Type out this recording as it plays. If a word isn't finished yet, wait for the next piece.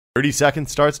30 seconds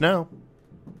starts now.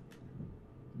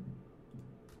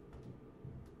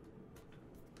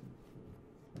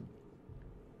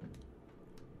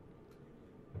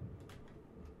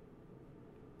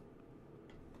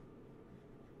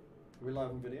 Are we live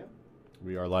on video?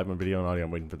 We are live on video and audio.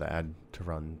 I'm waiting for the ad to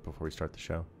run before we start the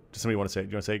show. Does somebody want to say it? Do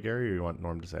you want to say it, Gary, or you want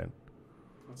Norm to say it?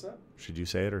 What's that? Should you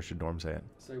say it or should Norm say it?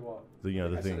 Say what? The I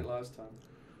thing. said it last time.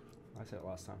 I said it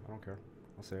last time. I don't care.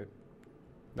 I'll say it.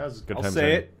 That was a good I'll time.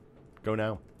 say it. Go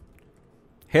now.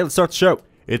 Hey, let's start the show.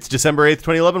 It's December 8th,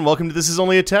 2011. Welcome to This Is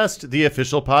Only a Test, the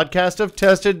official podcast of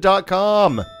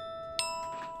Tested.com.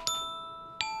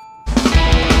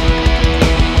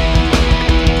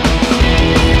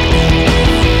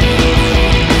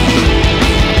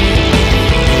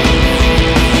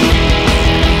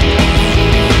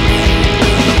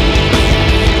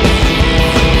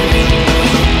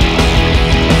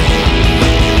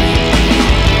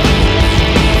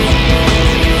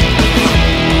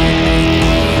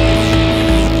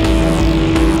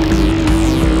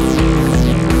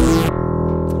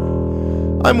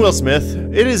 I'm Will Smith.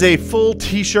 It is a full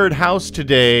t-shirt house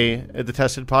today at the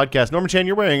Tested Podcast. Norman Chan,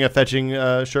 you're wearing a fetching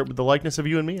shirt with the likeness of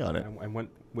you and me on it. I went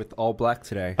with all black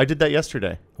today. I did that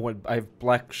yesterday. I have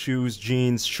black shoes,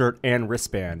 jeans, shirt, and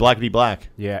wristband. Blackity black.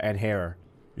 Yeah, and hair.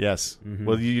 Yes. Mm-hmm.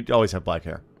 Well, you always have black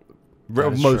hair.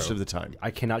 That is Most true. of the time. I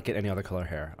cannot get any other color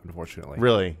hair, unfortunately.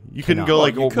 Really? You couldn't Cannot. go Well,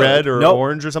 like you could. red or Nope.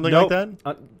 orange or something Nope. like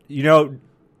that?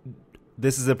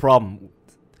 This is a problem.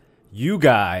 You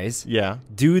guys, Yeah.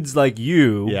 dudes like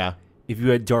you, Yeah. if you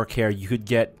had dark hair, you could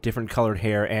get different colored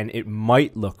hair, and it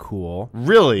might look cool.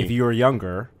 Really? If you were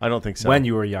younger. I don't think so. When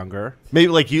you were younger. Maybe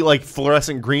like you like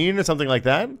fluorescent green or something like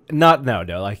that? No,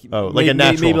 like a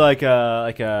natural. maybe like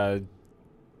a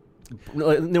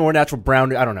more natural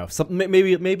brown. I don't know.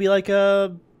 Maybe like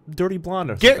a dirty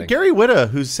blonde or something. Gary Whitta,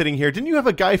 who's sitting here, didn't you have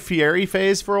a Guy Fieri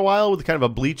phase for a while with kind of a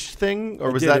bleached thing,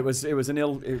 or was that? It was an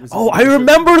ill. It was. Oh, I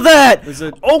remember that. Was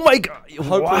a Oh my god!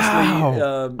 hopelessly.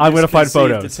 Wow. I'm gonna find misconceived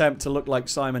photos. Attempt to look like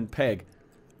Simon Pegg.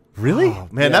 Really? Oh,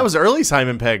 man, Yeah. that was early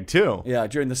Simon Pegg too. Yeah,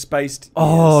 during the spaced.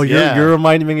 Oh, years. Yeah. you're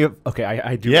reminding me of. Okay,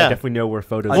 I do. Yeah. I definitely know where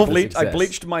photos. I of this I exist.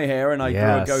 bleached my hair and I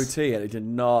Yes. grew a goatee, and it did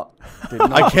not.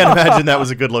 I can't imagine that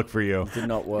was a good look for you. Did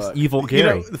not work. Evil You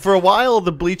Gary. know, for a while,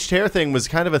 the bleached hair thing was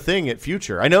kind of a thing at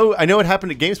Future. I know it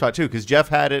happened at GameSpot too, because Jeff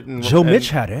had it and Joe Mitch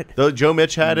had it. Joe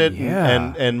Mitch had it,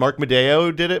 Yeah. and Mark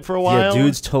Medeo did it for a while. Yeah,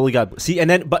 dudes totally got. See, and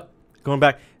then but going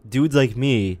back, dudes like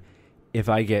me, if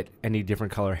I get any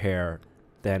different color hair,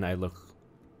 then I look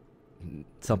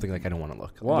something like I don't want to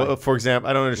look. Why? Well, for example,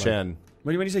 I don't understand.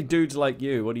 When you say dudes like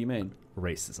you, what do you mean?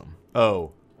 Racism.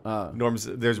 Oh, Norm's.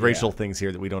 There's racial things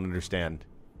here that we don't understand,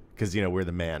 because we're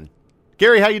the man.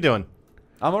 Gary, how you doing?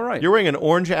 I'm all right. You're wearing an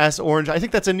orange. I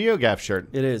think that's a NeoGaf shirt.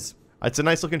 It is. It's a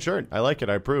nice looking shirt. I like it.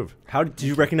 I approve. How did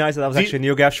you recognize that was actually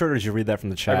a NeoGaf shirt, or did you read that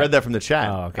from the chat? I read that from the chat.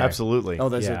 Oh, okay. Absolutely. Oh,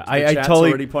 there's Yeah, the I chat's totally-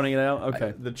 already pointing it out.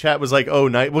 Okay. The chat was like, "Oh,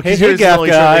 nice." Well, Hey, 'cause here's the Gaf only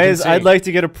shirt they can guys, see. I'd like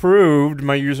to get approved.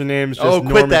 My username's just Oh,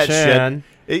 Norman quit that Chan.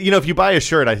 shit. If you buy a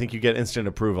shirt, I think you get instant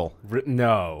approval.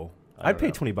 No. I'd pay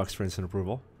know. $20 for instant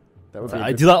approval. That would be.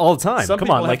 I do that all the time. Some Come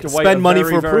people on, have like to wait spend a money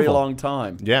very, for very approval. long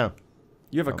time. Yeah.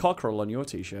 You have a cockerel on your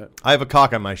T-shirt. I have a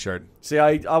cock on my shirt. See,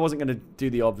 I wasn't going to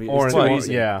do the obvious. Or It's too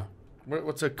easy. yeah.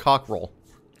 What's a cockerel?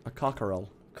 A cockerel.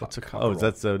 What's a oh,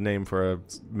 that's a name for a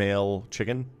male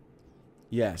chicken?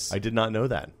 Yes. I did not know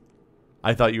that.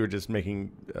 I thought you were just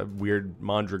making a weird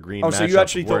Mondra Green. Oh, so you mashup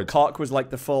actually of thought words. cock was like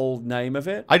the full name of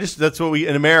it? That's what we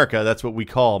in America. That's what we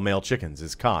call male chickens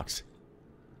is cocks.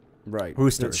 Right.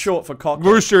 Roosters. It's short for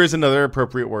cockerel. Rooster is another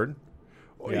appropriate word.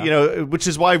 Yeah. Which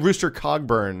is why Rooster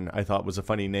Cogburn I thought was a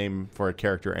funny name for a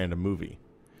character and a movie,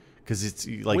 because it's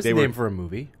like What's they the were. name for a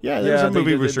movie? Yeah, there's a they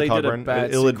movie did- Rooster they did a Cogburn, bad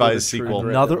an ill-advised sequel sequel. with True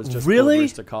Grit Another- that was just really? called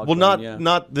Rooster Cogburn, Well, not yeah.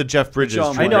 not the Jeff Bridges.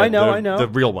 John True Wayne. Grit, I know. the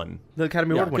real one. The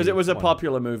Academy Yeah, Award because it was a one.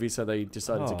 popular movie, so they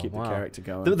decided to Oh, keep wow. the character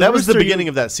going. The That was the Rooster beginning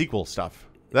of that sequel stuff.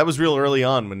 That was real early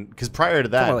on because prior to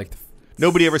that, Talking about, like,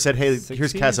 nobody ever said, "Hey, 60s?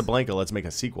 here's Casablanca. Let's make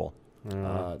a sequel."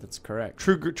 That's correct.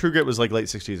 True Grit was like late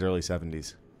 '60s, early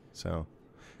 '70s. So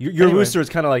Your Anyway. rooster is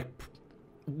kind of like,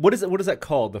 what is it? What is that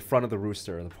called? The front of the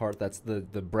rooster, the part that's the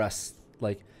breast,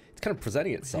 like it's kind of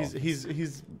presenting itself. he's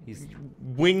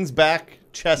wings back,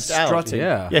 chest out. Strutting.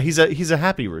 Yeah. Yeah, he's a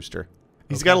happy rooster.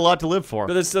 He's got a lot to live for.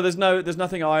 But there's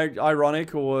nothing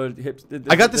ironic or hip.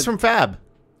 I got this from Fab.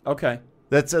 Okay.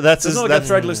 That's It's not like a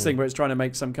threadless thing where it's trying to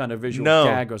make some kind of visual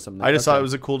gag or something. I just thought Okay. it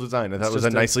was a cool design. I thought It's it was a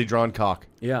just nicely drawn cock.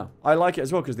 Yeah, I like it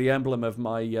as well because the emblem of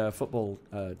my football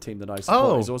team that I support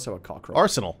Oh. is also a cockerel.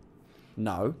 Arsenal,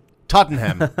 No,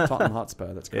 Tottenham. Tottenham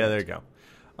Hotspur. That's correct. Yeah, there you go.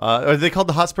 Are they called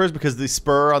the Hotspurs because the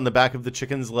spur on the back of the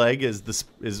chicken's leg is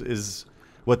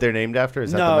what they're named after?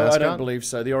 Is that the No, mascot? I don't believe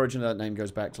so. The origin of that name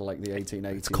goes back to like the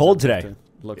 1880s. It's cold I'd have today. to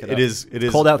Look It is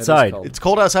Cold outside. cold. It's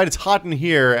cold outside. It's hot in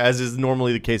here, as is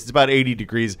normally the case. It's about 80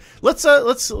 degrees. Let's.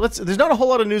 There's not a whole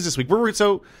lot of news this week.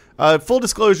 Full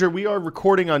disclosure, we are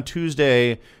recording on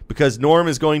Tuesday because Norm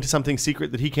is going to something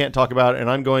secret that he can't talk about,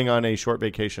 and I'm going on a short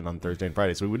vacation on Thursday and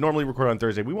Friday. So we would normally record on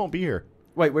Thursday. We won't be here.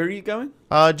 Wait, where are you going?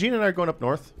 Gene and I are going up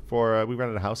north for. We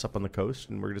rented a house up on the coast,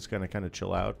 and we're just gonna kind of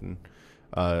chill out and.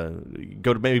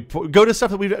 Go to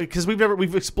stuff that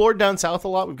we've explored down south a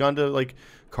lot. We've gone to like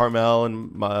Carmel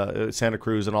and Santa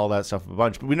Cruz and all that stuff a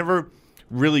bunch, but we never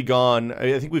really gone.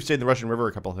 I think we've stayed in the Russian River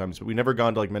a couple of times, but we never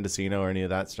gone to like Mendocino or any of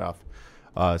that stuff.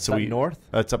 So north.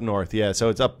 It's up north, yeah. So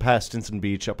it's up past Stinson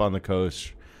Beach, up on the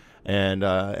coast, and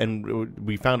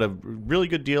we found a really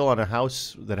good deal on a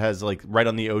house that has like right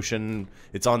on the ocean.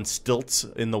 It's on stilts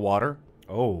in the water.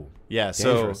 Oh, yeah.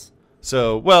 dangerous.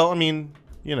 So well, I mean,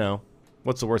 you know.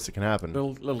 What's the worst that can happen?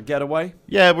 Little getaway.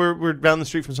 Yeah, we're down the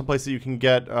street from some place that you can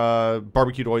get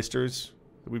barbecued oysters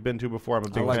that we've been to before. I'm a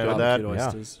big fan of that.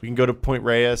 Oysters. We can go to Point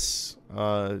Reyes,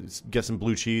 get some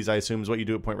blue cheese. I assume is what you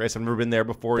do at Point Reyes. I've never been there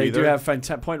before They either. do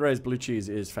have Point Reyes blue cheese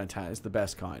is fantastic. It's the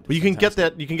best kind. But you can get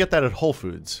that. You can get that at Whole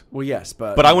Foods. Well, yes,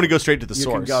 but I want to go straight to the you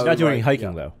can source. go- Not doing right, hiking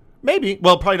yeah. though. Maybe.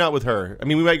 Well, probably not with her. I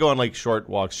mean, we might go on like short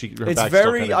walks. Her It's back's still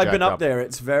very. kinda I've been jacked up there.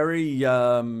 It's very.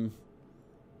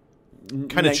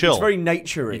 Kinda chill. It's very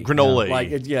naturey. Granola-y.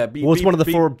 Like Well, it's one of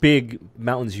the 4 big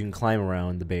mountains you can climb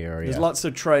around the Bay Area. There's lots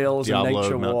of trails Diablo, and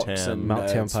nature Mount walks Tam. and Mount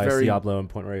it's Tampines, very, Diablo, and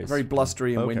Point Reyes. very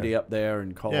blustery and Okay. windy up there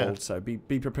and cold. Yeah. So be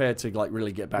prepared to like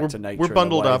really get back We're- to nature. we're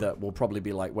bundled in a way up. That will probably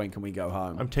be like, when can we go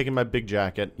home? I'm taking my big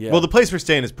jacket. Yeah. Well, the place we're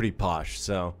staying is pretty posh,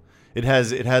 so it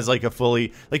has like a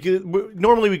fully like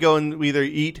normally we go and we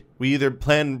either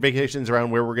plan vacations around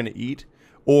where we're going to eat,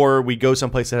 or we go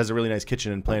someplace that has a really nice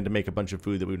kitchen and plan to make a bunch of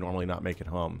food that we would normally not make at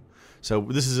home. So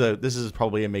this is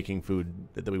probably a making food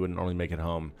that we wouldn't normally make at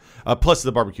home. Plus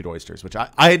the barbecued oysters, which I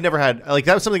had never had. Like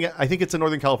that was something I think it's a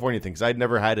Northern California thing because I had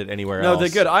never had it anywhere No, else. they're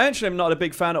good. I actually am not a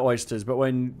big fan of oysters, but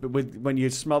when you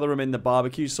smother them in the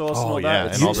barbecue sauce and Oh, all yeah,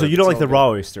 that, and all So you don't like the raw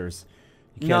oysters?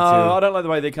 You No, can't do- I don't like the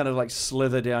way they kind of like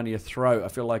slither down your throat. I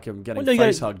feel like I'm getting Well, no, you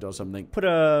face gotta- hugged or something. Put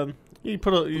a You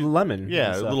put a lemon. yeah,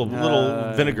 and a stuff.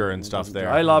 little vinegar and stuff there.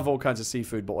 I love all kinds of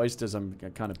seafood, but oysters I'm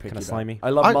kind of picky. Kinda about. slimy.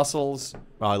 I love I- mussels.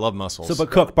 Oh, I love mussels. So,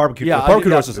 but cooked barbecue. Yeah, Yeah,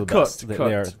 barbecue yeah, oysters are the cooked, best.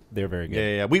 cooked. They're very good.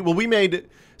 Yeah.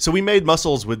 We made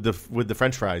mussels with the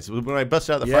French fries when I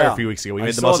busted out the fire a few weeks ago. We I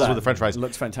made the saw mussels that. with the French fries. It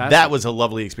looks fantastic. That was a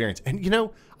lovely experience. And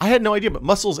I had no idea, but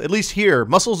mussels, at least here,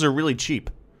 mussels are really cheap.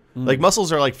 Like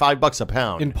mussels are like $5 a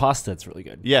pound. In pasta, it's really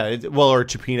good. Yeah, or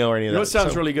cipino or any of You know that. what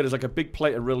sounds So really good is like a big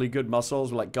plate of really good mussels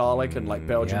with like garlic and like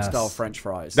Belgian style yes. French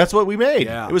fries. That's what we made.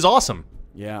 Yeah. It was awesome.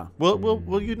 yeah.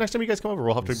 Next time you guys come over,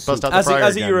 we'll have to bust out the As fryer a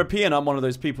again. European, I'm one of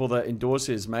those people that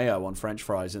endorses mayo on French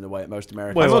fries in the way that most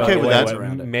Americans. Wait, I'm don't okay get with their that. heads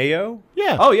around it. Mayo?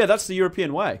 Yeah. Oh yeah, that's the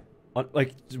European way.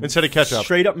 Like Instead of ketchup.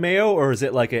 straight up mayo, or is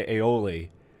it like a aioli?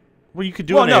 Well, you could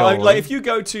do Well, an no, aioli. like if you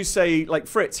go to say like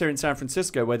Fritz here in San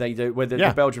Francisco, where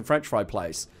the Belgian French fry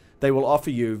place, they will offer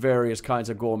you various kinds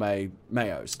of gourmet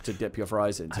mayos to dip your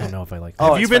fries into. I don't know if I like that. Oh,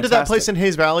 Have you it's been to that fantastic. place in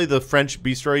Hayes Valley, the French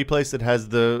bistro place that has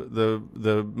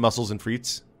the mussels and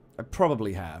frites? I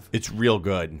probably have. It's real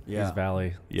good. Yeah. Hayes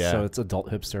Valley. Yeah. So it's adult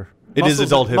hipster. It is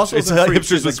adult hipster. Mussels It's and frites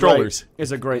hipsters is with a great- strollers.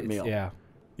 Is a great meal. Yeah.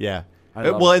 Yeah. I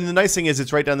love Well, it. and the nice thing is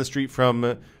it's right down the street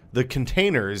from the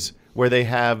Containers where they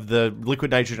have the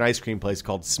liquid nitrogen ice cream place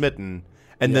called Smitten.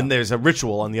 And then there's a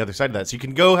Ritual on the other side of that. So you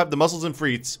can go have the mussels and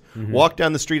frites, walk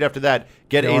down the street after that,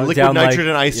 get a liquid down, like-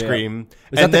 nitrogen ice yeah. cream,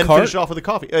 Is that and the then cart? finish it off with a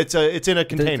coffee. It's in a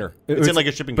container. It's in like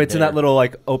a shipping But it's in container. that little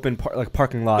like open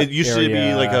parking lot. It used to be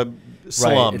area. like a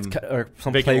slum. Right. It's or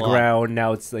some vacant lot. playground.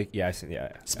 Now it's like yeah.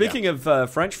 Speaking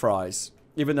of French fries,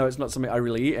 even though it's not something I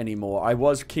really eat anymore, I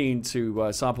was keen to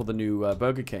sample the new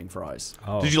Burger King fries.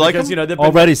 Oh. Did you like Because them? they've been-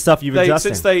 Already stuff you've been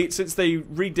testing. since they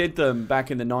redid them back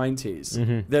in the 90s.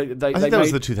 They I think that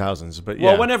was the 2000s, but yeah.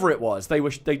 well, whenever it was, they were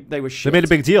shit. They made a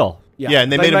big deal. Yeah, and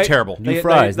they made them terrible. New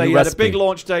fries, They new had a recipe. big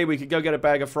launch day. We could go get a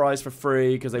bag of fries for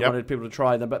free because they Yep. wanted people to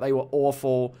try them, but they were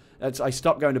awful. I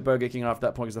stopped going to Burger King after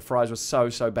that point because the fries were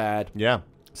so bad. Yeah.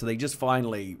 So they just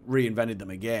finally reinvented them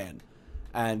again,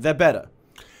 and they're better.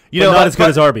 You But know, not as good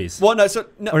as Arby's. Well, no,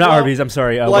 Or not Arby's, I'm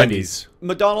sorry, Wendy's.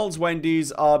 McDonald's,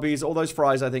 Wendy's, Arby's, all those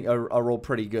fries I think are all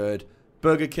pretty good.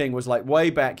 Burger King was like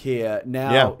way back here.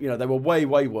 Now, they were way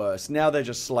worse. Now they're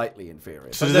just slightly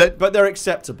inferior. So But they're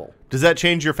acceptable. Does that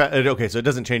change your okay? So it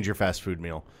doesn't change your fast food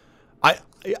meal.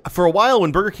 For a while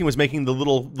when Burger King was making the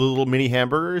little mini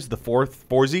hamburgers, the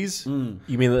foursies,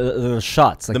 You mean the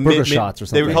shots, like the burger shots or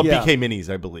something? They were called Yeah. BK Minis,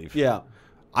 I believe. Yeah.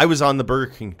 I was on the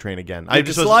Burger King train again.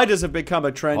 The sliders have become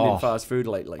a trend in fast food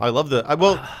lately. I love the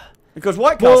because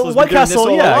White Castle's been doing this all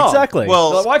along. Exactly.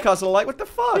 Well, like White Castle are like, what the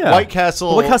fuck? Yeah. White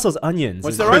Castle. White Castle's onions.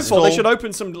 What's their own fault? They should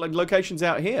open some locations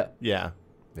out here. Yeah,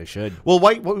 They should. well,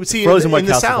 see Frozen in the White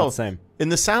Castle's not South. the same. In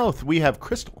the South, we have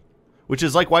Crystal, which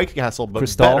is like White Castle but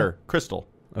Crystal? better. Crystal,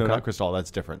 no, Okay. not Crystal.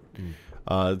 That's different.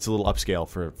 It's a little upscale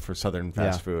for Southern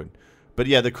fast food. But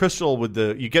yeah, the Crystal with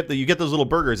you get those little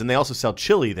burgers, and they also sell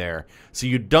chili there. So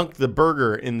you dunk the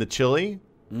burger in the chili.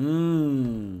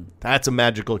 That's a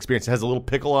magical experience. It has a little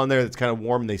pickle on there that's kind of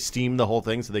warm. And they steam the whole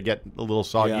thing, so they get a little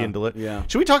soggy and delicious. Yeah.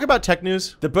 Should we talk about tech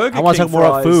news? The Burger I want King to talk more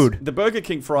about fries- food. The Burger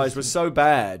King fries were so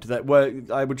bad that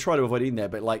I would try to avoid eating there.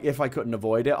 But like, if I couldn't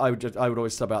avoid it, I would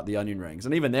always sub out the onion rings,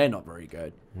 and even they're not very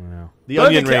good. Wow. The Burger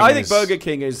onion King, rings. I think Burger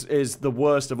King is the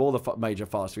worst of all the major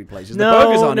fast food places. No, the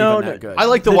burgers aren't no, even no. that good. I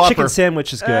like the The Whopper. chicken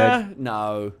sandwich is good.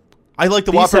 No. I like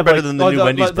the These Whopper have, better like- than the new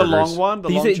Wendy's the burgers. long one.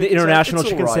 Do you think the international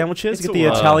chicken sandwiches? Get the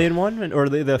Italian one or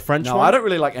the French No, one? I don't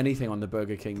really like anything on the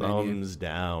Burger King menu. Thumbs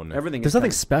down. Everything. There's is nothing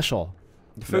kind special.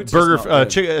 of, the food's Burger just not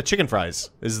good. chicken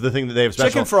fries is the thing that they have special.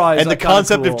 Chicken fries and the are kinda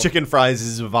concept cool. of chicken fries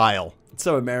is vile. It's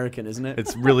so American, isn't it?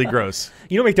 It's really gross.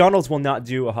 You know, McDonald's will not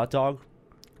do a hot dog.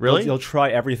 Really? They'll try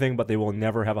everything, but they will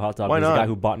never have a hot dog. Why There's not? a guy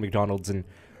who bought McDonald's and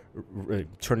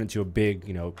turned into a big,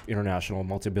 international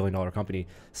multi-billion-dollar company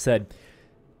said,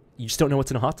 "You just don't know what's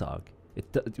in a hot dog.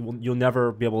 You'll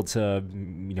never be able to,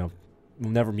 you'll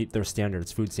never meet their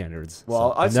standards, food standards."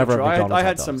 Well, So I never have McDonald's I hot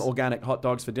had some dogs. organic hot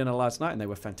dogs for dinner last night, and they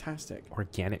were fantastic.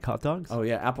 Organic hot dogs. Oh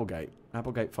yeah,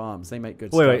 Applegate Farms. They make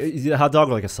good wait, stuff. wait, is it a hot dog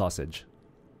or like a sausage?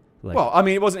 Like, Well, I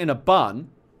mean, it wasn't in a bun,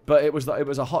 but it was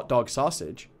a hot dog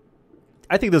sausage.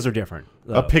 I think those are different.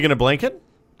 A pig in a blanket?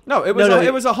 No, it was No,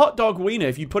 it was a hot dog wiener.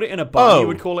 If you put it in a bun, Oh. you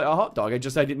would call it a hot dog. I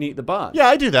didn't eat the bun. Yeah,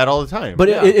 I do that all the time. But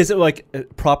Yeah. is it like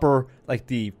proper, like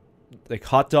the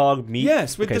hot dog meat?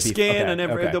 Yes, with Okay, the beef. skin Okay, and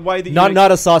okay. the way that you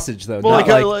not a sausage though. Well,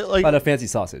 not like- not a fancy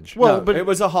sausage. Well, no, but it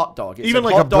was a hot dog. It even said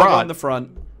like hot a dog brat. on the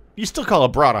front. you still call a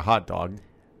brat a hot dog.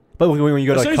 But when you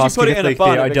go As to soon like as you Costco, put it get in a like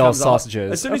bun, the it Idell becomes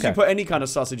sausages. As soon as you Okay. put any kind of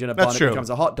sausage in a bun, That's it true. becomes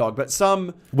a hot dog. But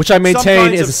some Which I maintain some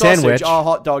kinds is of a sausage sandwich. are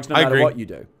hot dogs no I matter agree. what you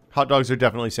do. Hot dogs are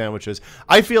definitely sandwiches.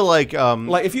 I feel like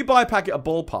Like if you buy a packet of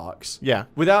ballparks, yeah.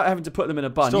 without having to put them in a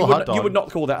bun, Still you a would, hot dog. you would not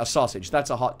call that a sausage. That's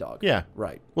a hot dog. Yeah.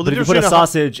 Right. Well, But if you put a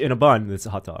sausage in a bun, it's a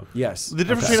hot dog. Yes. The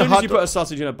difference as between a soon hot as you dog- put a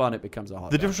sausage in a bun, it becomes a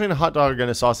hot The dog. difference between a hot dog and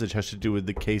a sausage has to do with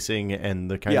the casing and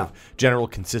the kind of general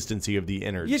consistency of the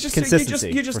innards. You just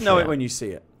Consistency, you just for know sure. it when you see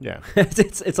it. yeah.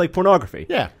 it's like pornography.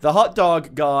 Yeah. The hot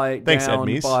dog guy Thanks, down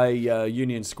Edmies. by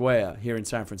Union Square here in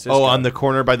San Francisco. Oh, on the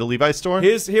corner by the Levi's store?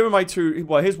 Here are my two.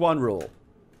 Well, here's one rule.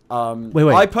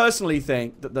 Wait. I personally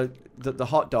think that the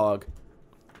hot dog,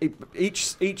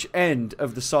 each end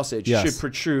of the sausage Yes. should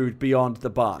protrude beyond the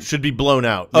bun. Should be blown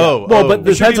out. Yeah. Oh, Well, oh. but It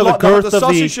this should be depends on the lo- girth the of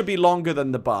sausage the. should be longer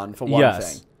than the bun for one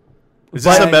Yes. thing. Is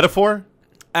this a But- metaphor?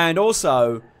 And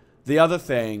also, the other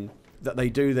thing that they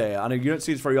do there, I know you don't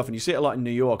see this very often. You see it a lot in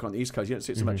New York on the East Coast. You don't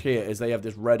see it so much here. Is they have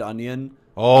this red onion.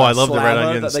 Oh, I love the red slather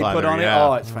onion that they put slather, on it. yeah.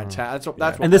 Oh, it's fantastic.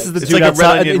 That's what And this makes is the it. It's dude like a red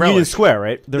outside onion in Union relish. Square,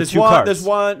 right? There's two one. carts.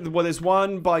 There's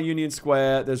one by Union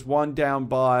Square. There's one down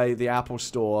by the Apple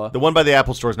Store. The one by the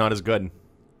Apple store is not as good.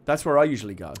 That's where I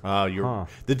usually go. Oh, Huh.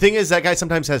 The thing is, that guy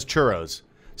sometimes has churros.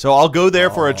 So I'll go there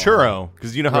for a churro,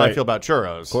 because you know how I Right. feel about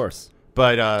churros. Of course.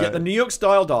 But, Get the New York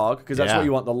style dog because that's yeah. what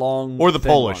you want. The long or the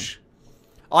thin Polish.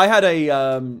 one. I had a.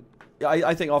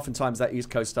 I think oftentimes that East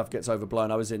Coast stuff gets overblown.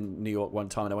 I was in New York one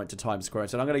time and I went to Times Square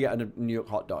and said, I'm going to get a New York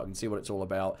hot dog and see what it's all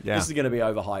about. Yeah. This is going to be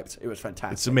overhyped. It was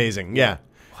fantastic. It's amazing. Yeah.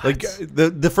 Like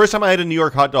the first time I had a New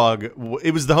York hot dog,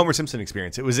 it was the Homer Simpson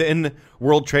experience. It was in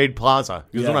World Trade Plaza.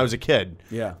 It was when I was a kid.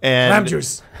 Yeah. And Clam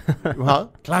juice. Huh?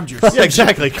 Clam juice. Yeah,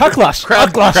 exactly. Klacklash.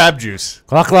 Crab juice.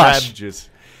 Klacklash. Crab juice.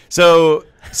 So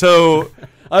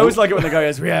I always like it when the guy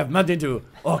goes, we have Mountain Dew.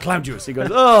 Oh, clam juice. He goes,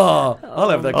 oh, I'll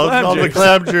have the clam all juice. the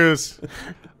crab juice.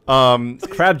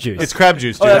 Crab juice. It's crab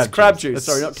juice. Oh, dude. that's crab juice.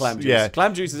 Sorry, not clam juice. Yeah.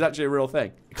 Clam juice is actually a real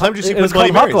thing. Clam juice. You It was put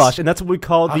Bloody called Marys. Hakalash, and that's what we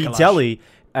call the Hakalash. deli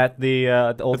at the old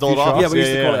At the old food shop. office. Yeah, we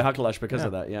used to yeah, call yeah. it Hakalash because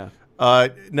of that, yeah.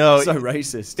 No, So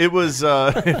racist. it was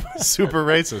super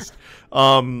racist.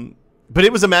 But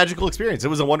it was a magical experience. It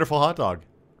was a wonderful hot dog.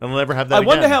 And I'll never have that I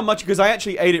wonder again. how much, because I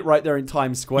actually ate it right there in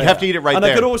Times Square. You have to eat it right and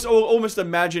there. I could also almost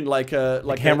imagine like a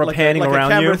camera panning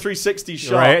around a camera you. 360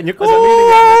 shot. Right, and you're as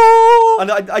I'm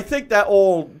eating it. And I think that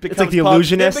all becomes like the part,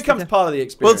 illusionist. It becomes part of the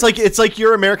Well, experience. it's like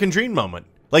your American dream moment.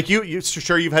 Like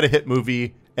sure you've had a hit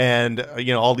movie and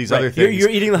all these other things.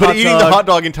 You're eating the but hot eating dog. the hot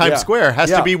dog in Times Yeah. Square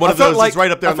has Yeah. to be one I of felt those like, that's right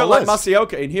up there I on the felt like list.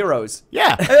 Masaoka in Heroes.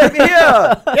 Yeah.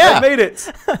 Yeah, Yeah. I made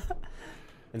it.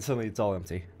 And suddenly it's all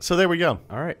empty. So there we go.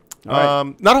 All right.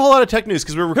 right. Not a whole lot of tech news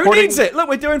because we're recording. Who needs it? Look,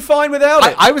 we're doing fine without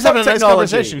it. I was having a nice Technology.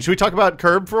 conversation. Should we talk about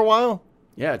Curb for a while?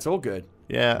 Yeah, it's all good.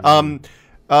 Yeah.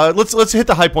 Let's hit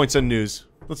the high points on news.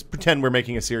 Let's pretend we're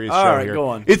making a serious show All right, here. go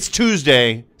on. It's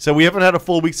Tuesday, so we haven't had a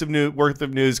full week's worth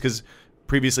of news because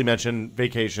previously mentioned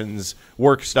vacations,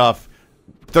 work stuff.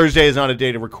 Thursday is not a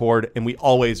day to record, and we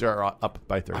always are up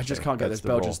by Thursday. I just can't get That's those the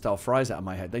Belgian rule. style fries out of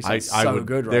my head. They I sound would,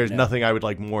 good right there's now. nothing I would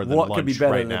like more than What lunch could be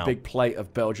better right than now. a big plate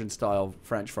of Belgian style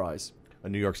French fries? A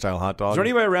New York style hot dog. Is there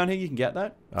anywhere around here you can get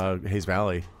that? Hayes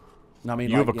Valley. I mean,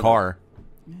 You like, have a know- car.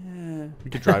 Yeah.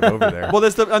 You could drive over there. Well,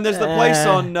 there's the place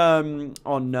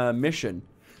on Mission,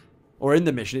 or in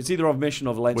the Mission. It's either on Mission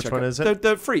or Valencia. Which one is it?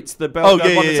 The Frites, the Oh, yeah, one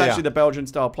yeah, that's yeah. actually the Belgian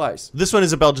style place. This one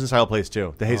is a Belgian style place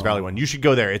too, the Hayes Valley one. You should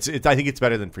go there. It's I think it's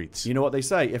better than Frites. You know what they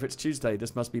say? If it's Tuesday,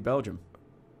 this must be Belgium.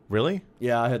 Really?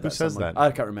 Yeah, I heard that. Who says somewhere. that?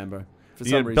 I can't remember. For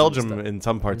Yeah, some reason, Belgium it's in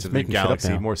some parts of the making shit up galaxy,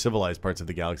 now. more civilized parts of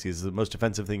the galaxy, is the most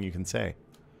offensive thing you can say.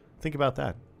 Think about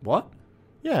that. what?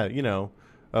 Yeah,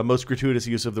 most gratuitous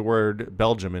use of the word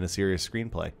Belgium in a serious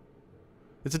screenplay.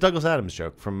 It's a Douglas Adams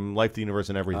joke from Life, the Universe,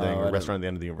 and Everything, Oh, I or don't- Restaurant at the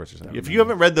End of the Universe, or something. don't If you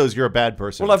haven't read those, you're a bad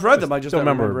person. Well, I've read them. I just don't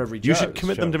don't remember every joke. You should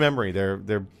commit them to memory. They're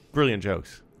brilliant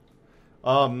jokes.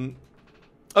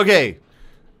 Okay,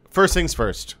 first things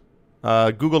first.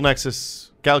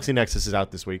 Galaxy Nexus is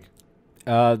out this week.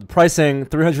 Pricing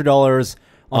 $300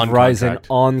 on On Verizon contract.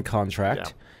 on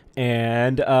contract.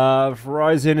 And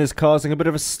Verizon is causing a bit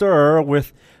of a stir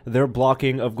with their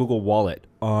blocking of Google Wallet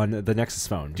on the Nexus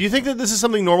phone. Do you think that this is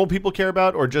something normal people care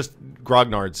about, or just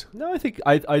grognards? No, I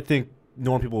think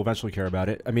normal people will eventually care about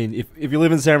it. I mean, if you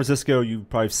live in San Francisco, you've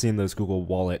probably seen those Google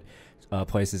Wallet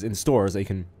places in stores that you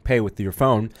can pay with your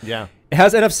phone. Yeah. It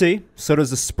has NFC, so does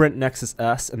the Sprint Nexus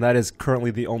S, and that is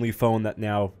currently the only phone that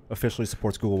now officially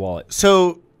supports Google Wallet.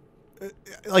 So,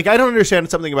 I don't understand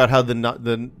something about how the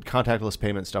contactless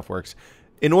payment stuff works.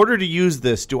 In order to use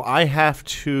this, do I have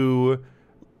to,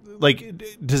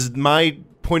 does my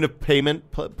point of payment,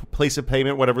 place of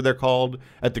payment, whatever they're called,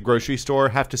 at the grocery store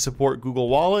have to support Google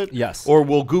Wallet? Yes. Or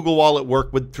will Google Wallet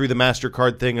work through the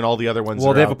MasterCard thing and all the other ones?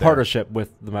 Well, that they are have a out there? partnership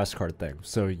with the MasterCard thing,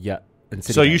 so yeah. and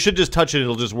So you Citibank. should just touch it;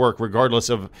 it'll just work regardless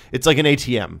of. It's like an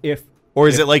ATM, If or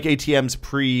is it like ATMs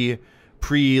pre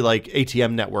like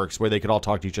ATM networks where they could all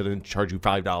talk to each other and charge you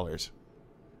 $5?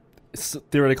 it's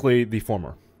theoretically the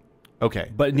former,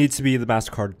 Okay, but it needs to be the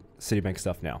MasterCard Citibank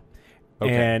stuff now.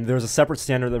 Okay. And there's a separate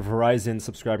standard that Verizon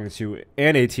subscribing to,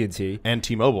 and AT&T and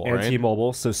T-Mobile, and right?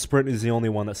 T-Mobile. So Sprint is the only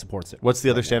one that supports it. What's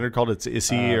the other standard called? It's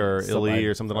ISI or ILI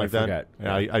or something I like that.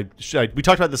 forget. Yeah, we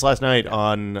talked about this last night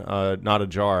on Not a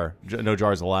Jar. No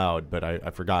Jars Allowed, but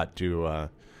I forgot to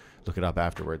look it up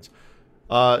afterwards.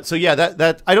 So yeah,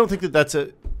 that I don't think that's a.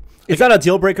 It's not a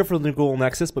deal breaker for the Google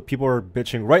Nexus, but people are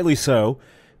bitching, rightly so,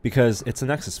 because it's a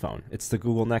Nexus phone. It's the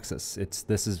Google Nexus.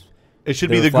 It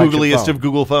should be their the flagship googliest phone. of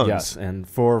Google phones. Yes, and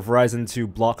for Verizon to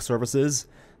block services,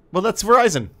 Well, that's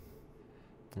Verizon.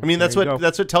 I mean, There that's you what go.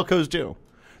 that's what telcos do.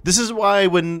 This is why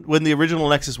when the original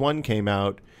Nexus 1 came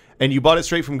out and you bought it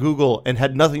straight from Google and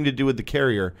had nothing to do with the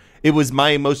carrier, it was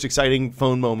my most exciting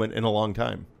phone moment in a long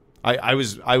time. I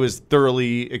was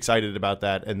thoroughly excited about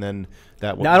that, and then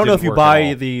that now I don't know if didn't you work buy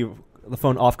at the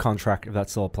phone off contract, if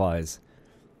that still applies.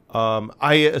 all.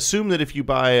 I assume that if you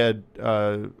buy it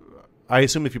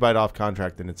off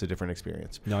contract, then it's a different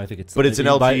experience. No, I think it's. But it's an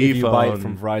if you buy- LTE if you phone. buy it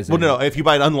from Verizon. Well, no, if you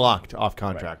buy it unlocked off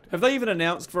contract, Have they even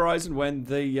announced Verizon when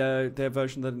their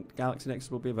version of the Galaxy Nexus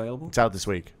will be available? it's out this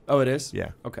week. Oh, it is.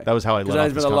 Yeah, Okay. that was how I 'Cause led off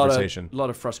there's this been conversation. a lot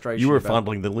of frustration. You were about-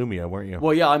 fondling the Lumia, weren't you?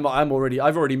 Well, yeah, I've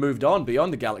already moved on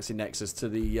beyond the Galaxy Nexus to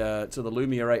the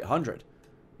Lumia 800,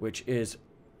 which is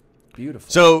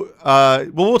beautiful. So,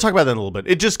 we'll talk about that in a little bit.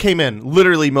 It just came in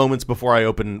literally moments before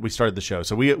we started the show.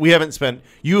 So you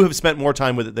have spent more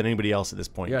time with it than anybody else at this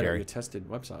point, yeah, Gary. your tested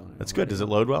website. on it That's good. already. Does it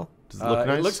load well? Does it look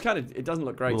nice? It looks it doesn't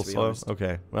look a great little to be slow. honest.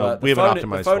 Okay. Well, But we the haven't phone,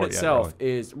 optimized the phone for it itself yet.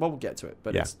 is we'll get to it,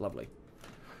 but Yeah. it's lovely.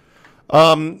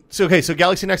 So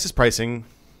Galaxy Nexus pricing,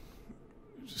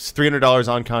 it's $300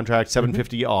 on contract,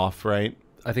 $750 off, right?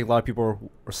 I think a lot of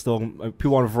people are still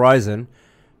people on Verizon.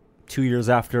 2 years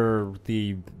after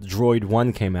the Droid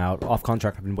 1 came out, off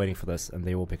contract have been waiting for this, and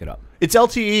they will pick it up. It's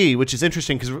LTE, which is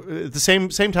interesting because at the same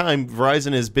time,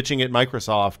 Verizon is bitching at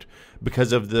Microsoft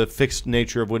because of the fixed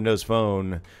nature of Windows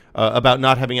Phone about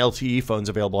not having LTE phones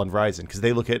available on Verizon because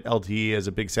they look at LTE as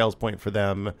a big sales point for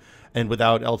them, and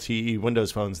without LTE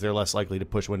Windows phones, they're less likely to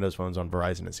push Windows phones on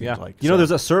Verizon. It seems like. You know,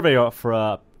 there's a survey for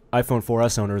iPhone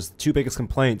 4S owners. The two biggest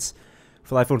complaints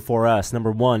for the iPhone 4S: number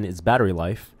one is battery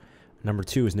life. Number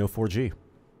two is no 4G,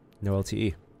 no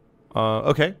LTE.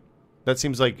 Okay. That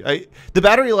seems like the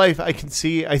battery life I can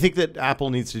see. I think that Apple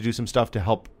needs to do some stuff to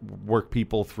help work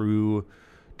people through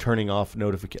turning off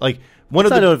notification. Like one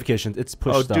It's of not the notifications. It's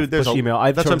push stuff. there's Push email.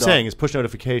 that's what I'm saying is push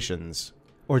notifications.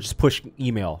 Or just push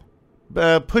email.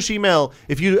 Push email.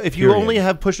 If you Period. only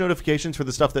have push notifications for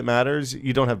the stuff that matters,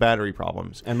 you don't have battery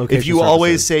problems. And location if you services.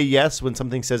 always say yes when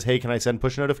something says, "Hey, can I send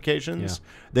push notifications?"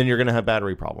 then you're going to have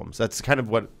battery problems. That's kind of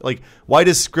what like. Why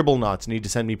does Scribblenauts need to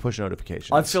send me push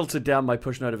notifications? I've filtered down my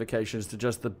push notifications to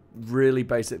just the really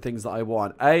basic things that I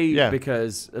want.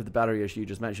 Because of the battery issue you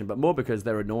just mentioned, but more because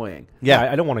they're annoying. Yeah,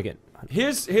 I don't want to get.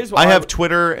 Here's what I have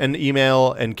Twitter and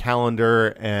email and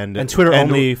calendar and Twitter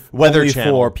only weather only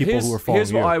channel for people who are following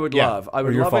Here's what you. I would love. I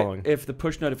would you're love following. it if the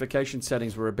push notification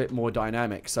settings were a bit more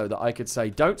dynamic, so that I could say,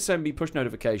 "Don't send me push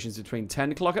notifications between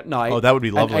 10 o'clock at night." Oh, that would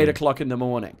be lovely. And 8 o'clock in the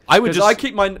morning. I would 'Cause just I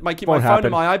keep my phone happen.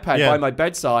 and my iPad Yeah. by my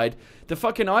bedside. The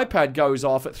fucking iPad goes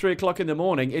off at 3 o'clock in the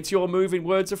morning. It's your moving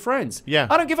words of friends. Yeah.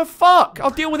 I don't give a fuck. I'll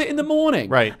deal with it in the morning.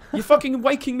 Right. You're fucking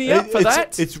waking me up for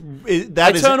that. That I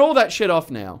is turn all that shit off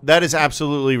now. that is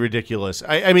absolutely ridiculous.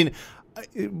 I mean,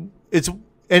 it's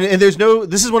and there's no.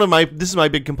 This is my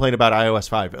big complaint about iOS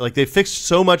 5. Like they fixed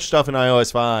so much stuff in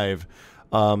iOS 5.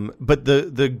 But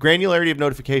the granularity of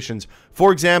notifications.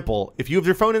 For example, if you have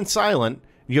your phone in silent,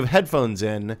 you have headphones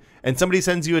in, and somebody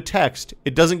sends you a text,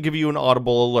 it doesn't give you an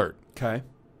audible alert, Okay.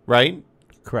 right?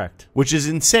 Correct. Which is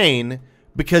insane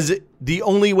because the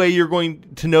only way you're going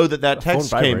to know that phone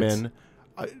text came vibrates. in,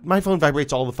 my phone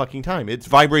vibrates all the fucking time. It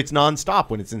vibrates nonstop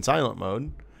when it's in silent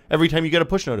mode. Every time you get a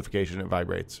push notification, it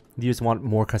vibrates. You just want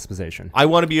more customization. I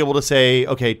want to be able to say,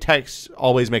 okay, text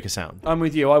always make a sound. I'm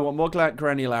with you. I want more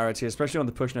granularity, especially on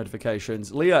the push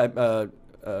notifications. Leah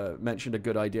mentioned a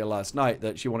good idea last night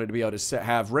that she wanted to be able to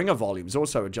have ringer volumes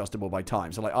also adjustable by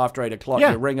time. So like after 8 o'clock,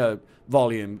 Yeah. your ringer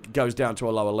volume goes down to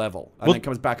a lower level and then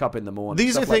comes back up in the morning.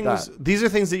 These are stuff like things. that. These are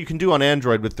things that you can do on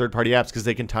Android with third-party apps because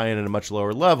they can tie in at a much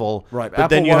lower level. Right. But Apple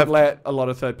then you won't have let a lot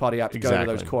of third-party apps go to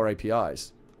Exactly. those core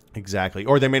APIs. exactly,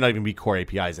 or they may not even be core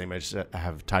APIs. They may just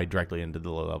have tied directly into the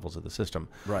low levels of the system.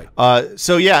 Right.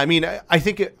 So yeah, I mean, I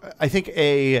think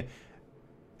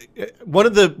one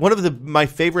of my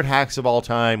favorite hacks of all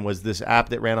time was this app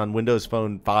that ran on Windows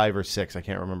Phone 5 or 6. I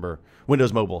can't remember.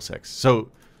 Windows Mobile 6. So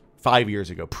 5 years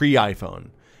ago, pre-iPhone.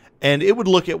 And it would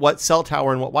look at what cell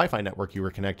tower and what Wi-Fi network you were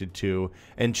connected to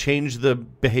and change the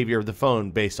behavior of the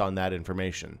phone based on that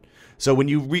information. So when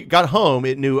you got home,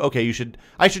 it knew, okay,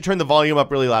 I should turn the volume up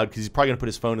really loud because he's probably going to put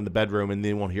his phone in the bedroom and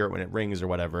they won't hear it when it rings or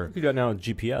whatever. You do that now with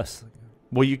GPS.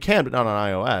 Well, you can, but not on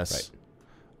iOS.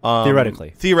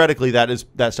 Right. Theoretically,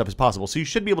 that stuff is possible. So you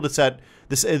should be able to set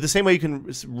this the same way you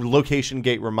can location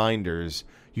gate reminders.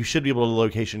 You should be able to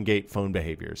location gate phone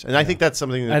behaviors, and I think that's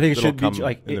something that I think it should be come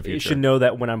like in the future. it should know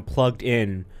that when I'm plugged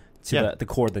in to Yeah. the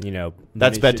cord, then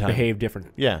That's it should bedtime. behave different.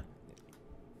 Yeah.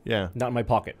 Not in my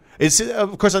pocket. It's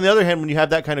of course on the other hand, when you have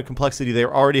that kind of complexity,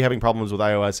 they're already having problems with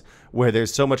iOS where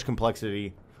there's so much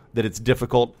complexity that it's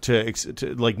difficult to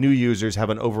like new users have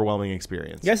an overwhelming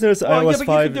experience. You guys notice Well, iOS yeah,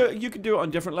 but 5? you can do it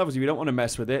on different levels. If you don't want to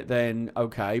mess with it, then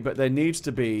okay. But you need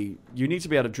to be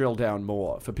able to drill down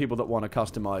more for people that want to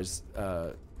customize.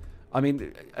 I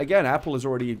mean, again, Apple is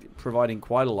already providing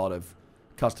quite a lot of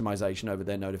customization over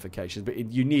their notifications, but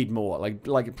you need more.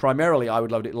 Like primarily, I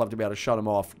would love to be able to shut them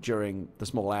off during the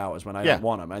small hours when I don't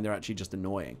want them, and they're actually just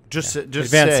annoying. Just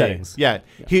Advanced say, settings. Yeah.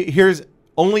 Here's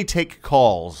only take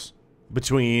calls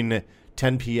between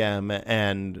 10 p.m.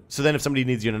 and so then if somebody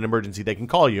needs you in an emergency, they can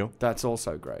call you. That's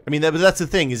also great. I mean, that's the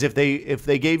thing is if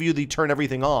they gave you the turn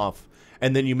everything off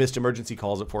and then you missed emergency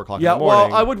calls at 4 o'clock in the morning.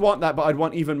 Well, I would want that, but I'd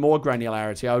want even more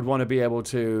granularity. I would want to be able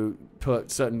to put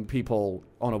certain people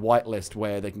on a whitelist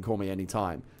where they can call me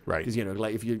anytime. Right. Because,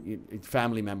 like if you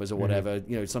family members or whatever,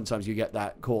 sometimes you get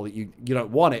that call that you don't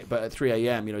want it, but at 3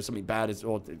 a.m., something bad is,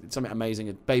 or something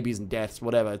amazing, babies and deaths,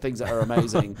 whatever, things that are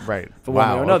amazing. Right. For one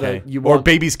way or another. Okay. You or want,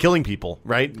 babies killing people,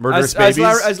 right? Murderous as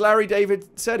babies. As Larry David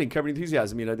said in Covered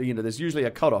Enthusiasm, there's usually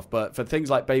a cutoff, but for things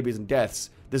like babies and deaths,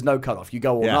 there's no cutoff. You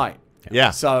go all night.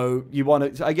 Yeah. So you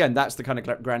want to, again, that's the kind of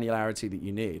granularity that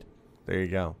you need. There you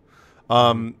go.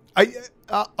 On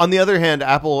the other hand,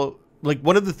 Apple, like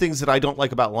one of the things that I don't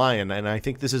like about Lion, and I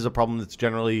think this is a problem that's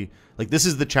generally, like this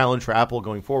is the challenge for Apple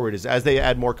going forward, is as they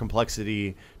add more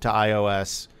complexity to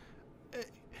iOS,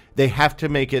 they have to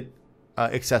make it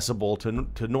accessible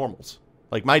to normals.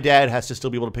 Like my dad has to still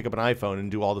be able to pick up an iPhone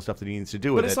and do all the stuff that he needs to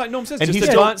do with it. But it's like Norm says, And just he's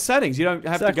advanced settings. You don't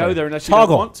have to go there unless you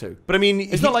Toggle. don't want to. But I mean,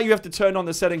 It's not like you have to turn on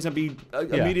the settings and be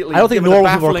immediately I don't think given a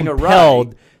normal people are baffling compelled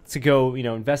array. to go,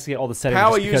 investigate all the settings.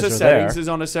 Power just because user they're settings there. is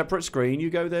on a separate screen. You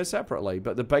go there separately,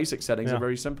 but the basic settings are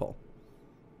very simple.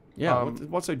 Yeah,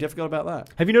 what's so difficult about that?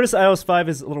 Have you noticed iOS 5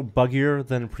 is a little buggier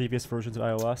than previous versions of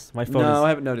iOS? My phone No, I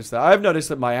haven't noticed that. I've noticed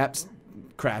that my apps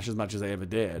crash as much as they ever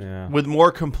did. Yeah. with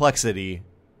more complexity,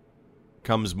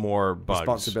 comes more bugs.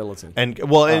 Responsibility. And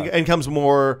and comes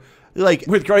more like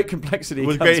with great complexity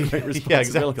with comes great yeah,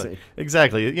 responsibility.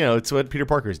 exactly. You know, it's what Peter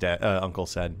Parker's uncle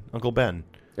said. Uncle Ben.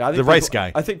 Yeah, I think the rice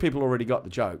guy. I think people already got the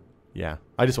joke. Yeah,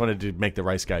 I just wanted to make the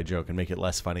rice guy joke and make it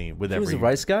less funny with every. He was the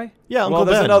rice guy? Yeah, Uncle well,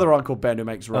 there's Ben. another Uncle Ben who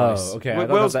makes rice. Oh, okay. I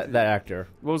thought that actor.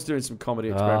 Will's doing some comedy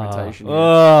experimentation.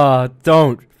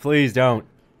 Don't. Please don't.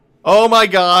 Oh my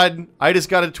God! I just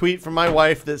got a tweet from my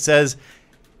wife that says,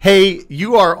 "Hey,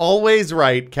 you are always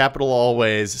right, capital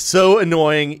always. So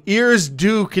annoying. Ears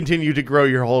do continue to grow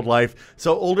your whole life.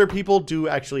 So older people do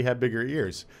actually have bigger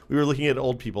ears." We were looking at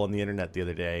old people on the internet the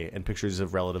other day and pictures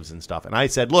of relatives and stuff. And I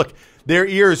said, look, their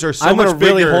ears are so much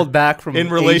bigger really hold back from in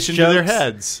relation to their jokes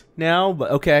heads. now,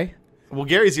 but okay. Well,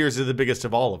 Gary's ears are the biggest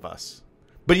of all of us.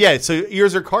 But yeah, so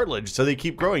ears are cartilage, so they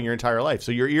keep growing your entire life.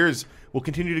 So your ears will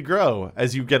continue to grow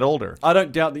as you get older. I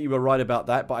don't doubt that you were right about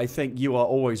that, but I think you are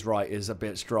always right is a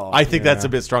bit strong. I think that's a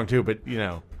bit strong too, but you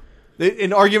know,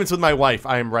 in arguments with my wife,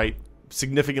 I am right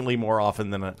significantly more often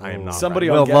than I am not. Somebody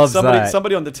right. on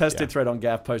somebody on the Tested Yeah. thread on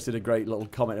Gav posted a great little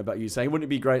comment about you saying, "Wouldn't it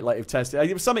be great like if Tested,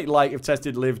 it was something like if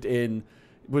Tested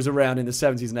was around in the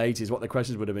 70s and 80s, what the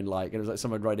questions would have been like?" And it was like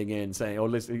someone writing in saying, or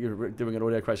listening, doing an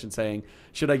audio question saying,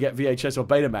 "Should I get VHS or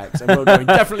Betamax?" And we're going,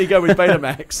 definitely go with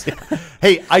Betamax.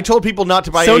 Hey, I told people not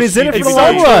to buy Sony's HD in it for DVD. the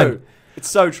long run. It's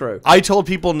so true. I told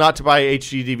people not to buy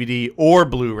HD DVD or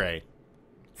Blu-ray.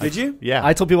 Did you? Yeah.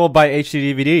 I told people to buy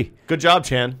HD DVD Good job,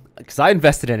 Chan. because I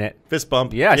invested in it. Fist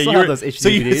bump. Yeah, I still have those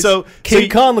HD DVDs. So King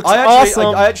Kong looks I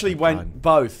awesome. actually went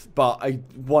both, but I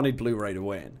wanted Blu-ray to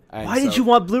win. And Why did so you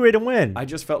want Blu-ray to win? I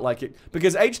just felt like it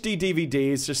because HD DVD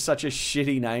is just such a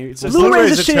shitty name. It's just Blu-ray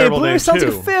Blu-ray's is a a shitty. terrible Blu-ray name, sounds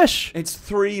like too. a fish. it's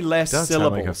 3 less Does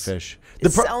syllables. sound like a fish.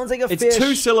 It sounds like a It's fish.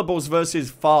 2 syllables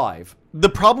versus 5. The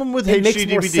problem with It HD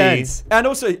makes more DVD, sense. And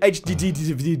also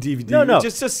DVD. No. It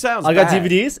just sounds I got bad.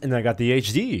 DVDs and I got the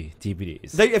HD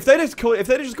DVDs. If they just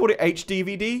called it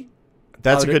HDVD,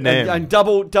 that's a good name. and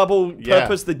double Yeah.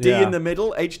 purpose the D Yeah. in the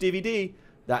middle, HDVD.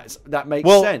 That makes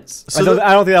Well, sense. so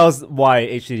I don't think that was why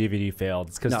HD DVD failed.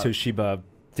 It's because No. Toshiba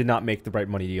did not make the right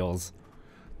money deals.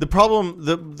 The problem,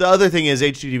 the other thing is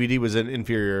HD DVD was an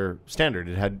inferior standard.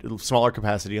 It had smaller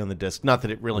capacity on the disc. Not that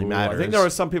it really matters. I think there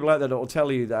are some people out there that will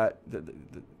tell you that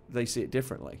they see it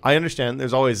differently. I understand.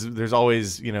 There's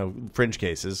always fringe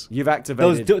cases. You've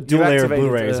activated Those dual-layer you've activated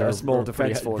Blu-rays a are small pretty-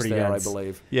 defense force pretty there, dense. I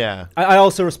believe. Yeah. I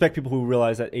also respect people who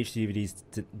realize that HD DVDs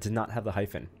did not have the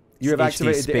hyphen. You have It's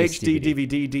activated the space HD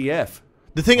DVD DF.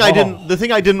 The thing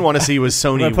I didn't want to see was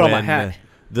I'm Sony gonna put on my win hat.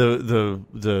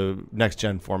 the next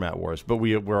gen format wars, but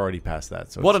we're already past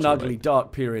that. So What it's an too ugly, late.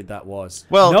 dark period that was.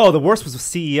 Well, No, the worst was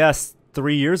CES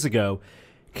 3 years ago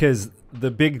because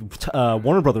the big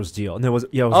Warner Brothers deal, and it was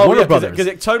Warner Brothers. Because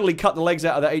it totally cut the legs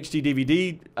out of the HD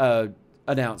DVD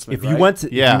announcement. If you went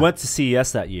to Yeah. if you went to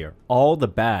CES that year, all the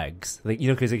bags,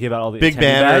 because they give out all the big attendee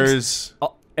bags, banners.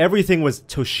 everything was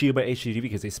Toshiba HD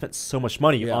because they spent so much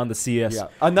money on the CES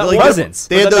and that Like, presents.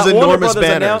 they had but those that Warner enormous Brothers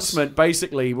banners. announcement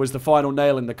basically was the final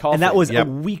nail in the coffin. And that was Yep. a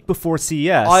week before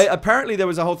CES. Apparently there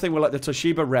was a whole thing where like the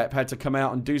Toshiba rep had to come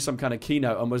out and do some kind of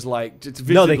keynote and was like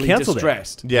visibly No, they canceled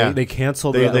distressed. it. Yeah. They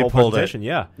canceled They the whole pulled it. presentation.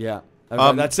 Yeah. Yeah.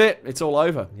 That's it. It's all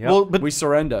over. Yeah. Well, but We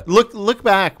surrender. look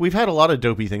back. We've had a lot of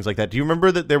dopey things like that. Do you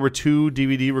remember that there were 2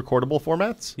 DVD recordable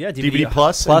formats? Yeah, DVD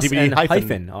plus and DVD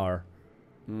hyphen. are.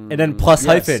 And then plus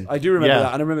Yes, hyphen. I do remember Yeah.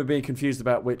 that. And I remember being confused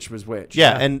about which was which.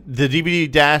 Yeah, and the DVD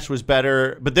dash was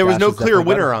better, but there was Dash no was clear definitely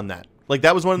winner better. on that. Like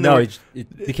that was one of No, the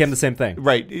it became the same thing.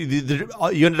 right.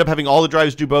 You ended up having all the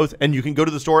drives do both, and you can go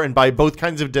to the store and buy both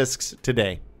kinds of discs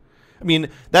today. I mean,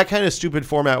 that kind of stupid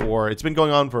format war, it's been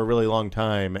going on for a really long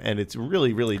time, and it's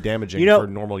really, really damaging for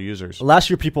normal users. Last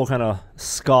year, people kind of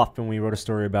scoffed when we wrote a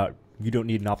story about you don't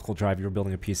need an optical drive, you're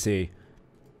building a PC.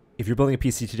 If you're building a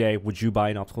PC today, would you buy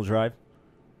an optical drive?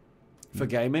 For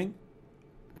gaming?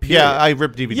 Yeah, I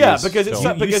rip DVDs. Yeah, because it's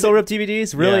still. so- You still rip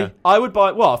DVDs? Really? Yeah. I would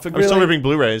buy, well, for I'm still ripping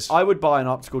Blu-rays. I would buy an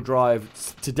optical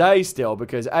drive today still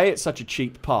because A, it's such a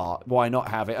cheap part. Why not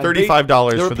have it? And $35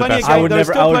 there are for the plenty best of one. games, there are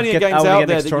still plenty of games out there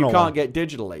that you external can't one. get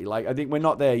digitally. Like I think we're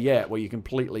not there yet where you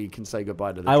completely can say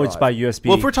goodbye to the I would drive. buy USB.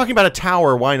 Well, if we're talking about a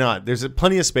tower, why not? There's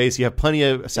plenty of space. You have plenty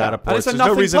of SATA And ports. it's a There's no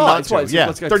nothing reason part. not It's to. what, it's- Yeah,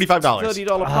 let's go $35.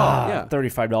 $30 part. Yeah.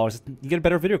 $35. You get a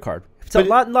better video card. It's But- a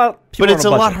lot. But it's a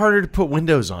lot budget. harder to put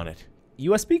Windows on it.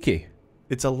 USB key.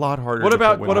 It's a lot harder. What to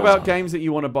about put what Windows about on. games that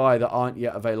you want to buy that aren't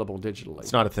yet available digitally?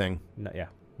 It's not a thing. No, yeah.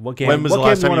 What game? When was what the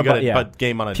last game time you wanna got buy? a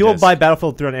game on a People disc? buy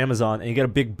Battlefield 3 on Amazon, and you get a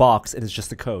big box, and it's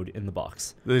just the code in the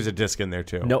box. There's a disc in there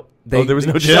too. Nope. There was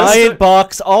no disc. giant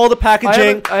box. All the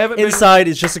packaging I haven't been- inside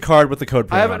is just a card with the code. I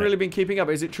printed haven't on really it. been keeping up.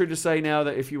 Is it true to say now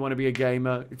that if you want to be a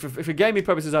gamer, if for gaming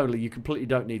purposes only, you completely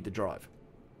don't need the drive?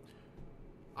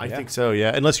 I think so,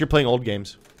 yeah. Unless you're playing old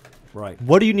games. Right.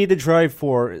 What do you need the drive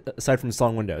for aside from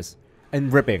installing Windows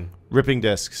and ripping? Ripping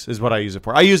discs is what I use it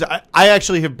for. I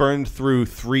actually have burned through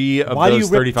 3 of Why do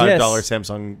those you rip $35 discs?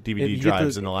 Samsung DVD You get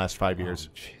drives the- in the last 5 years.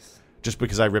 Oh, jeez. Just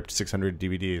because I ripped 600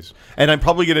 DVDs. And I'm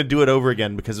probably going to do it over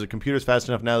again because the computer's fast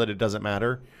enough now that it doesn't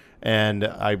matter. And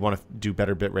I want to do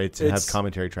better bit rates and have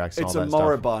commentary tracks and all It's that a stuff.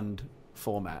 moribund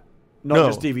format. Not No.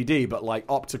 just DVD, but like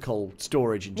optical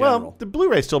storage in general. Well, the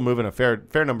Blu-ray's still moving a fair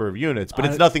number of units, but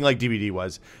it's nothing like DVD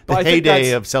was. The But I think heyday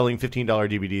that's- of selling $15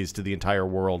 DVDs to the entire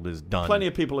world is done. Plenty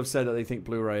of people have said that they think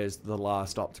Blu-ray is the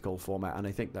last optical format, and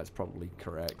I think that's probably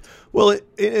correct. Well,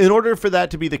 in order for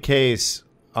that to be the case,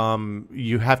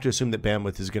 you have to assume that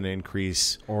bandwidth is going to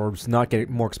increase, Or it's not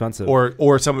getting more expensive. or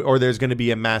there's going to be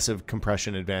a massive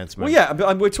compression advancement. Well, yeah,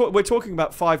 but we're talking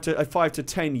about 5 to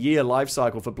 10 year life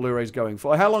cycle for Blu-rays going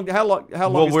forward. How long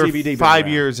Well, is we're DVD been 5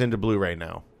 around? years into Blu-ray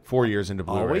now. 4 years into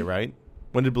Are Blu-ray, we? right?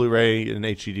 When did Blu-ray and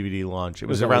HD DVD launch? It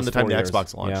was was around the always time the 4 years.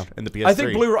 Xbox launched Yeah. and the PS3. I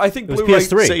think Blu-ray. It was Blu-ray.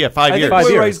 PS3. So, yeah, 5 I years. think 5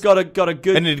 Blu-ray's years. got a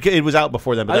good. And it was out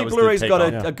before then, but I that think was Blu-ray's the got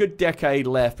takeoff. a good decade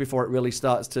left before it really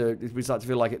starts to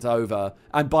feel like it's over.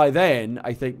 And by then,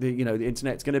 I think the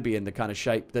internet's going to be in the kind of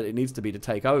shape that it needs to be to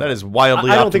take over. That is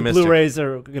wildly I don't think optimistic. Blu-rays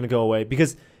are going to go away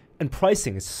because, and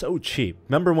pricing is so cheap.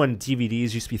 Remember when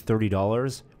DVDs used to be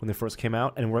 $30 when they first came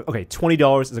out, and we're okay.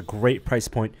 $20 is a great price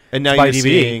point. And now to buy you're DVD.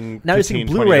 seeing Now you're seeing $15,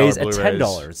 Blu-rays $20 at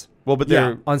 $10 Well, but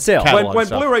they're on sale. catalog when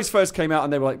stuff. Blu-rays first came out,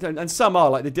 and they were like, and some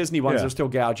are like the Disney ones Yeah. are still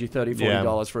gouge you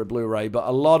 $30-$40 for a Blu-ray, but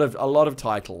a lot of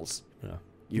titles.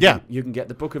 Yeah. You can get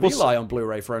the Book of Well, Eli on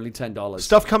Blu-ray for only $10.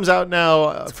 Stuff comes out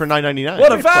now for $9.99.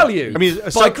 What a value! I mean,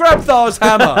 by Grabthar's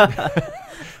hammer.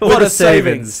 What a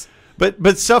savings!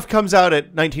 But stuff comes out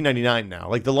at $19.99 now.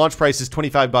 Like the launch price is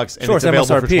 $25, and Sure, it's it's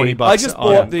available for MSRP. $20. I just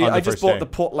bought the first day.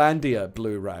 Portlandia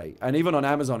Blu-ray, and even on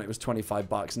Amazon it was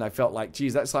 $25, and I felt like,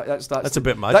 geez, that's a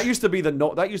bit much. That used to be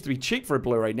that used to be cheap for a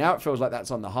Blu-ray. Now it feels like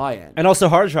that's on the high end. And also,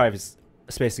 hard drive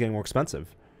space is getting more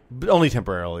expensive. But only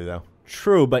temporarily though.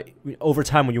 True, but over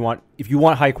time, if you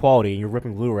want high quality and you're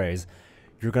ripping Blu-rays,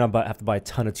 you're gonna have to buy a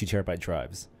ton of 2 terabyte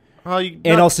drives.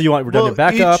 Also, you want redundant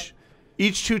backup.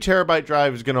 Each 2 terabyte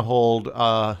drive is going to hold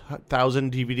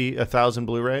 1,000 1,000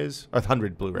 Blu-rays, or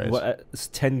 100 Blu-rays. What,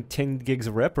 10 gigs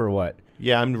of rip or what?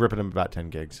 Yeah, I'm ripping them about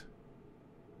 10 gigs.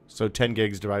 So 10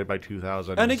 gigs divided by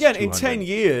 2,000. And is again, in 200. 10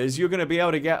 years, you're going to be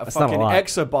able to get a That's not a fucking lot.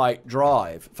 exabyte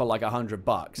drive for like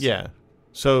 $100. Yeah.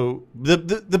 So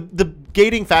the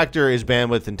gating factor is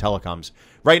bandwidth and telecoms.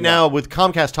 Right now, with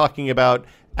Comcast talking about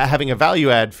having a value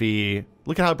add fee,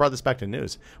 look at how I brought this back to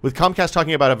news. With Comcast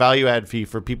talking about a value add fee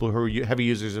for people who are heavy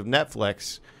users of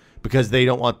Netflix, because they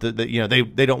don't want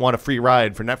they don't want a free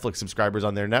ride for Netflix subscribers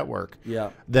on their network. Yeah.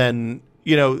 Then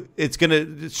it's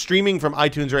gonna streaming from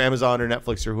iTunes or Amazon or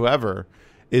Netflix or whoever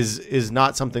is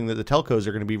not something that the telcos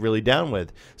are going to be really down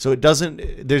with. So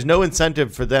there's no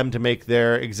incentive for them to make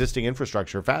their existing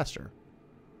infrastructure faster.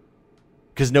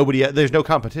 Because there's no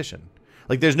competition.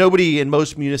 Like there's nobody in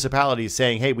most municipalities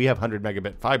saying, "Hey, we have 100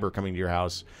 megabit fiber coming to your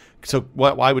house." So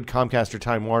why would Comcast or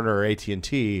Time Warner or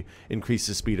AT&T increase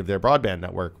the speed of their broadband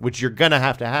network, which you're gonna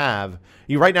have to have?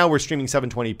 Right now we're streaming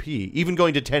 720p. Even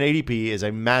going to 1080p is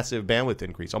a massive bandwidth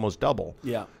increase, almost double.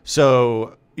 Yeah.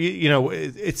 So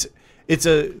it's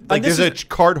there's a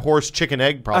cart horse chicken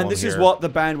egg problem. And this is here. what the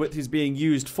bandwidth is being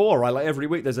used for, right? Like every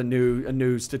week, there's a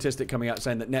new statistic coming out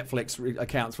saying that Netflix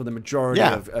accounts for the majority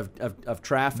of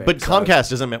traffic. But Comcast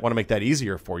doesn't want to make that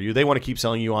easier for you. They want to keep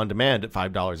selling you on demand at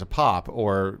 $5 a pop,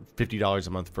 or $50 a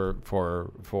month for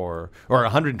or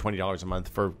 $120 a month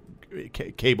for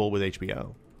cable with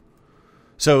HBO.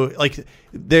 So like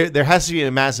there has to be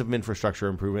a massive infrastructure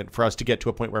improvement for us to get to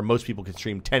a point where most people can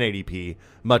stream 1080p,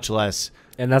 much less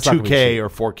And that's not gonna be 2K cheap.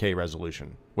 or 4K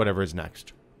resolution, whatever is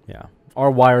next. Yeah, our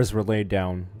wires were laid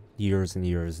down years and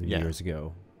years and years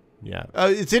ago. Yeah,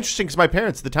 it's interesting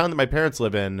because the town that my parents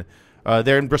live in,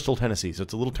 they're in Bristol, Tennessee, so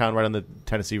it's a little town right on the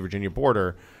Tennessee-Virginia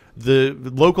border. The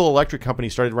local electric company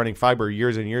started running fiber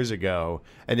years and years ago,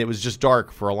 and it was just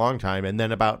dark for a long time. And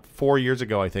then about 4 years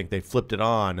ago, I think, they flipped it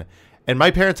on. And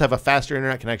my parents have a faster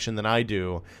internet connection than I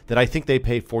do that I think they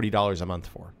pay $40 a month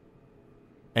for.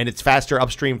 And it's faster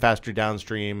upstream, faster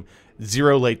downstream,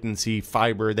 zero latency,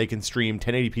 fiber. They can stream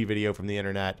 1080p video from the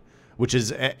internet, which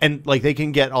is, and like they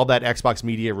can get all that Xbox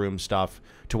Media Room stuff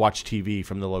to watch TV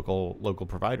from the local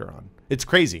provider on. It's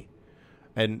crazy.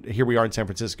 And here we are in San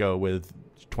Francisco with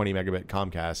 20 megabit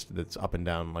Comcast that's up and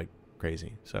down like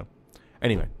crazy. So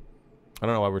anyway, I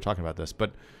don't know why we're talking about this,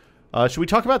 but should we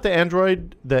talk about the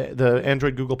Android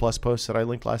Google Plus post that I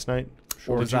linked last night?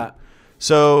 What was that?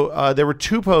 So there were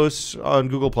 2 posts on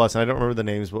Google Plus, and I don't remember the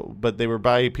names, but they were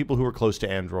by people who were close to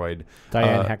Android.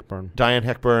 Diane Heckburn. Diane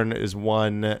Heckburn is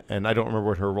one, and I don't remember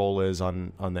what her role is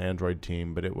on the Android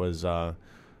team, but it was I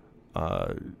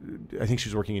think she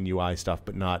was working in UI stuff,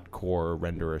 but not core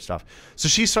renderer stuff. So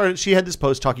she had this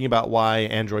post talking about why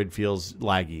Android feels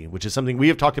laggy, which is something we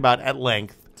have talked about at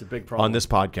length. It's a big problem on this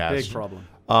podcast. Big problem.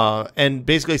 And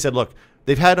basically said, look,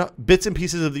 they've had bits and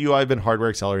pieces of the UI have been hardware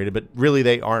accelerated, but really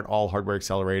they aren't all hardware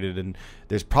accelerated. And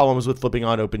there's problems with flipping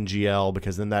on OpenGL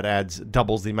because then that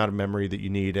doubles the amount of memory that you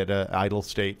need at an idle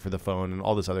state for the phone and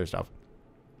all this other stuff.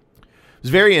 It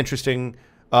was very interesting.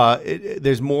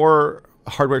 There's more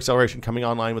hardware acceleration coming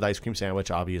online with Ice Cream Sandwich,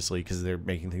 obviously, because they're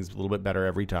making things a little bit better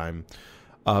every time.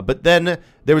 But then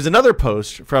there was another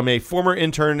post from a former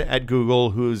intern at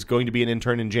Google who's going to be an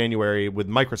intern in January with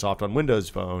Microsoft on Windows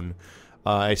Phone.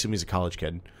 I assume he's a college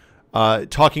kid.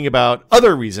 Talking about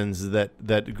other reasons that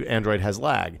Android has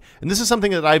lag. And this is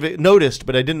something that I've noticed,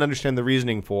 but I didn't understand the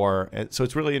reasoning for. So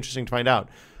it's really interesting to find out.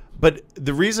 But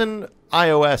the reason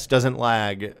iOS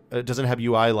doesn't have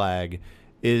UI lag,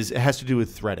 is it has to do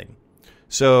with threading.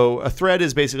 So a thread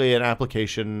is basically an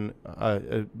application,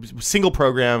 a single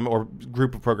program or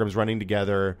group of programs running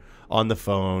together on the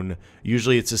phone.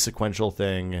 Usually it's a sequential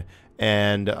thing,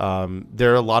 and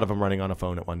there are a lot of them running on a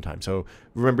phone at one time. So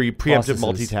remember, you preemptive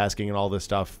multitasking and all this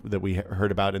stuff that we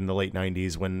heard about in the late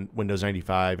 90s when Windows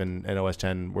 95 and OS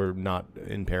 10 were not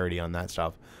in parity on that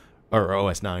stuff, or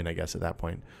OS 9, I guess, at that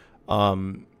point.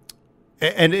 And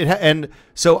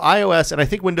so iOS and I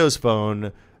think Windows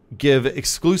Phone give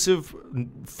exclusive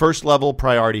first level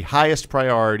priority, highest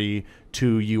priority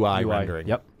to UI rendering.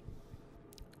 Yep.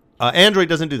 Android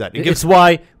doesn't do that. It's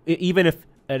why even if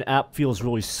an app feels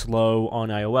really slow on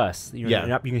iOS,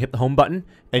 an app, you can hit the home button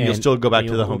and you'll still go back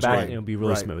to the home screen. It'll be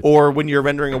really smooth. Or when you're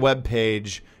rendering a web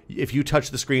page, if you touch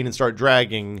the screen and start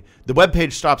dragging, the web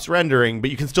page stops rendering,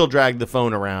 but you can still drag the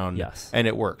phone around. Yes. And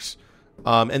it works.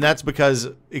 And that's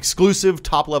because exclusive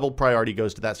top-level priority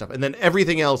goes to that stuff, and then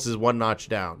everything else is one notch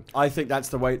down. I think that's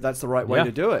the way. That's the right way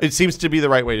to do it. It seems to be the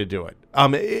right way to do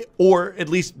it. Or at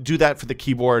least do that for the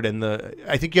keyboard and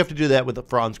I think you have to do that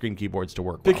for on-screen keyboards to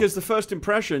work. Because the first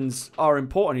impressions are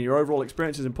important, and your overall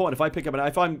experience is important. If I pick up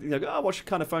if I'm what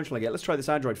kind of phone shall I get? Let's try this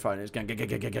Android phone. It's going.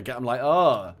 I'm like,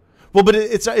 oh. Well, but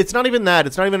it's not even that.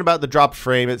 It's not even about the dropped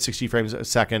frame at 60 frames a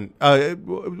second.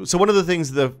 So one of the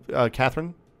things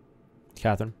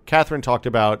Catherine talked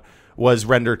about was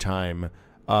render time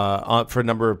for a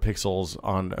number of pixels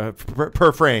on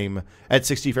per frame at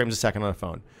 60 frames a second on a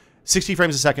phone. 60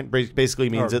 frames a second basically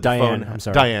means that the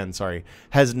phone, Diane,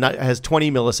 has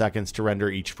 20 milliseconds to render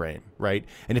each frame, right?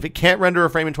 And if it can't render a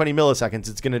frame in 20 milliseconds,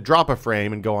 it's going to drop a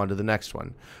frame and go on to the next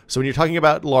one. So when you're talking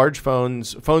about large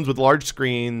phones with large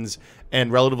screens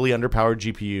and relatively underpowered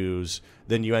GPUs,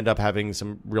 then you end up having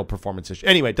some real performance issues.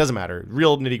 Anyway, it doesn't matter.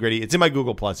 Real nitty gritty. It's in my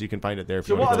Google Plus. You can find it there. If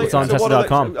you want to it's on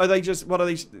Tesla.com. Are they just? What are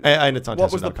these? And it's on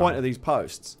What was the point of these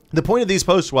posts? The point of these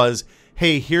posts was,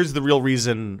 hey, here's the real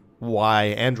reason why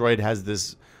Android has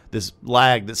this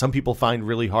lag that some people find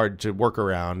really hard to work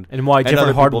around, and why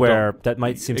different hardware that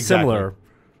might seem similar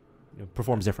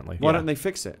performs differently. Why don't they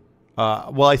fix it?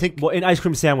 Well, I think in Ice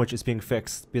Cream Sandwich it's being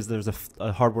fixed because there's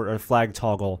a hardware or flag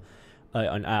toggle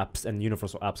on apps, and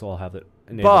universal apps all have it.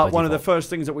 But one of the first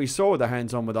things that we saw with the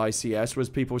hands-on with ICS was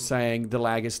people saying the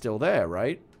lag is still there,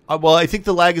 right? Well, I think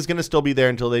the lag is going to still be there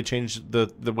until they change the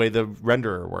way the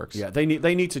renderer works. Yeah, they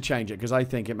need to change it because I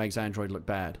think it makes Android look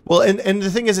bad. Well, and the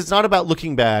thing is, it's not about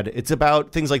looking bad. It's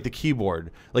about things like the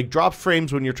keyboard. Like drop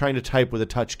frames when you're trying to type with a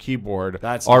touch keyboard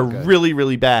are really,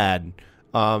 really bad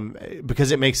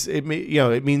because it means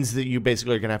that you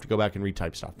basically are going to have to go back and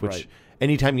retype stuff, which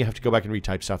anytime you have to go back and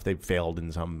retype stuff, they've failed in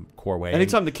some core way.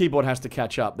 Anytime the keyboard has to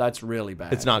catch up, that's really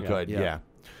bad. It's not good, yeah.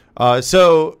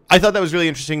 So I thought that was really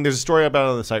interesting. There's a story about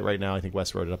it on the site right now. I think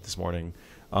Wes wrote it up this morning.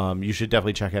 You should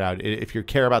definitely check it out. If you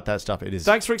care about that stuff, it is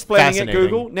Thanks for explaining it,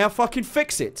 Google. Now fucking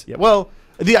fix it. Yeah, well,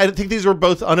 I think these were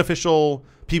both unofficial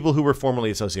people who were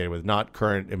formerly associated with, not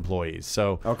current employees.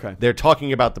 So they're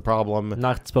talking about the problem.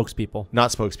 Not spokespeople.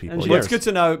 Not spokespeople. Well, it's good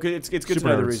to know. It's good to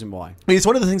know the reason why. I mean, it's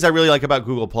one of the things I really like about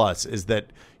Google Plus is that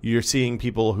you're seeing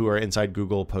people who are inside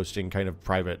Google posting kind of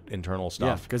private internal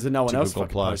stuff. Yeah, because no one else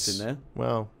posts in there.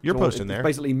 Well, you're posting there.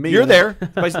 Basically me. You're there.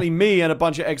 Basically me and a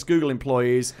bunch of ex-Google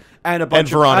employees and a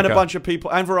bunch of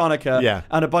people and Veronica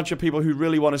and a bunch of people who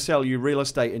really want to sell you real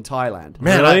estate in Thailand.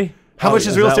 Man, really? How much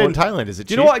is real estate in Thailand? Is it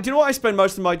cheap? Do you know what I spend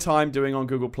most of my time doing on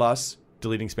Google Plus?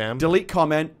 Deleting spam? Delete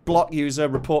comment, block user,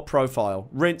 report profile,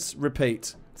 rinse,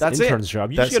 repeat. That's intern's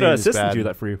job. You should get an assistant do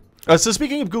that for you. So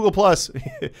speaking of Google Plus,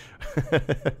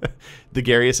 the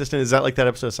Gary assistant, is that like that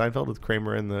episode of Seinfeld with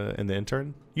Kramer and the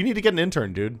intern? You need to get an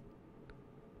intern, dude.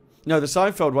 No, the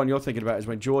Seinfeld one you're thinking about is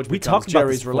when George We becomes talked about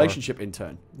Jerry's this before. relationship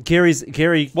intern.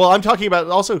 Gary. Well, I'm talking about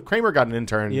also Kramer got an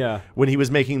intern. Yeah. When he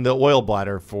was making the oil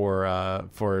bladder for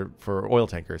oil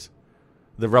tankers,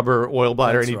 the rubber oil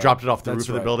bladder, That's and he right. dropped it off the That's roof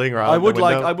of the right. building. Or I out would the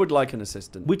like window. an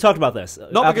assistant. We talked about this.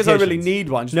 Not because I really Applications. need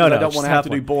one, just No, because I don't just want to have to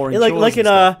do one. boring like chores like in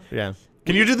and stuff. Yeah.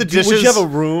 Can you do the dishes? Would you have a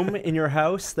room in your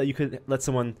house that you could let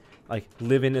someone like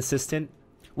live-in assistant?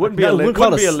 Wouldn't be No, a we wouldn't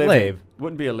call it a live-in. slave.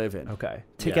 Wouldn't be a live-in. Okay.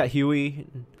 Take Yeah. out Huey.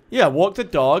 Yeah, walk the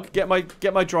dog, get my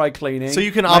dry cleaning. So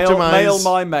you can mail optimize-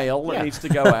 my mail that Yeah. needs to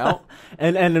go out.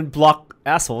 And then block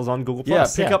assholes on Google Yeah,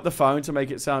 Plus. pick up the phone to make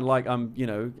it sound like I'm,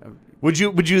 Would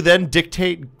you then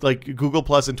dictate like Google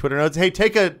Plus and Twitter notes? Hey,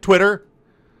 take a Twitter.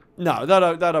 No, that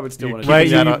I would still You- want to Right,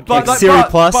 do. Yeah, you, no, like But, Siri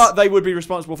Plus. but they would be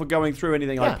responsible for going through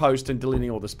anything I Yeah. post and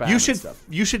deleting all the spam. You and should stuff.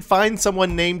 you should find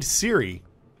someone named Siri.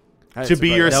 That's to a be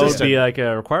great your idea. that would assistant. be like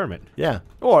a requirement. Yeah.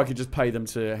 Or I could just pay them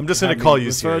to. I'm just going have to call me you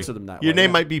refer Siri. to them that Your way, name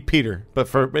yeah. might be Peter, but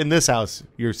for in this house,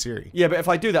 you're Siri. Yeah, but if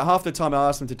I do that, half the time I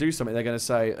ask them to do something, they're going to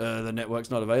say the network's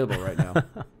not available right now.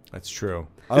 That's true.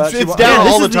 I It's, actually it's wa- down Yeah,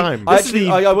 this all the is the- time. I This is actually,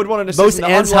 the I would want an most assistant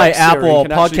that, unlike anti-Apple Siri,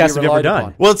 can actually podcast be we've ever relied done.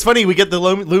 upon. Well, it's funny. We get the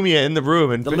Lumia in the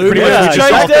room, and The pretty Lumia much has we just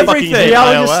changed all fucking everything. hate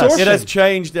Reality iOS. distortion. It has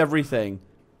changed everything.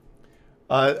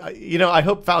 I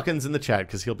hope Falcon's in the chat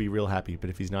because he'll be real happy. But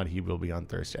if he's not, he will be on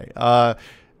Thursday.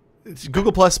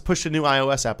 Google Plus pushed a new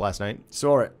iOS app last night.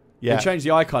 Saw it. Yeah. They changed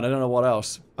the icon. I don't know what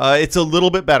else. It's a little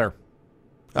bit better.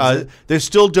 There's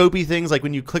still dopey things like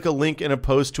when you click a link in a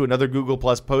post to another Google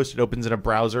Plus post, it opens in a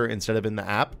browser instead of in the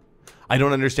app. I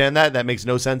don't understand that. That makes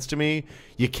no sense to me.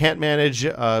 You can't manage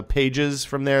pages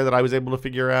from there that I was able to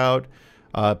figure out.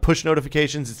 Push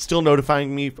notifications. It's still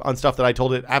notifying me on stuff that I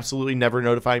told it absolutely never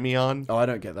notify me on. Oh, I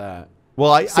don't get that.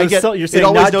 Well, I So get still, you're it saying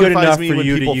always not good notifies enough me for when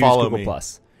you to people use follow Google me.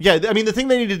 Plus. Yeah, I mean the thing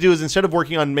they need to do is instead of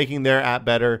working on making their app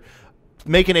better,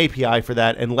 make an API for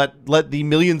that and let the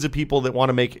millions of people that want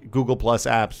to make Google Plus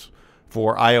apps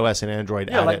for iOS and Android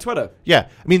Yeah, add like it. Twitter. Yeah,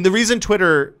 I mean the reason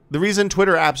Twitter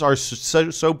apps are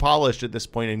so polished at this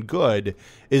point and good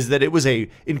is that it was a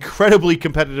incredibly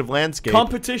competitive landscape.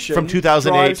 Competition from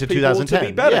 2008 drives to people 2010. to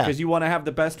be better Yeah. because you want to have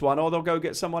the best one, or they'll go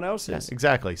get someone else's. Yes,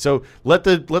 exactly. So let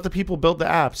the people build the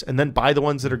apps and then buy the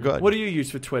ones that are good. What do you use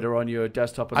for Twitter on your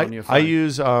desktop and on your phone? I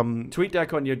use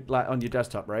TweetDeck on your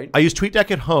desktop, right? I use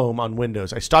TweetDeck at home on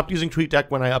Windows. I stopped using TweetDeck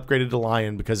when I upgraded to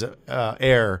Lion because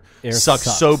Air sucks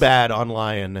so bad on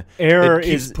Lion. Air it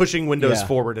keeps is pushing Windows yeah.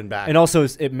 forward and back. And also,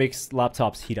 it makes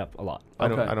laptops heat up a lot. I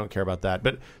Okay. don't care about that.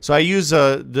 But so I use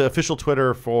the official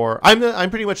Twitter for. I'm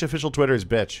pretty much official Twitter's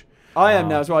bitch. I am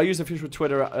now as well. I use official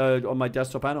Twitter on my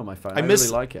desktop and on my phone. I miss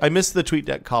really like it. I miss the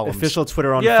TweetDeck columns. Official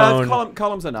Twitter on yeah, phone.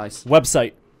 columns are nice.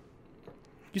 Website.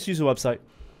 Just use a website.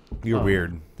 You're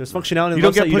weird. There's functionality in You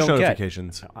the don't get website push you don't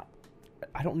notifications.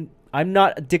 I don't. I'm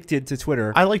not addicted to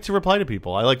Twitter. I like to reply to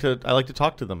people. I like to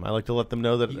talk to them. I like to let them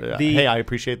know that hey, I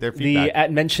appreciate their the feedback.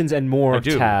 at mentions and I more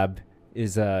do. tab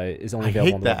is only I available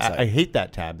hate on the that. website. I hate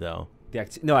that tab though. I The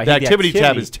hate the activity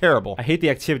tab is terrible. I hate the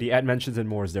activity. At mentions and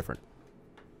more is different.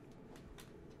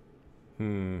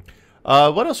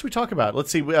 What else should we talk about?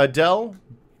 Let's see. Dell.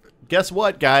 Guess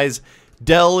what, guys?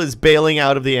 Dell is bailing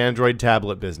out of the Android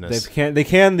tablet business. They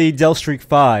canned the Dell Streak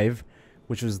 5,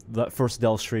 which was the first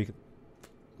Dell Streak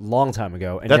long time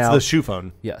ago. And That's now, the shoe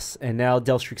phone. yes, and now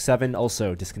Dell Streak 7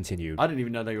 also discontinued. I didn't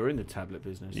even know they were in the tablet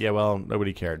business. Yeah, well,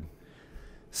 nobody cared.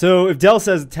 So if Dell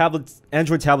says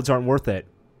Android tablets aren't worth it,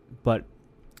 but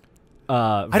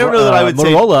I don't know that I would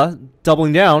say- Motorola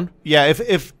doubling down. Yeah,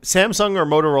 if Samsung or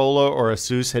Motorola or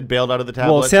Asus had bailed out of the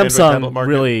tablet, Well, Android tablet Samsung market,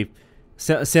 really.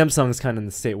 Samsung's kind of in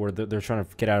the state where they're trying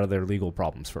to get out of their legal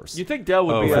problems first. You think Dell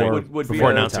would be before- would be before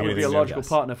a, announcing would be a anything, logical yes.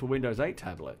 partner for Windows 8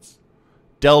 tablets?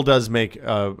 Dell does make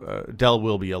Dell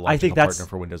will be a logical think that's- partner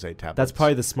for Windows 8 tablets. That's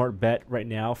probably the smart bet right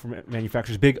now from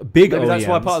manufacturers. Big Maybe OEMs. that's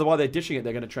why part of why they're dishing it.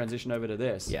 They're going to transition over to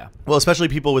this. Yeah. well, especially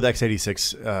people with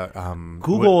x86.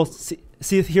 Google. See,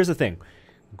 here's the thing.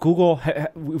 Google.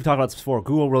 We've talked about this before.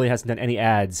 Google really hasn't done any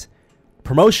ads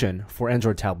promotion for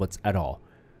Android tablets at all.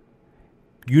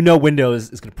 You know, Windows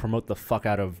is going to promote the fuck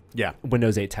out of Yeah.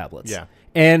 Windows 8 tablets. Yeah.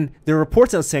 And there are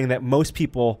reports out saying that most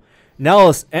people,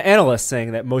 analysts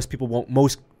saying that most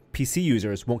PC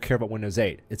users won't care about Windows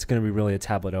 8. It's going to be really a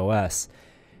tablet OS.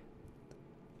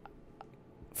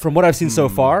 From what I've seen so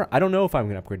far, I don't know if I'm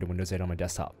going to upgrade to Windows 8 on my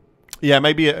desktop. Yeah,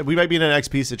 we might be in an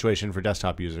XP situation for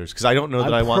desktop users because I don't know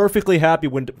that I I'm want. perfectly happy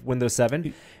with Windows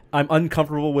 7. I'm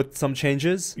uncomfortable with some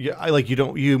changes. Yeah,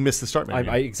 you miss the start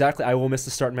menu. Exactly. I will miss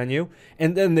the start menu,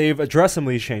 and then they've addressed some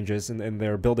of these changes in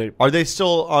their build. Are they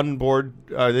still on board?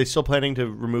 Are they still planning to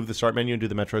remove the start menu and do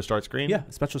the Metro start screen? Yeah,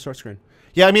 special start screen.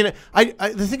 Yeah, I mean,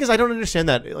 the thing is, I don't understand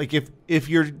that. Like, if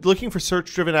you're looking for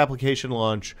search-driven application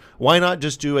launch, why not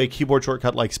just do a keyboard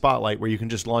shortcut like Spotlight, where you can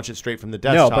just launch it straight from the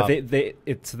desktop? No, but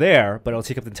it's there, but it'll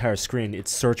take up the entire screen.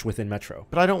 It's search within Metro.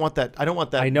 But I don't want that. I don't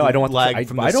want that. I know. I don't want lag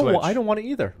from the Switch. I don't want it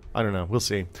either. I don't know. We'll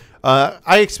see.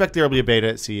 I expect there will be a beta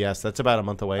at CES. That's about a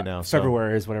month away now.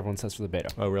 February is what everyone says for the beta.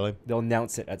 Oh, really? They'll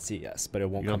announce it at CES, but it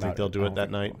won't come out. You don't think they'll do it that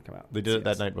night? They did it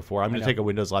that night before. I'm going to take a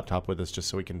Windows laptop with us just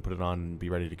so we can put it on and be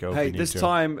ready to go. Hey, this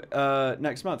time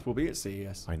next month we'll be at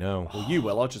CES. I know. Well, you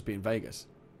will. I'll just be in Vegas.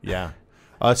 Yeah.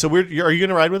 So are you going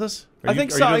to ride with us? I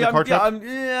think so. I'm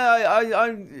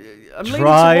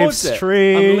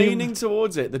leaning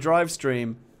towards it. The drive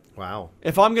stream. Wow.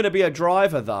 If I'm going to be a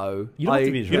driver, though, you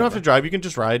don't have to drive. You can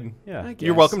just ride. Yeah,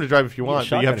 you're welcome to drive if you want.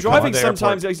 But you have to driving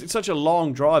sometimes it's such a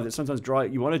long drive that sometimes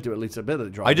you want to do at least a bit of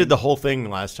the drive. I did the whole thing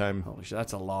last time. Holy shit,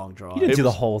 that's a long drive. You didn't do the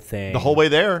whole thing. The whole way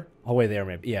there. Whole way there,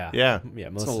 maybe. Yeah. Yeah.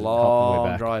 It's a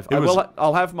long drive.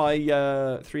 I'll have my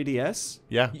 3DS.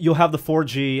 Yeah. You'll have the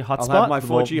 4G hotspot. I'll have my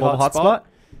 4G hotspot.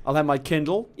 I'll have my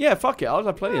Kindle. Yeah, fuck it.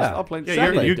 I'll play this. I'll play.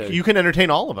 Yeah, you can entertain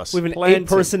all of us. We have an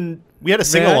 8-person. We had a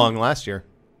sing along last year.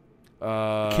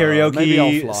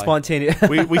 Karaoke, spontaneous.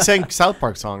 we sang South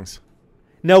Park songs.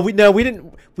 No, we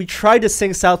didn't. We tried to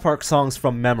sing South Park songs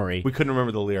from memory. We couldn't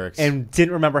remember the lyrics and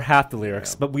didn't remember half the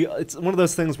lyrics. Yeah. But it's one of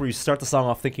those things where you start the song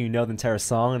off thinking you know the entire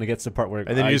song, and it gets to the part where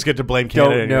and then you just get to blame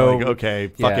Canada. And you're like, okay,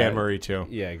 fuck Anne Marie too.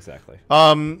 Yeah, exactly.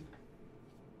 Firefox.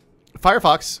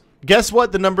 Guess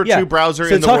what? The number 2 browser in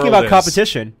the world is. So talking about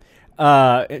competition.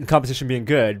 And competition being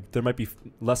good, there might be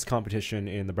less competition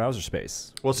in the browser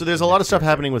space. Well, so there's a lot of stuff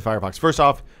happening with Firefox. First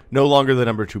off, no longer the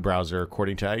number 2 browser,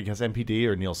 according to, I guess, MPD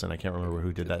or Nielsen. I can't remember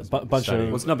who did that.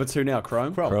 What's number 2 now?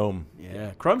 Chrome? Chrome.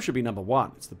 Yeah, Chrome should be number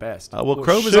 1. It's the best. Well,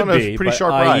 Chrome is on a pretty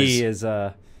sharp rise. IE is...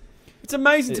 It's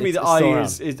amazing to me that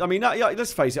IE is... I mean,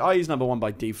 let's face it, IE is number 1 by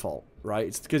default, right?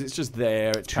 It's because it's just there.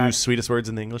 It's 2 sweetest words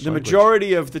in the English language. The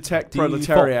majority of the tech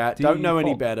proletariat don't know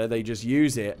any better. They just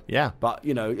use it. Yeah. But,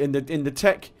 in the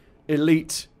tech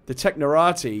elite, the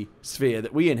technorati sphere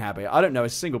that we inhabit, I don't know a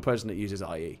single person that uses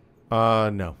IE.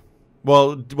 No.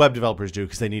 Well, web developers do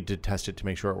because they need to test it to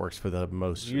make sure it works for the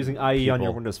most You're using IE on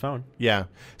your Windows Phone. Yeah.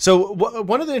 So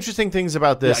one of the interesting things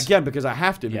about this... Yeah, again, because I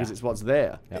have to, because it's what's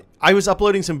there. Yep. I was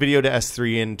uploading some video to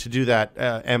S3, and to do that,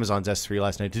 Amazon's S3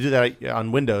 last night, to do that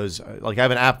on Windows, like I have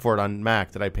an app for it on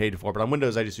Mac that I paid for, but on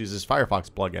Windows I just use this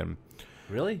Firefox plugin.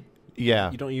 Really?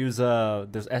 Yeah. You don't use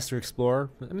there's S3 Explorer.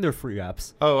 I mean, they're free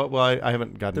apps. Oh well, I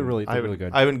haven't gotten. They're really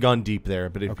good. I haven't gone deep there,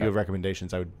 but if you have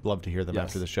recommendations, I would love to hear them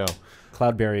after the show.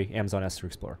 Cloudberry, Amazon S3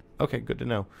 Explorer. Okay, good to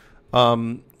know.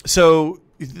 So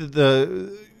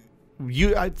firing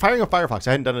a Firefox,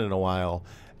 I hadn't done it in a while,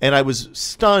 and I was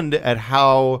stunned at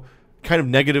how kind of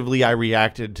negatively I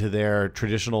reacted to their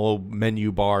traditional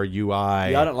menu bar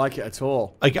UI. Yeah, I don't like it at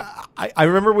all. Like I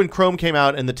remember when Chrome came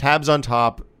out and the tabs on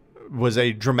top was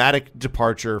a dramatic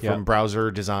departure from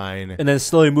browser design. And then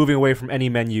slowly moving away from any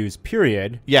menus,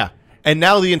 period. Yeah. And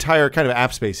now the entire kind of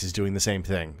app space is doing the same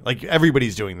thing. Like,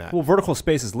 everybody's doing that. Well, vertical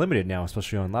space is limited now,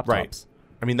 especially on laptops. Right.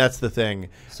 I mean, that's the thing.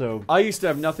 So I used to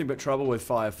have nothing but trouble with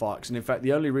Firefox. And in fact,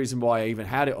 the only reason why I even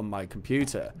had it on my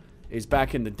computer is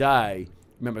back in the day.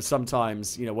 Remember,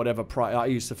 sometimes, whatever I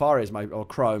use Safari or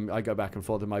Chrome. I go back and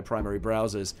forth with my primary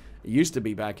browsers. It used to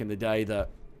be back in the day that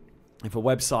if a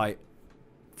website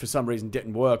for some reason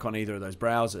didn't work on either of those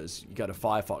browsers, you go to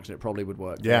Firefox and it probably would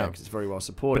work. Yeah, because it's very well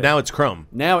supported. But now it's Chrome.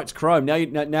 Now it's Chrome.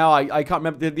 Now I can't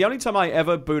remember. The only time I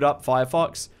ever boot up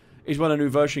Firefox is when a new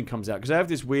version comes out, because I have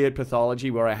this weird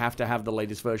pathology where I have to have the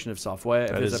latest version of software.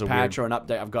 If there's a patch or an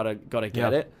update, I've got to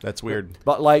get it. That's weird.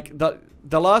 But like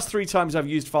the last 3 times I've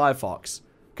used Firefox,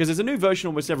 because there's a new version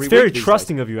almost every week. It's very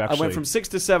trusting of you, actually. I went from 6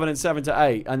 to 7 and 7 to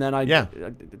 8, and then I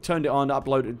turned it on,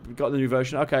 uploaded, got the new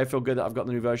version. Okay, I feel good that I've got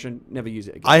the new version. Never use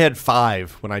it again. I had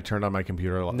 5 when I turned on my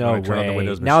computer. No way. On the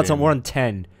Windows machine. Now we're on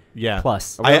 10. Yeah.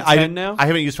 Plus. Are we on 10 now? I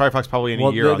haven't used Firefox probably in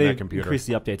a year on that computer. Increased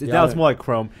the updates. Now it's more like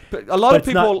Chrome. But a lot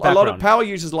of power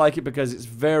users like it because it's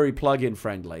very plug-in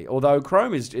friendly. Although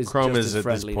Chrome is just as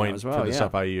friendly now as well. For the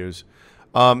stuff I use.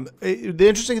 The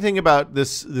interesting thing about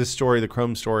this story, the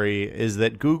Chrome story, is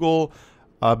that Google,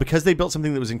 because they built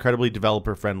something that was incredibly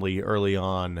developer friendly early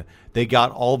on, they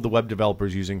got all of the web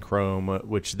developers using Chrome,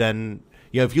 which then,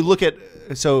 if you look at,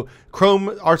 so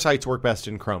Chrome, our sites work best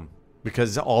in Chrome.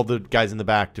 because all the guys in the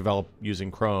back develop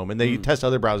using Chrome, and they test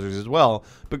other browsers as well.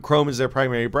 But Chrome is their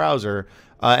primary browser,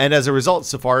 and as a result,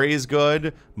 Safari is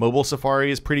good. Mobile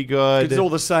Safari is pretty good. It's all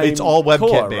the same. It's all WebKit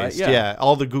core, based. right? Yeah,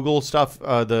 all the Google stuff,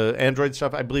 the Android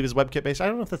stuff, I believe is WebKit based. I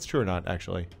don't know if that's true or not.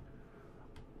 Actually,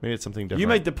 maybe it's something different. You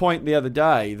made the point the other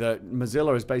day that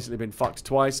Mozilla has basically been fucked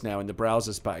twice now in the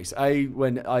browser space.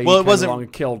 When IE came along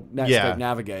and killed Netscape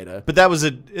Navigator. But that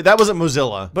wasn't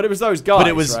Mozilla. But it was those guys, But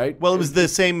it was right? Well, it was the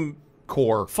same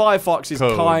core. Firefox is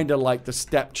code. kind of like the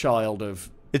stepchild of.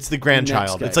 It's the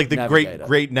grandchild. Netscape It's like the Navigator.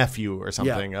 great nephew or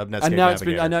something of Netscape And now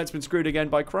Navigator. I know it's been screwed again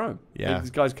by Chrome. Yeah.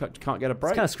 These guys can't get a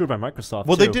break. It's kind of screwed by Microsoft.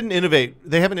 Well, too. they didn't innovate.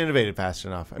 They haven't innovated fast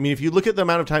enough. I mean, if you look at the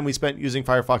amount of time we spent using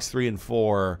Firefox 3 and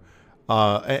 4,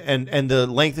 and the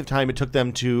length of time it took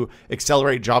them to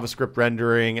accelerate JavaScript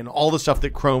rendering and all the stuff that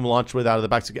Chrome launched with out of the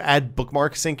box, add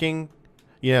bookmark syncing,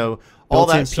 all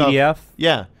Built-in that stuff. PDF.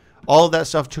 Yeah. All of that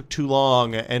stuff took too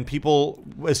long, and people,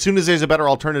 as soon as there's a better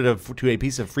alternative to a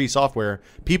piece of free software,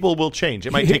 people will change.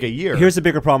 It might take a year. Here's a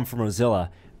bigger problem for Mozilla.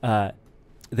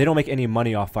 They don't make any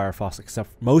money off Firefox,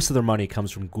 except most of their money comes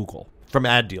from Google. From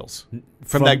ad deals.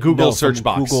 From that Google search from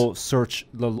box. Google search,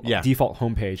 the default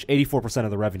homepage. 84% of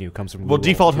the revenue comes from Google. Well,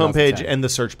 default in homepage 2010. and the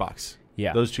search box.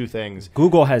 Yeah. Those two things.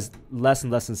 Google has less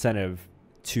and less incentive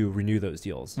to renew those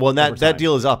deals. Well, and over that time.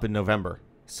 deal is up in November.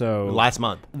 So Last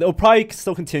month. they'll probably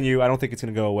still continue. I don't think it's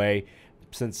going to go away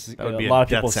since a would be a lot of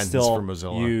death people sentence still for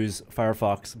Mozilla. use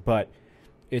Firefox. But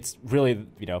it's really,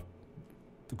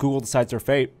 Google decides their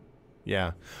fate.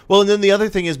 Yeah. Well, and then the other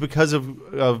thing is because of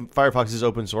Firefox's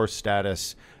open source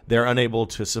status, they're unable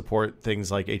to support things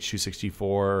like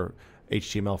H.264,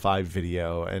 HTML5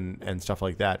 video, and stuff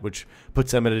like that, which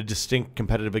puts them at a distinct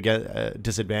competitive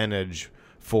disadvantage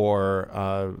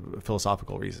for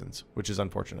philosophical reasons, which is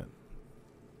unfortunate.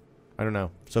 I don't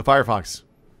know. So Firefox,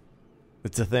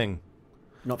 it's a thing.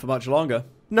 Not for much longer.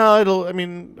 No,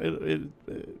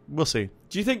 we'll see.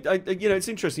 Do you think, it's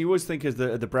interesting, you always think of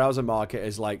the browser market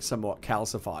as like somewhat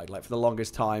calcified. Like for the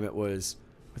longest time it was...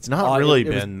 It's not really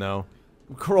been, though.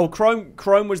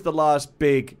 Chrome was the last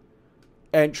big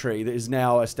entry that has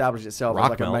now established itself as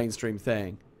like a Rockmelt. mainstream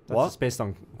thing. That's What? just based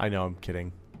on... I know, I'm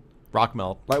kidding.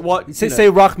 Rockmelt. Like what? Say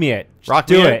rock me it. Rock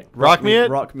Do me it. Rock me it?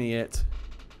 Rock me it.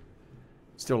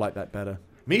 Still like that better.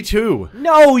 Me too.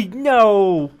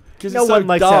 No. 'Cause No it's so one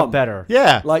likes dumb. that better.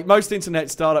 Yeah. Like most internet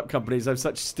startup companies have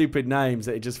such stupid names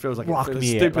that it just feels like Rock the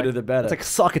me it. stupider the better. It's like,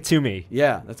 suck it to me.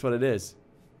 Yeah, that's what it is.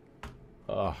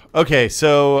 Okay,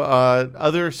 so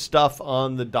other stuff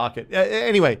on the docket.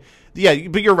 Anyway, yeah,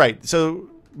 but you're right. So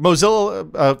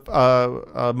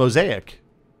Mozilla Mosaic,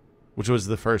 which was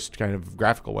the first kind of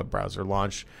graphical web browser,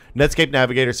 launched. Netscape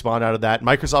Navigator spawned out of that.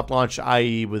 Microsoft launched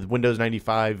IE with Windows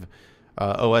 95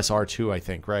 OSR2, I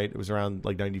think, right? It was around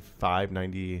like 95,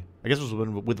 90. I guess it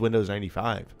was with Windows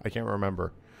 95. I can't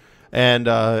remember. And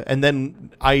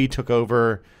then IE took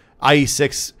over.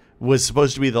 IE6 was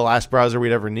supposed to be the last browser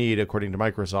we'd ever need, according to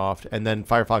Microsoft. And then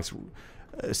Firefox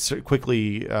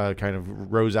quickly kind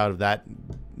of rose out of that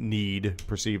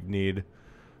perceived need.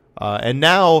 And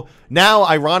now,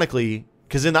 ironically,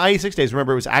 because in the IE6 days,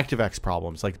 remember, it was ActiveX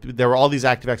problems. Like, there were all these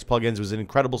ActiveX plugins. It was an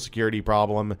incredible security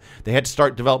problem. They had to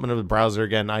start development of the browser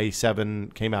again.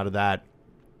 IE7 came out of that.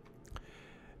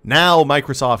 Now,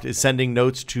 Microsoft is sending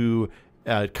notes to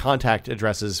contact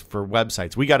addresses for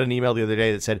websites. We got an email the other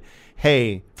day that said,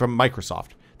 hey, from Microsoft,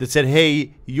 that said,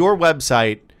 hey, your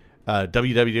website,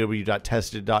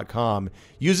 www.tested.com,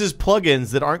 uses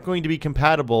plugins that aren't going to be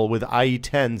compatible with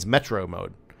IE10's Metro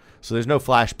mode. So there's no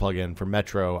Flash plugin for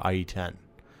Metro IE10,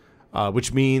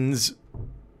 which means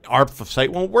our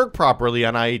site won't work properly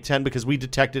on IE10 because we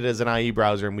detect it as an IE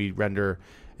browser and we render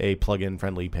a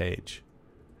plugin-friendly page.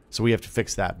 So we have to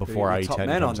fix that before You're the top IE10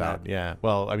 man comes on out. that. Yeah.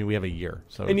 Well, I mean, we have a year.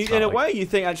 So And it's in not a like- way, you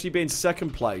think actually being second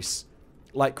place,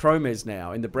 like Chrome is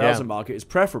now in the browser market, is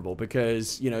preferable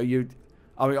because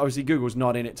obviously Google's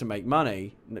not in it to make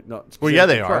money. Not Well, yeah,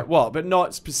 they specifically are. Well, but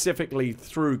not specifically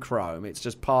through Chrome. It's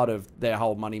just part of their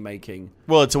whole money making.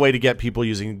 Well, it's a way to get people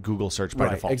using Google search by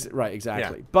default.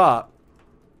 Exactly. Yeah. But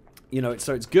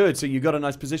so it's good. So you got a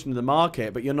nice position in the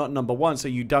market, but you're not number one, so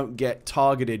you don't get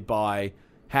targeted by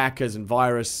hackers and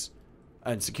virus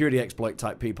and security exploit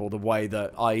type people the way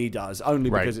that IE does, only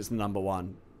because it's the number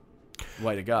one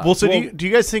way to go. Well, so do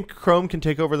you guys think Chrome can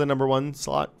take over the number one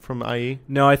slot from IE?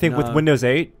 No, I think with No. Windows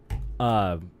 8,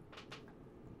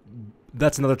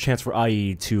 that's another chance for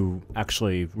IE to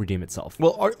actually redeem itself.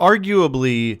 Well,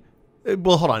 arguably,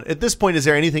 hold on. At this point, is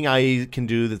there anything IE can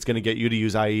do that's going to get you to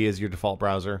use IE as your default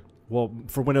browser? Well,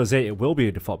 for Windows 8, it will be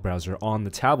a default browser on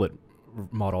the tablet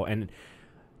model, and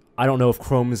I don't know if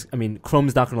Chrome's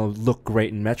not going to look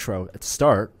great in Metro at the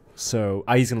start. So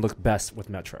IE is going to look best with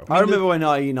Metro. I remember when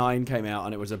IE9 came out,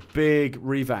 and it was a big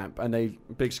revamp, and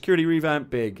big security revamp,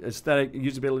 big aesthetic,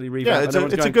 usability revamp. Yeah,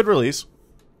 it's a good release.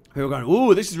 People were going,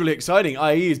 ooh, this is really exciting.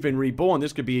 IE has been reborn.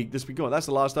 This could be good. That's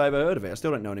the last I ever heard of it. I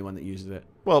still don't know anyone that uses it.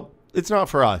 Well, it's not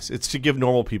for us. It's to give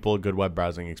normal people a good web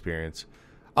browsing experience.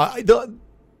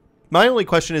 My only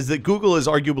question is that Google is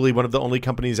arguably one of the only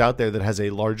companies out there that has a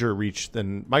larger reach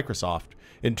than Microsoft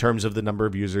in terms of the number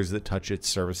of users that touch its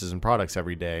services and products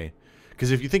every day.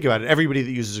 Because if you think about it, everybody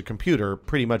that uses a computer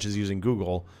pretty much is using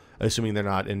Google, assuming they're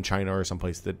not in China or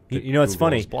someplace that you know, it's Google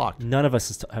funny. is blocked. None of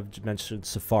us have mentioned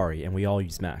Safari, and we all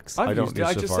use Macs. I don't use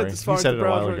I just Safari. said Safari. You said it a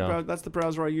while ago. That's the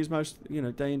browser I use most,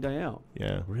 day in, day out.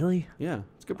 Yeah, Really? Yeah,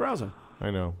 it's a good browser.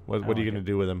 I know. What are you going to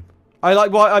do with them?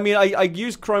 I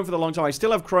used Chrome for a long time. I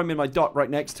still have Chrome in my dock right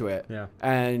next to it. Yeah.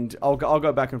 And I'll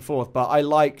go back and forth. But I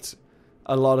liked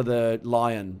a lot of the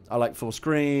Lion. I like full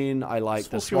screen. I like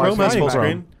the swipe. Chrome has full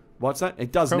screen. What's that?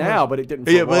 It does Chrome now, has- but it didn't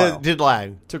for a while. But it did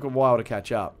lag. Took a while to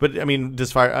catch up. But I mean,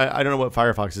 I don't know what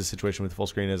Firefox's situation with full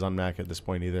screen is on Mac at this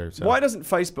point either. So. Why doesn't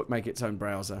Facebook make its own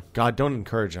browser? God, don't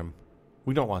encourage them.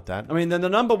 We don't want that. I mean, they're the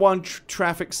number one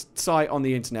traffic site on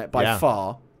the internet by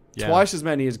far. Yeah. Twice as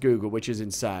many as Google, which is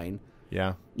insane.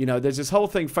 Yeah. There's this whole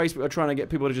thing. Facebook are trying to get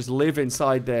people to just live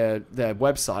inside their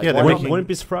website. Yeah, Wouldn't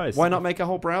be surprised. Why not make a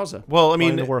whole browser? Well, I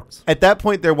mean, it works. at that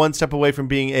point, they're one step away from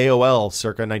being AOL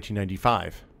circa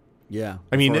 1995. Yeah.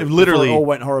 I mean, Before literally, it all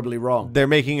went horribly wrong. they're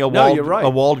making a you're right.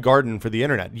 walled garden for the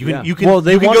internet. You can Yeah. you can, Well,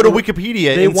 they you can want go to to-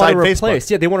 Wikipedia They inside want to Facebook.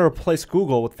 replace. Yeah, they want to replace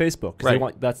Google with Facebook. 'Cause Right.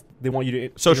 They want you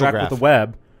to Social interact graph. with the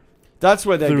web. That's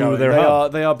where they're Through going. their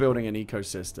hub. They are building an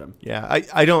ecosystem. Yeah,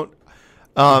 I don't.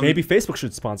 Maybe Facebook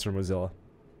should sponsor Mozilla.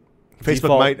 Facebook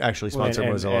Default- might actually sponsor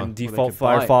and, Mozilla. And default could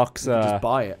buy it. Firefox. You could just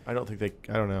buy it. I don't think they.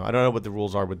 I don't know. I don't know what the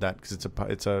rules are with that because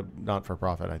it's a not for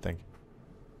profit. I think.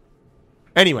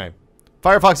 Anyway,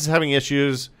 Firefox is having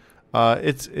issues.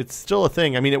 It's still a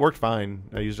thing. I mean, it worked fine.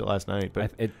 I used it last night,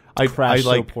 but it I crashed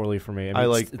like- so poorly for me. I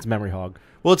like- it's memory hog.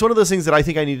 well, it's one of those things that I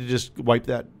think I need to just wipe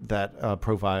that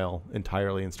profile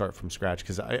entirely and start from scratch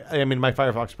because I mean my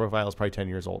Firefox profile is probably 10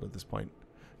 years old at this point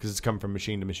because it's come from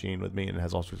machine to machine with me and it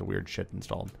has all sorts of weird shit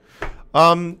installed.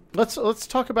 Let's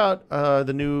talk about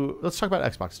let's talk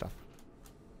about Xbox stuff,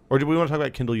 or do we want to talk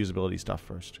about Kindle usability stuff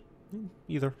first?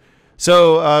 Either.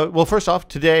 So, well, first off,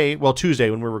 Tuesday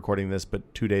when we're recording this, but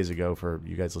 2 days ago for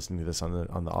you guys listening to this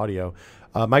on the audio,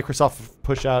 Microsoft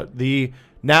pushed out the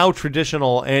now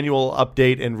traditional annual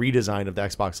update and redesign of the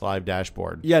Xbox Live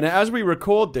dashboard. Yeah. Now, as we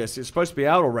record this, it's supposed to be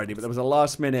out already, but there was a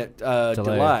last-minute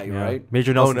delay, yeah. right?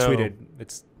 Major Nelson no. tweeted,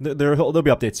 there'll be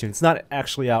updates soon. It's not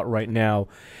actually out right now.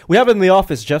 We have it in the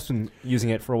office. Jeff's been using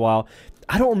it for a while.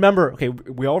 I don't remember. Okay,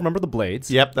 we all remember the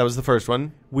blades. Yep, that was the first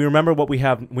one. We remember what we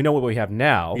have. We know what we have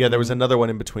now. Yeah, there was another one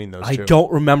in between those I two. don't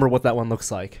remember what that one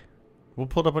looks like. We'll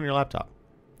pull it up on your laptop.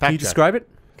 Can you describe it?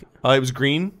 It was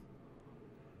green. It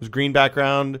was green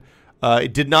background.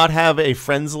 It did not have a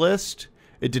friends list.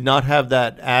 It did not have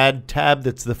that add tab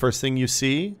that's the first thing you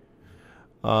see.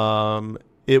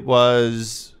 It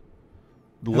was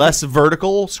less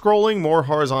vertical scrolling, more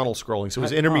horizontal scrolling. So it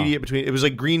was intermediate between. It was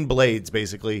like green blades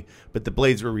basically, but the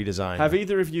blades were redesigned. Have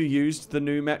either of you used the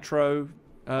new Metro?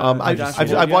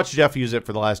 I've watched Jeff use it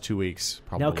for the last 2 weeks.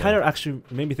 Probably. Now, it kind of actually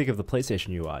made me think of the PlayStation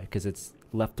UI because it's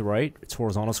left to right. It's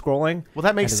horizontal scrolling. Well,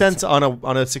 that makes sense on a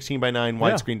 16:9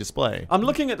 widescreen display. I'm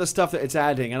looking at the stuff that it's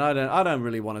adding, and I don't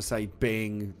really want to say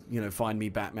Bing, find me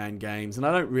Batman games, and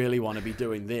I don't really want to be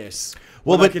doing this.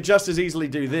 Well, but I but- could just as easily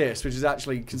do this, which is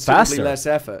actually considerably Faster. less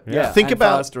effort. Yeah. Think and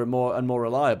about- faster and more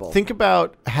reliable. Think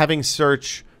about having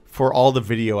search for all the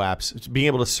video apps, being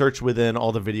able to search within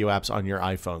all the video apps on your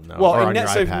iPhone, though, or on your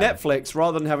so iPad. Netflix,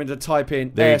 rather than having to type in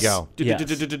There you S, go. you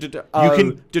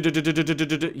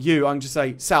I'm just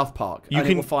say South Park. You and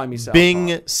can it will find me South Bing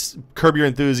Park. Curb Your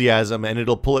Enthusiasm, and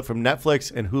it'll pull it from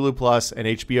Netflix and Hulu Plus and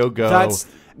HBO Go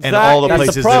and that all the is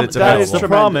places the that it's that available. is the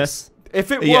tremendous. promise.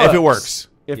 If it works. Yeah, if it works.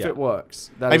 If Yeah. it works.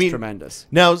 That is tremendous.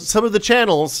 Now, some of the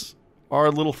channels are a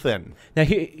little thin. Now,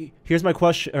 here's my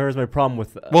question, or here's my problem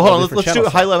with. Well, hold all on. different Let's do a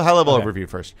channels. high level Okay. overview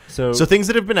first. So things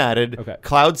that have been added: Okay.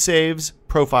 cloud saves,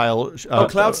 profile.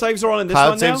 Cloud saves are on in this cloud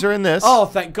one saves now? are in this. Oh,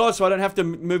 thank God! So I don't have to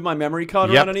move my memory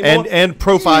card Yep, around anymore. and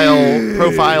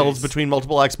profiles between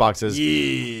multiple Xboxes.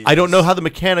 Yes. I don't know how the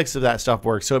mechanics of that stuff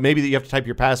work, so it may be that you have to type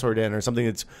your password in or something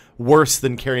that's worse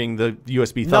than carrying the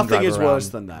USB thumb drive Nothing is around. worse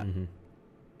than that.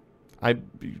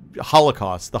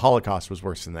 The Holocaust was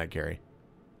worse than that, Gary.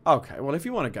 Okay, well, if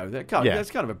you want to go there, God, Yeah. that's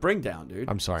kind of a bring down, dude.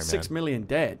 I'm sorry, man. 6 million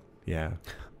dead. Yeah.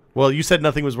 Well, you said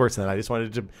nothing was worse than that. I just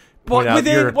wanted to Well, point out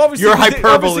your obviously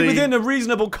hyperbole. obviously within a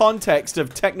reasonable context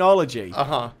of technology.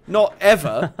 Not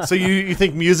ever. So you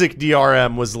think music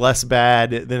DRM was less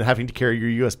bad than having to carry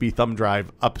your USB thumb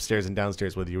drive upstairs and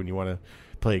downstairs with you when you want to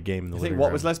play a game in the living room?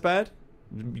 What was less bad?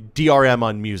 DRM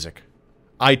on music.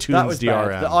 iTunes That was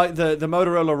DRM. bad. The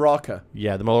Motorola Rocker.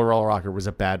 Yeah, the Motorola Rocker was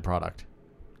a bad product.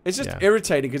 It's just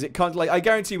irritating because it can't. Like, I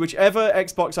guarantee whichever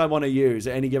Xbox I want to use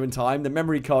at any given time, the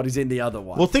memory card is in the other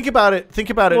one. Well, think about it.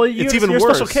 Well, It's even you're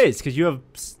worse. a special case because you have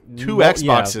Two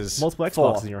Xboxes. multiple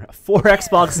Xboxes in your 4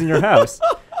 Xboxes in your house.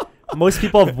 Most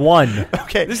people have one.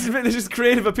 Okay. This is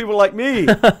creative for people like me.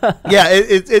 Yeah,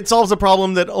 it solves a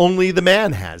problem that only the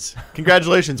man has.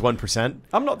 Congratulations, 1%.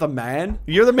 I'm not the man.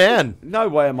 You're the man. No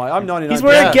way am I. I'm 99. He's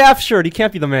wearing a Gap shirt. He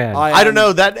can't be the man. I don't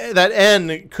know. That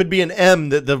N could be an M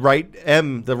that the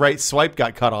right swipe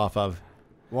got cut off of.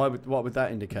 What would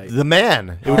that indicate? The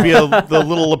man. It would be the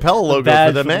little lapel logo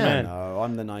for the man. No,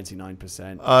 I'm the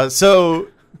 99%. So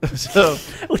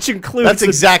Which includes that's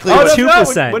exactly Oh, what. no,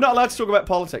 2%. We're not allowed to talk about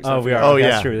politics. Oh, we are. Oh,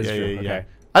 That's yeah. true. That's Yeah, true. yeah, yeah. Okay.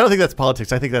 I don't think that's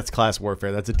politics. I think that's class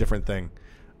warfare. That's a different thing.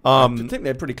 I think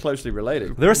they're pretty closely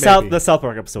related. The South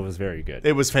Park episode was very good.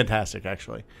 It was fantastic,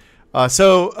 actually.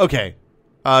 Okay.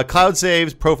 Cloud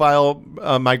saves, profile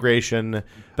migration,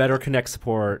 Better Connect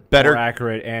support, Better- more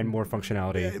accurate, and more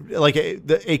functionality. like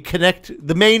a Connect.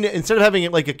 The main, instead of having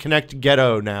it like a Connect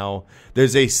ghetto now,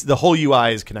 there's the whole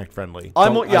UI is Connect friendly. I'm I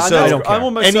I'm don't care.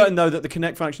 almost certain though that the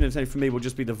Connect functionality for me will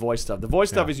just be the voice stuff. The voice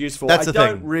stuff is useful. That's I the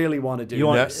don't thing. really want to do You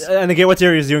want, that. and again, what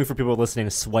Terry is doing for people listening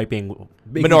is swiping,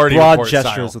 making Minority broad Report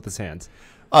gestures style. with his hands.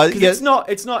 It's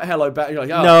not hello back. Like,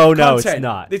 No, it's content.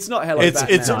 not. It's not hello It's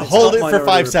Batman. hold not it for Minority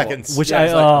 5 Report. seconds. Which Yeah,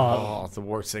 it's like, Oh, it's the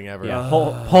worst thing ever. yeah,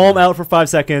 home out for 5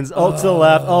 seconds. Oh, to the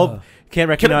left. Oh, can't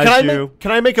recognize you.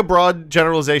 Can I make a broad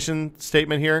generalization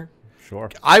statement here? Sure.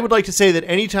 I would like to say that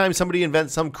anytime somebody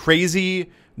invents some crazy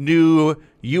new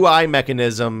UI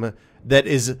mechanism that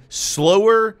is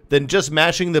slower than just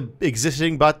mashing the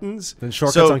existing buttons, Then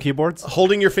shortcuts on keyboards?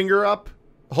 holding your finger up,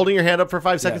 holding your hand up for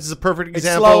 5 seconds Yes. is a perfect It's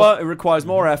example. slower. It requires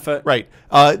more effort. Right.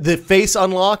 The face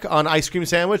unlock on Ice Cream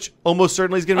Sandwich almost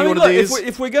certainly is going to be one of these.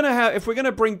 if we're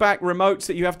gonna bring back remotes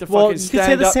that you have to Well, fucking you could say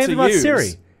stand the up same to thing about use.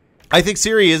 Siri. I think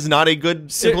Siri is not a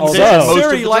good implementation Although- most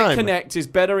Siri, of the like time. Connect, is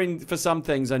better for some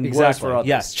things and worse Exactly. for others.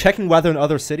 Yes. Checking weather in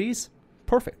other cities.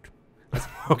 Perfect.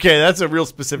 Okay, that's a real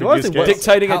specific No, I use think case.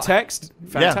 Dictating a text,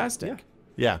 fantastic.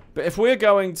 Yeah. But if we're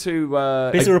going to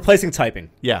Basically replacing typing.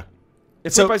 Yeah.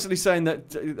 if so- we're basically saying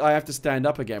that I have to stand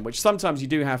up again, which sometimes you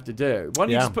do have to do, why don't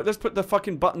you Yeah. let's put the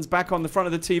fucking buttons back on the front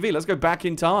of the TV. Let's go back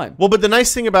in time. Well, but the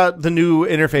nice thing about the new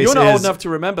interface You're not is old enough to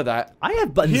remember that. I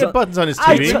have buttons. he had buttons on his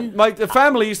I TV. The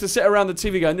family used to sit around the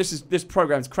TV going, "This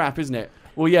program's crap, isn't it?"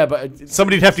 Well, yeah, but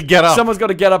Somebody'd have to get up. someone's got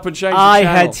to get up and change. I the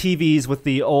channel. had TVs with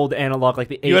the old analog, like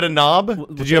the 8. You had a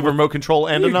knob? Did you have a remote control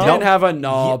and a You knob? didn't have a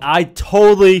knob. I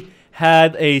totally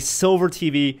had a silver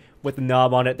TV with the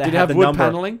knob on it that Did it had have the wood number.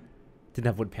 paneling? Didn't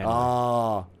have wood paneling.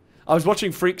 Ah, I was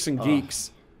watching Freaks and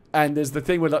Geeks, and there's the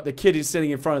thing where like the kid is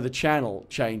sitting in front of the channel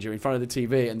changer in front of the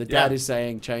TV, and the dad Yeah. is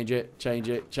saying, "Change it, change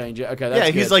it, change it." Okay, that's Yeah,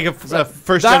 good. he's like a So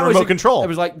first-gen that was remote control. It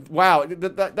was like, wow,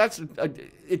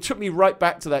 it took me right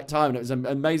back to that time, and it was an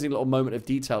amazing little moment of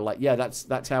detail. Like, yeah,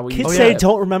 that's how we. Kids used say it.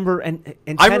 don't remember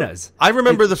antennas. I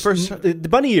remember the It's first. the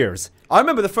bunny ears. I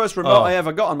remember the first remote Oh. I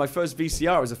ever got on my first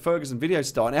VCR. It was a Ferguson Video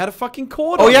Store, and it had a fucking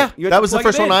cord. Oh on yeah, it. You had that to was the plug it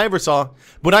first one in. I ever saw.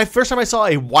 When first time I saw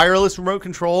a wireless remote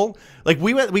control, like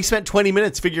we spent 20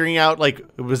 minutes figuring out like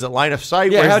was it line of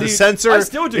sight? Yeah, how Where's do the you- sensor? I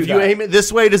still do If you that. aim it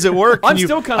this way, does it work? I'm Can you-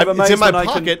 still kind of It's amazed in my when I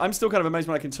pocket. can. I'm still kind of amazed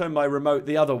when I can turn my remote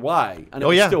the other way, and it Oh,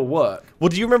 will yeah. still work. Well,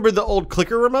 do you remember the old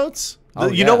clicker remotes? Oh,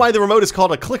 You know yeah. why the remote is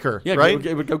called a clicker, Yeah, right?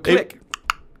 it would go click.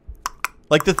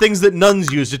 Like the things that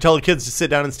nuns use to tell kids to sit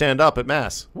down and stand up at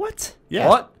mass. What? Yeah.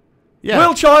 What? Yeah.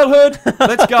 Will childhood?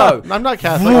 Let's go. I'm not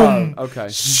Catholic. Oh, okay.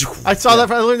 I saw that.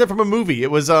 I learned that from a movie.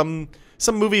 It was some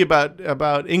movie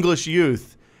about English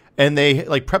youth, and they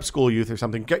like prep school youth or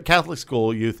something, Catholic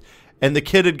school youth, and the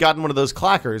kid had gotten one of those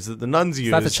clackers that the nuns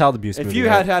used. That's a child abuse If movie. you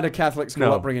right? had a Catholic school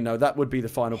No. upbringing, no, that would be the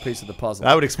final piece of the puzzle.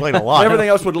 That would explain a lot. Everything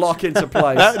else would lock into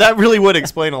place. That really would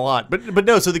explain a lot. But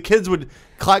no, so the kids would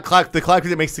clack the clacker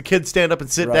that makes the kids stand up and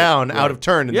sit Right, down right. out of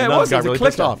turn, and Yeah, the it nuns was. It got was a really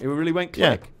pissed clicker. off. It really went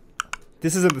Yeah. click.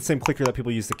 This isn't the same clicker that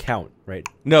people use to count, right?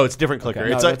 No, it's a different clicker.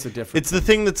 Okay, It's no, like, that's a different It's the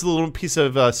thing that's a little piece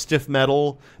of stiff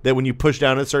metal that when you push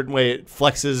down a certain way, it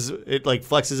flexes. It like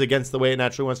flexes against the way it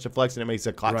naturally wants to flex, and it makes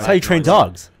a clack. That's how you train noise.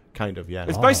 dogs. Kind of, yeah.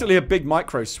 It's basically a big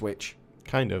micro switch.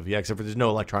 Kind of, yeah. Except for there's no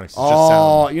electronics. It's just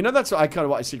sound. You know, that's what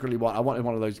I secretly want. I wanted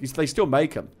one of those. They still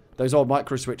make them. Those old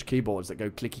micro switch keyboards that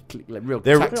go clicky click, like real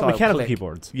They're tactile mechanical click.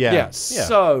 keyboards. Yeah.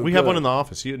 So We have good. one in the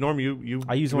office. Norm,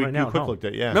 I use one right now You at quick home. looked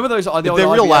at, yeah. Remember those the old They're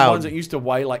real IBM loud. ones that used to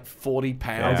weigh like 40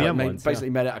 pounds? IBM that made- ones,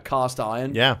 basically made out of cast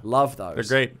iron. Yeah. Love those. They're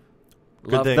great.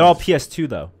 Good Love thing. They're all PS2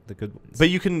 though. The good ones. But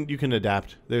you can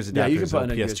adapt. There's adapters Yeah, you can put on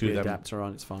a PS2 USB of them. adapter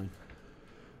on. It's fine.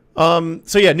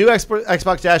 So yeah, new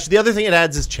Xbox Dash. The other thing it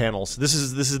adds is channels. This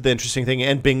is the interesting thing,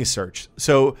 and Bing search.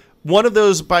 So one of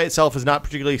those by itself is not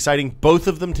particularly exciting. Both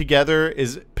of them together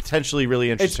is potentially really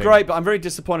It's interesting. great, but I'm very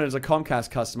disappointed as a Comcast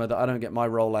customer that I don't get my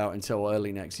rollout until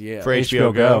early next year. For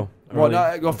HBO Go. Well,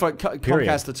 early. no, for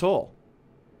Comcast at all.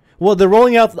 Well, they're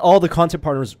rolling out all the content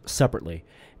partners separately,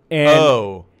 and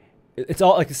Oh, it's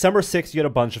all like December 6th. You get a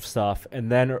bunch of stuff,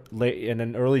 and then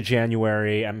early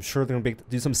January, I'm sure they're gonna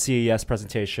do some CES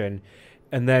presentation,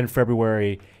 and then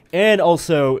February, and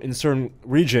also in certain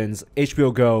regions,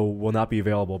 HBO Go will not be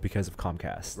available because of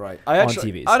Comcast. Right. on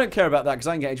TVs. I don't care about that because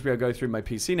I can get HBO Go through my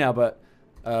PC now, but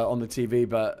on the TV.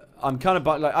 But I'm kind of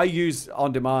like I use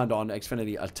on demand on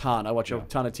Xfinity a ton. I watch a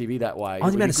ton of TV that way. On It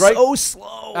would demand be is great. so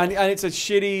slow. And it's a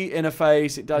shitty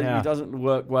interface. It doesn't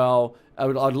work well.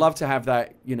 I'd love to have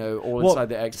that, all inside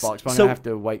the Xbox, but I'm gonna have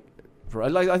to wait for.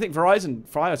 I think Verizon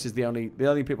Fios is the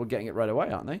only people getting it right away,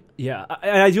 aren't they? Yeah,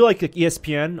 and I do like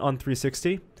ESPN on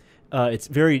 360. It's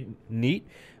very neat,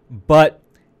 but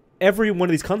every one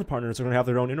of these content partners are going to have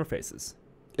their own interfaces.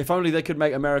 If only they could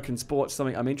make American sports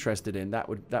something I'm interested in. That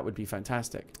would be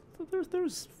fantastic.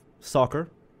 There's soccer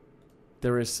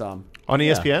There is some. on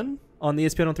ESPN. on the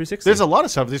ESPN on 360. There's a lot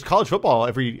of stuff. There's college football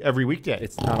every weekday.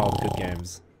 It's not all the good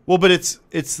games. Well, but it's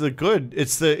the good.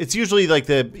 It's usually like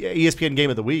the ESPN game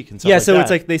of the week and stuff. Yeah, like so that.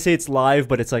 it's like they say it's live,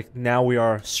 but it's like now we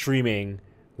are streaming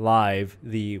live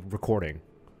the recording.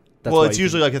 That's well, why it's you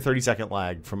usually like a 30-second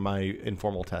lag from my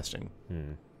informal testing.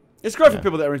 It's great Yeah. for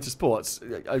people that are into sports,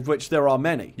 of which there are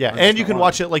many. Yeah, I'm and just you not can one.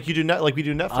 watch it like we do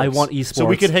Netflix. I want so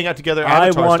we esports. could hang out together. I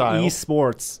Avatar want style.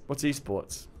 esports. What's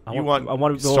esports? I You want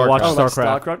want to watch StarCraft.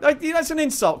 StarCraft. Like, that's an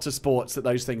insult to sports that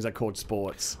those things are called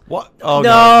sports. What? Oh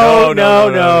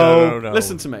No.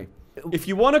 Listen to me. If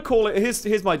you want to call it,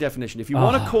 here's my definition. If you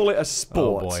want to call it a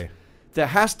sport, Oh boy. there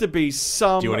has to be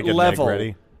some Do you wanna get an egg level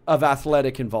ready? of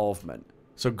athletic involvement.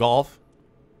 So golf,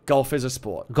 Golf is a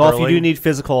sport. Golf, you Curling. do need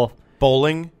physical.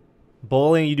 bowling.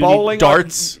 Bowling, you do Bowling, need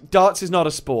darts. darts is not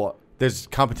a sport. There's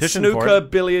competition for Snooker,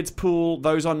 it. billiards, pool,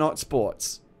 those are not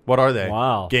sports. What are they?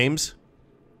 Wow. Games.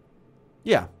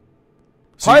 Yeah.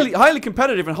 So highly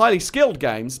competitive and highly skilled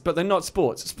games, but they're not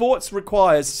sports. Sports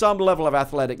requires some level of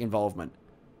athletic involvement,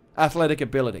 athletic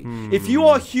ability. If you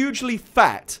are hugely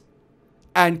fat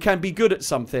and can be good at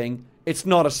something, it's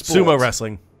not a sport. Sumo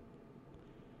wrestling.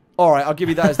 All right, I'll give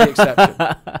you that as the exception.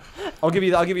 I'll give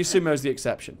you sumo as the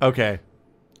exception. Okay.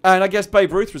 And I guess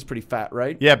Babe Ruth was pretty fat,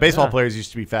 right? Yeah, baseball Yeah. players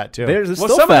used to be fat too. There's Well,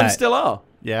 still some fat. of them still are.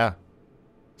 Yeah. Got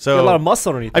So a lot of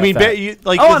muscle underneath. I mean, that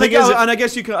fat. Oh, the thing is, and I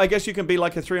guess you can be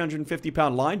like a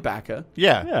 350-pound linebacker.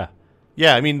 yeah.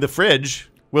 yeah. I mean, the fridge,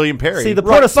 William Perry. See, the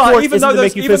point of but sports isn't to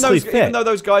make you physically fit. even though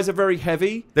those guys are very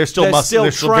heavy, They're still they're still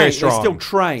very strong. They're still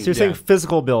trained. So you're saying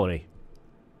physical ability,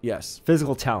 Yes.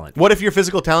 physical talent. What if your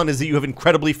physical talent is that you have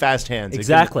incredibly fast hands? and can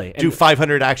Exactly. Do And-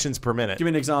 500 actions per minute. Give me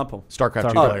an example.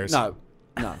 StarCraft 2 Oh, players.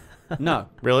 no.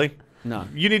 Really? No.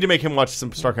 You need to make him watch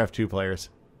some StarCraft 2 players.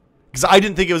 Because I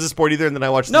didn't think it was a sport either, and then I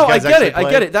watched No, these I guys get actually it. I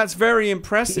play. get it. That's very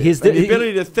impressive. His- And the he-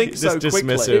 ability to think he's so just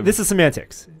quickly. dismissive. This is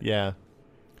semantics. Yeah.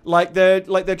 Like they're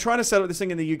trying to set up this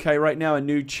thing in the UK right now, a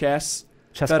new chess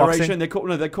federation. boxing? They're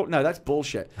called no, that's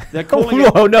bullshit. They're calling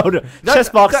it Oh no, chess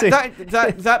boxing.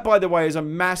 That, by the way, is a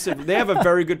massive. They have a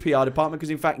very good PR department because,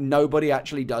 in fact, nobody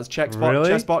actually does Really?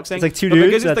 chess boxing. It's like two But dudes,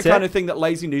 because it's that's the kind it? of thing that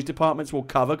lazy news departments will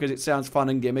cover because it sounds fun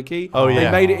and gimmicky. Oh, They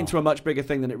yeah. made it into a much bigger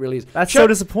thing than it really is. That's so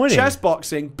disappointing. Chess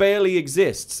boxing barely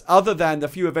exists, other than the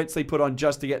few events they put on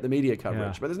just to get the media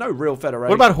coverage. Yeah. But there's no real federation.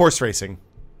 What about horse racing?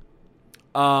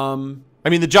 Um, I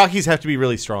mean, the jockeys have to be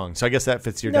really strong, so I guess that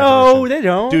fits your No, definition. they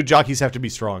don't. Dude, jockeys have to be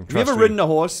strong. have you ever ridden a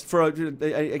horse for an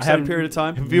extended haven't- period of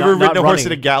time? Have you ever ridden a horse running.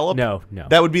 at a gallop? No.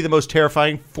 That would be the most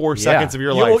terrifying 4 seconds of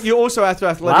your life. You also have to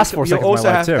Last 4 seconds of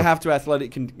my life, too.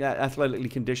 athletically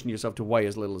condition yourself to weigh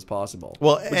as little as possible.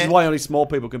 Well, which is and- why only small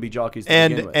people can be jockeys. To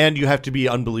begin with. and you have to be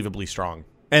unbelievably strong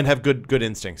and have good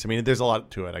instincts. I mean, there's a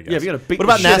lot to it, I guess. yeah, if you're gonna beat what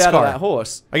the about shit NASCAR? out of that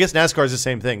horse. I guess NASCAR is the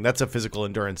same thing. That's a physical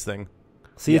endurance thing.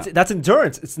 See, that's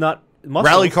endurance. It's not muscle.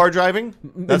 Rally car driving?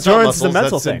 That's not Endurance is a muscles,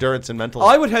 mental that's thing. endurance and mental.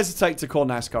 I would hesitate to call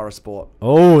NASCAR a sport.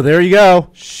 Oh, there you go.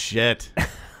 Shit.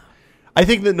 I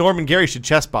think that Norm and Gary should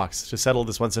chess box to settle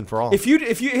this once and for all. If you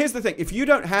here's the thing: if you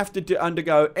don't have to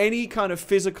undergo any kind of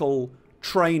physical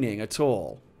training at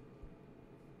all,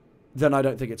 then I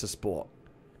don't think it's a sport.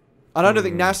 And I don't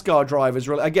think NASCAR drivers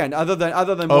really, again, other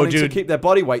than wanting to keep their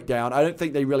body weight down, I don't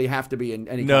think they really have to be in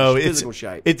any kind of physical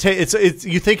shape. It's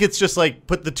you think it's just like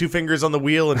put the 2 fingers on the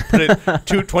wheel and put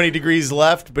it 20 degrees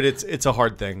left, but it's a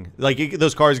hard thing. Like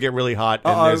those cars get really hot.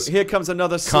 Here comes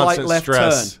another slight left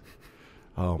stress. turn.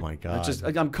 Oh my god!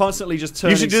 I'm constantly just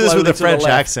turning. You should do this with a French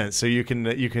left. accent, so you can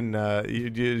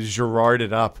Gerard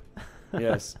it up.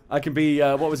 Yes, I can be.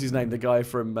 What was his name? The guy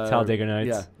from Talladega Nights.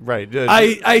 Yeah, right.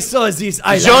 I saw this.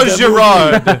 Georges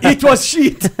Gerard. It was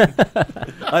shit.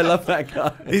 I love that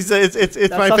guy. It's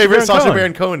my favorite Sacha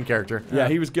Baron Cohen character. Yeah,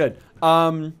 he was good.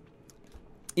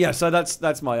 Yeah, so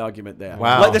that's my argument there.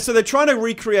 Wow. So they're trying to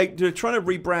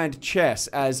rebrand chess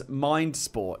as mind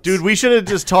sports. Dude, we should have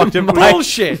just talked about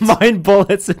bullshit. Mind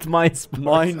bullets and mind sports.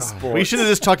 Mind sports. We should have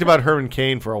just talked about Herman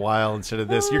Cain for a while instead of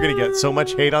this. You're gonna get so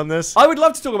much hate on this. I would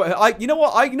love to talk about. You know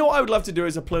what I would love to do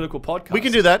is a political podcast. We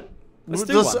can do that. Let's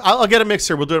do one. I'll get a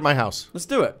mixer. We'll do it at my house. Let's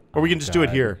do it. Or we can just do it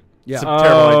here. Yeah. It's a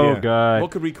terrible idea. God.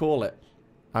 What could we call it?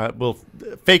 We'll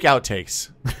fake outtakes.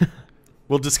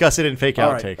 We'll discuss it in fake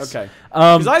outtakes. Okay.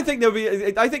 Because I think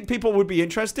I think people would be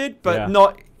interested, but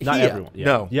not here. Everyone. Yeah.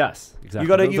 No. Yes.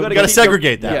 Exactly. You got to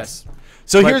segregate that. Yes.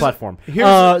 So here's platform.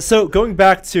 So going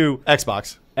back to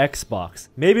Xbox.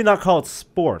 Maybe not call it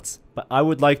sports, but I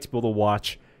would like to be able to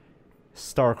watch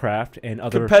StarCraft and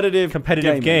other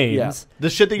competitive games. Yeah. The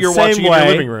shit that you're watching in your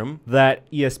living room.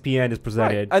 That ESPN is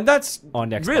presented. And that's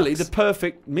on Xbox. Really the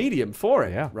perfect medium for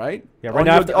it, right? Yeah,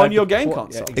 right on your game console.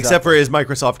 Yeah, exactly. Except for, is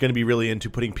Microsoft going to be really into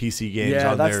putting PC games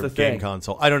on their game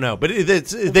console? I don't know. But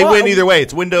they win either way.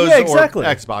 It's Windows or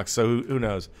Xbox, so who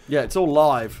knows? Yeah, it's all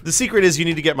live. The secret is you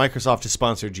need to get Microsoft to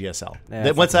sponsor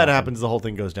GSL. Once that happens, the whole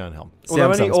thing goes downhill.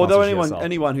 Although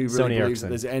anyone who really believes that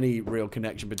there's any real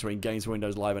connection between Games for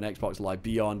Windows Live and Xbox Live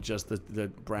beyond just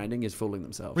the branding is fooling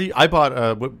themselves. I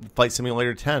bought Flight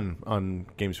Simulator 10 on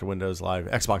Games for Windows Live,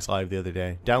 Xbox Live the other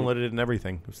day. Downloaded it and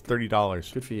everything. It was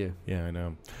 $30. Good for you. Yeah, I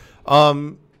know.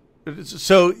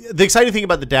 So the exciting thing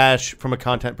about the Dash from a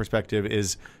content perspective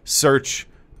is search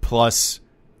plus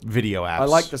video apps. I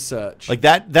like the search. Like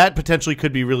that potentially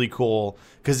could be really cool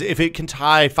because if it can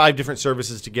tie 5 different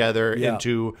services together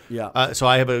into so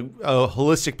I have a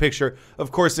holistic picture.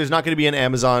 Of course, there's not going to be an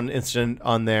Amazon instant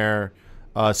on there.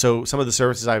 So some of the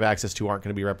services I have access to aren't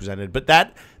going to be represented, but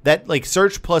that like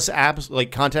search plus apps,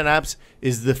 like content apps,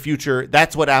 is the future.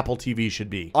 That's what Apple TV should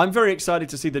be. I'm very excited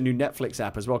to see the new Netflix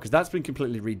app as well because that's been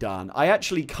completely redone. I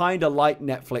actually kind of like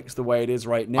Netflix the way it is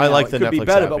right now. I like the Netflix app. It could be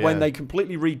better, app, but when they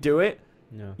completely redo it,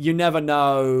 you never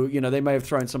know. You know, they may have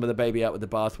thrown some of the baby out with the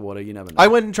bathwater. You never know. I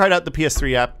went and tried out the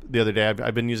PS3 app the other day.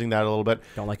 I've been using that a little bit.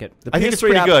 Don't like it. The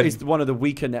PS3 app is one of the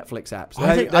weaker Netflix apps.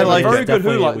 I like it.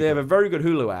 They have a very good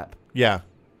Hulu app. Yeah.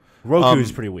 Roku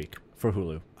is pretty weak for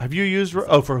Hulu. Have you used for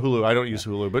Hulu? I don't use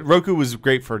Hulu, but Roku was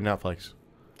great for Netflix.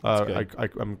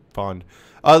 I'm fond.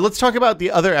 Let's talk about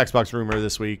the other Xbox rumor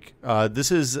this week.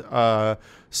 This is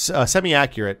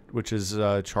semi-accurate, which is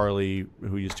Charlie,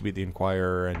 who used to be the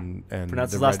Inquirer and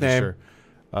pronounce the his last Register.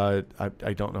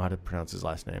 I don't know how to pronounce his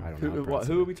last name. I don't know.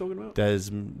 Who are we talking about?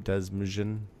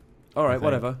 Desmond. All right,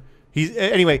 whatever.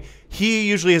 He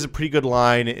usually has a pretty good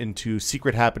line into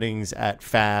secret happenings at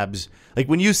fabs. Like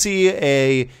when you see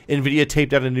a NVIDIA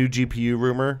taped out a new GPU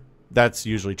rumor, that's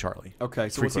usually Charlie. Okay,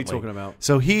 so what's he talking about?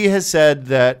 So he has said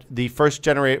that the first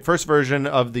version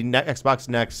of the Xbox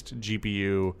Next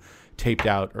GPU taped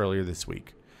out earlier this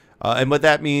week. And what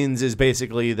that means is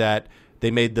basically that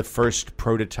they made the first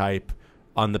prototype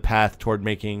on the path toward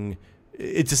making...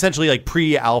 It's essentially like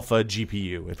pre-alpha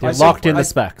GPU. They're locked in the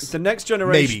specs. The next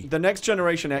generation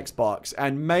Xbox,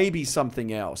 and maybe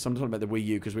something else. I'm talking about the Wii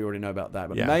U because we already know about that.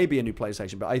 But maybe a new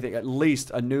PlayStation. But I think at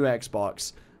least a new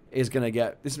Xbox is going to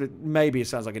get this. Maybe it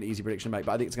sounds like an easy prediction to make,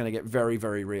 but I think it's going to get very,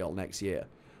 very real next year.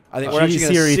 I think we're actually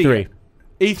going to see E3.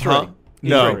 E3. Huh?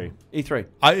 No.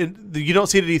 E3. You don't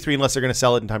see it at E3 unless they're going to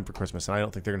sell it in time for Christmas, and I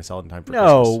don't think they're going to sell it in time for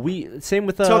Christmas. Same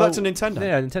with so that's a Nintendo.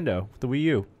 Yeah, Nintendo, the Wii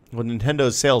U. Well,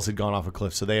 Nintendo's sales had gone off a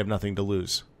cliff, so they have nothing to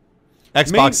lose.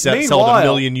 Xbox sold 1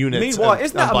 million units Meanwhile,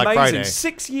 isn't that on Black amazing? Friday.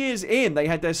 6 years in, they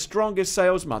had their strongest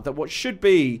sales month at what should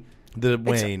be the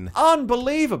wane.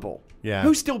 Unbelievable. Yeah.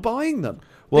 Who's still buying them?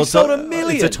 Well, they sold 1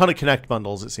 million. It's a ton of Connect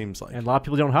bundles, it seems like. And a lot of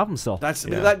people don't have them still.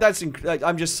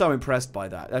 I'm just so impressed by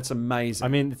that. That's amazing. I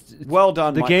mean, well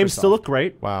done, The Microsoft. games still look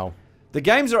great. Wow. The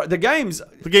games look okay.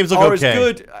 as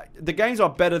good. The games are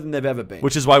better than they've ever been.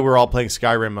 Which is why we're all playing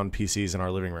Skyrim on PCs in our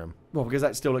living room. Well, because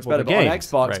that still looks better. The but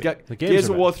games, on Xbox, right. Gears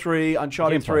of War 3,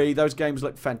 Uncharted 3, those games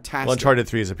look fantastic. Well, Uncharted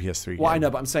 3 is a PS3 game. Well, I know,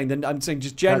 but I'm saying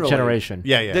just generally. That generation.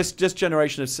 Yeah. This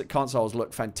generation of consoles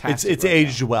look fantastic. It's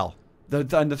aged well. And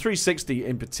the 360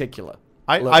 in particular.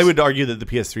 I would argue that the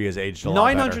PS3 has aged a lot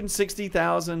better.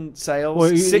 960,000 sales,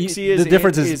 Well, 6 years the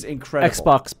difference is incredible.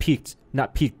 Xbox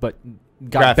not peaked, but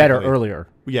got better earlier.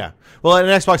 Yeah. Well, and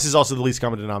Xbox is also the least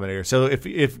common denominator. So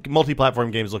if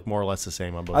multi-platform games look more or less the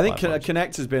same on both I think platforms.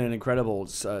 Kinect has been an incredible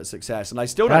success, and I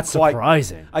still don't That's quite...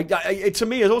 surprising. To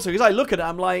me, it's also, because I look at it,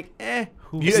 I'm like, You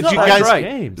it's not that guys, great.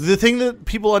 Games. the thing that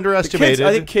people underestimated...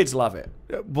 I think kids love it.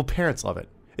 Well, parents love it.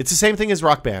 It's the same thing as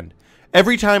Rock Band.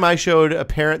 Every time I showed a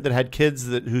parent that had kids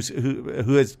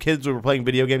who has kids who were playing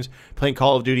video games, playing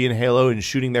Call of Duty and Halo and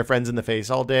shooting their friends in the face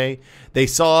all day, they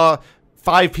saw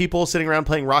 5 people sitting around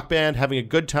playing Rock Band, having a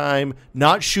good time,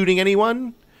 not shooting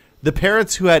anyone. The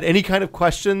parents who had any kind of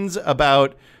questions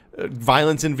about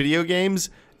violence in video games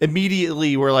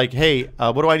immediately were like, hey,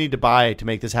 what do I need to buy to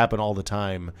make this happen all the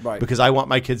time? Right. Because I want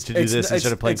my kids to do this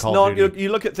instead of playing Call of Duty.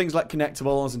 You look at things like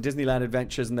Connectables and Disneyland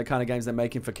Adventures and the kind of games they're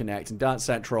making for Kinect and Dance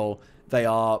Central.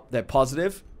 They're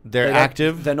positive. They're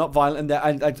active. They're not violent.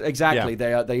 Exactly.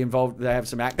 Yeah. They have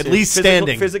some active, At least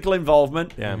standing physical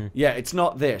involvement. Yeah. Yeah. It's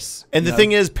not this. And the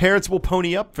thing is, parents will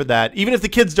pony up for that. Even if the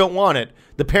kids don't want it,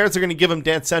 the parents are going to give them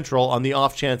Dance Central on the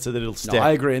off chance that it'll stick. No,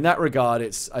 I agree. In that regard,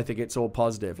 I think it's all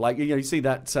positive. Like, you see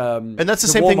that and that's the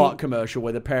same Walmart thing commercial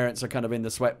where the parents are kind of in the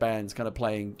sweatbands kind of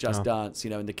playing Just Dance,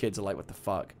 and the kids are like, what the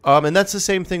fuck? And that's the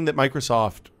same thing that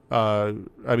Microsoft,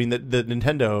 that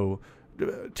Nintendo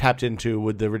tapped into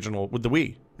with the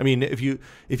Wii. I mean, if you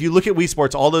look at Wii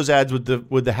Sports, all those ads with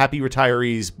the happy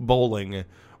retirees bowling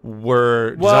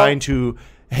were designed to,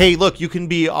 hey, look, you can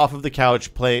be off of the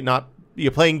couch you're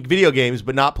playing video games,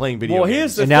 but not playing video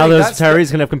games. And now those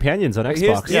retirees can have companions on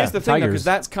Xbox. Here's the thing, because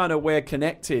that's kind of where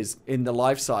Kinect is in the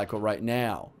life cycle right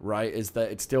now, right? Is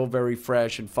that it's still very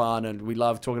fresh and fun, and we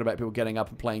love talking about people getting up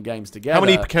and playing games together. How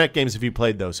many Kinect games have you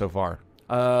played, though, so far?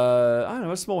 I don't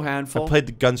know, a small handful. I played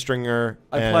the Gunstringer,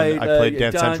 I played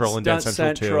Dance Central and Dance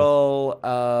Central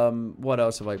 2. What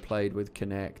else have I played with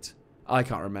Kinect? I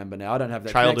can't remember now. I don't have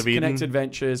that. Child of Eden. Kinect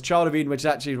Adventures. Child of Eden, which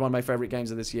actually is one of my favorite games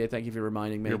of this year. Thank you for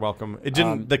reminding me. You're welcome. It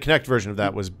didn't. The Kinect version of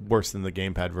that was worse than the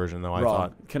gamepad version, though. I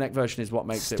thought. Kinect version is what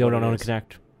makes Still don't own a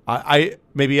Kinect.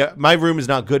 Maybe my room is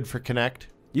not good for Kinect.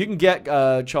 You can get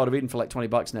Child of Eden for like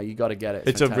 $20 now. You got to get it.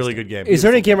 It's a really good game. Is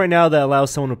there any game right now that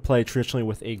allows someone to play traditionally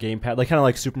with a gamepad, like kind of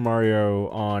like Super Mario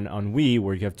on Wii,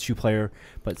 where you have 2-player,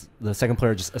 but the second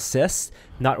player just assists,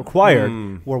 not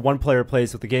required, where one player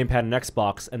plays with the gamepad and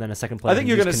Xbox, and then a second player. I think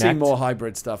you're going to see more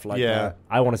hybrid stuff like that.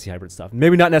 I want to see hybrid stuff.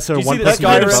 Maybe not necessarily one. That's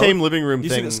kind of the same living room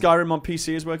thing. You see that Skyrim on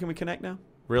PC is working with Kinect now?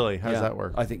 Really? How does that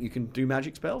work? I think you can do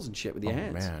magic spells and shit with your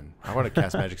hands. Man, I want to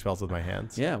cast magic spells with my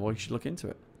hands. Yeah, well, you should look into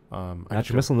it.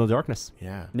 Natural Missile, No Darkness.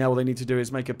 Yeah. Now all they need to do is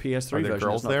make a PS3 version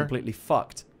that's not completely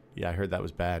fucked. Yeah, I heard that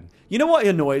was bad. You know what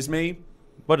annoys me?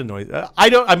 What annoys? I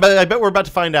bet we're about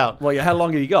to find out. Well, yeah. How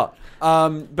long have you got?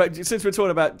 But since we're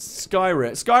talking about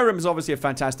Skyrim is obviously a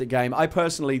fantastic game. I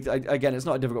personally, again, it's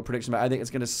not a difficult prediction, but I think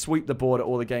it's going to sweep the board at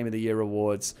all the Game of the Year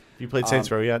awards. You played Saints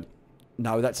Row yet?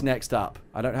 No, that's next up.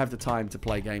 I don't have the time to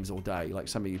play games all day like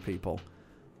some of you people.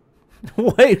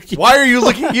 Wait, why are you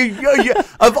looking?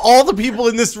 Of all the people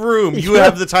in this room, you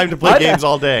have the time to play games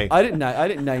all day. I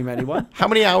didn't name anyone. How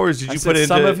many hours did you put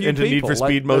into Need for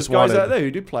Speed Most Wanted? Guys out there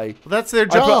who do play. Well, that's their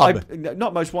job.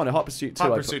 Not Most Wanted, Hot Pursuit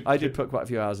 2. I did put quite a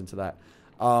few hours into that.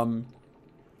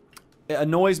 It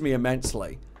annoys me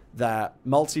immensely that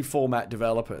multi-format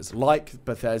developers like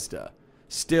Bethesda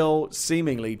still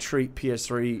seemingly treat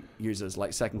PS3 users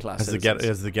like second-class citizens.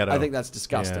 As the ghetto. I think that's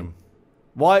disgusting. Yeah.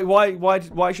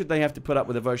 Why should they have to be put up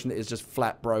with a version that is just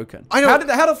flat broken? How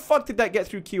the fuck did that get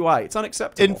through QA? It's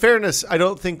unacceptable. In fairness, I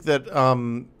don't think that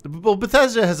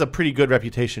Bethesda has a pretty good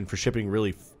reputation for shipping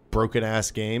really broken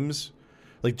ass games.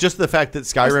 Like just the fact that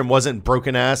Skyrim wasn't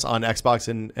broken ass on Xbox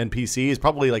and PC is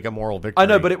probably like a moral victory. I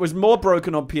know, but it was more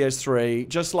broken on PS3.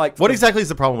 Just like what exactly is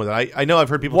the problem with it? I know I've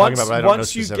heard people talking about it, but I don't know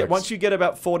specifics. Once you get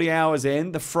about 40 hours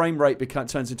in, the frame rate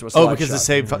turns into a slideshow. Oh,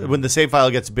 because when the save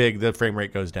file gets big, the frame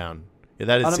rate goes down.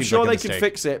 Yeah, and I'm sure they can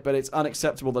fix it, but it's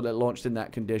unacceptable that it launched in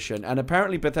that condition. And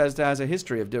apparently Bethesda has a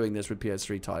history of doing this with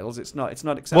PS3 titles. It's not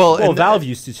acceptable. Well, Valve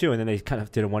used to too, and then they kind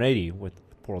of did a 180 with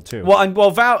Portal 2.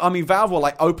 Valve were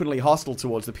like openly hostile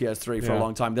towards the PS3 for a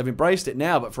long time. They've embraced it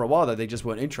now, but for a while they just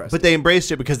weren't interested. But they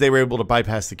embraced it because they were able to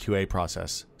bypass the QA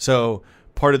process. So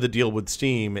part of the deal with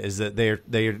Steam is that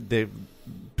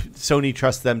Sony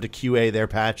trusts them to QA their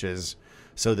patches,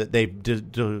 so that they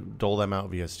dole them out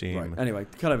via Steam. Right. Anyway,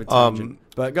 kind of a tangent.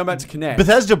 But going back to Kinect.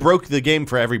 Bethesda broke the game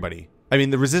for everybody. I mean,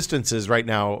 the resistances right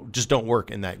now just don't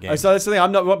work in that game. So that's the thing.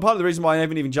 I'm not. Part of the reason why I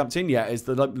haven't even jumped in yet is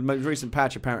the most recent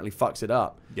patch apparently fucks it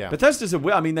up. Yeah. Bethesda's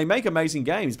I mean, they make amazing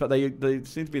games, but they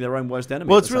seem to be their own worst enemy.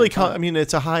 Well, it's really. I mean,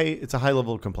 it's a high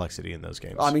level of complexity in those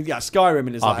games. I mean, yeah,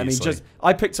 Skyrim is like. I mean, Obviously.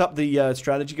 I picked up the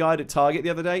strategy guide at Target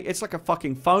the other day. It's like a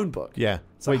fucking phone book. Yeah.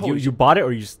 So wait, you bought it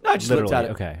or you just No, I just looked literally?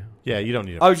 at it. Okay. Yeah, you don't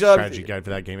need a strategy guide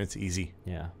for that game. It's easy.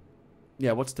 Yeah.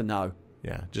 Yeah, what's to know?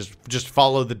 Yeah, just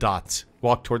follow the dots.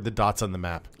 Walk toward the dots on the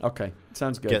map. Okay,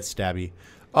 sounds good. Get stabby.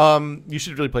 You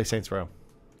should really play Saints Row.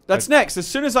 That's next. As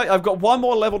soon as I've got one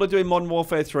more level to do in Modern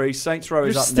Warfare 3, Saints Row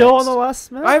is You're up still next. on the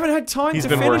last map? I haven't had time He's to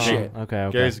been finish working. it. Okay.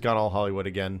 Gary's gone all Hollywood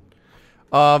again.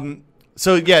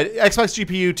 So yeah, Xbox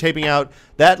GPU taping out.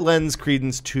 That lends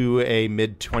credence to a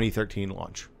mid-2013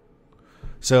 launch.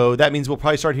 So that means we'll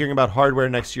probably start hearing about hardware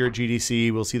next year at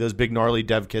GDC. We'll see those big gnarly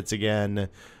dev kits again.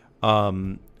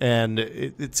 And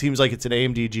it seems like it's an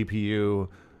AMD GPU,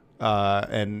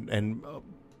 and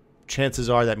chances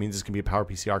are that means it's going to be a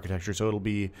PowerPC architecture. So it'll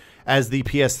be as the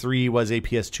PS3 was a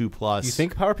PS2 Plus. You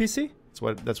think PowerPC?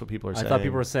 That's what people are saying. I thought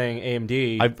people were saying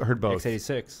AMD. I've heard both.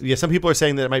 x86. Yeah, some people are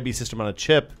saying that it might be system on a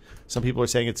chip. Some people are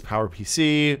saying it's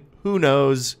PowerPC. Who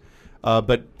knows?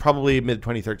 But probably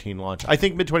mid-2013 launch. I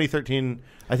think mid-2013.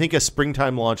 I think a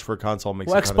springtime launch for a console makes.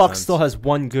 Well, a ton of Xbox sense. still has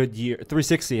one good year.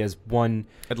 360 has one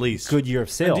at least good year of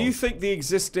sales. And do you think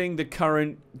the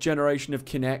current generation of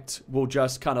Kinect will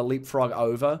just kind of leapfrog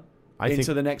over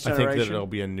into the next generation? I think that it'll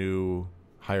be a new,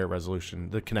 higher resolution.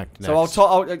 The Kinect next.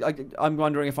 So I'm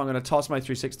wondering if I'm going to toss my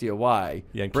 360 away,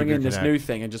 Yeah, and bring keep in your this Kinect. new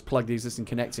thing, and just plug the existing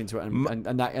Kinects into it,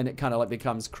 and it kind of like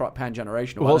becomes pan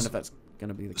generational. I don't know if that's going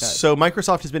to be the case. So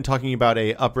Microsoft has been talking about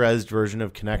a up-resed version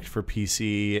of Kinect for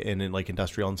PC and in like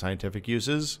industrial and scientific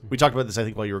uses. We talked about this, I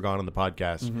think, while you were gone on the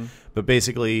podcast. But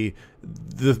basically,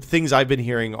 the things I've been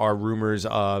hearing are rumors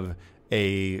of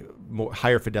a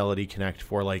higher fidelity Kinect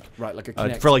for like a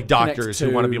Kinect, for like doctors Kinect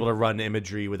who want to 2. be able to run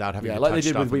imagery without having to like touch they did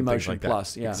stuff with and Wii things Motion like that.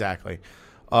 Plus. Yeah, Exactly.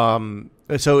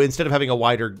 So instead of having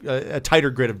a tighter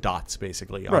grid of dots,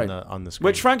 basically on the screen,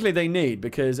 which frankly they need,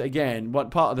 because again,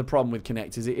 what part of the problem with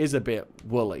Kinect is it is a bit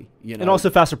woolly, you know, and also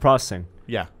faster processing.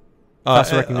 yeah.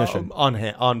 Faster recognition.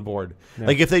 On board. Yeah.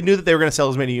 Like if they knew that they were going to sell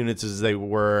as many units as they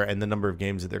were, and the number of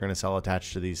games that they're going to sell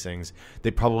attached to these things,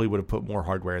 they probably would have put more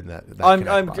hardware in that.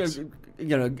 I'm box.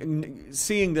 you know,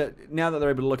 seeing that now that they're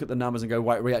able to look at the numbers and go,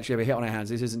 wait, we actually have a hit on our hands.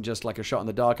 This isn't just like a shot in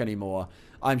the dark anymore.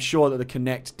 I'm sure that the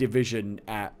Kinect division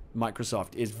at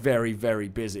Microsoft is very, very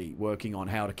busy working on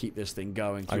how to keep this thing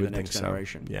going through the next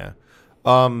generation. So. Yeah.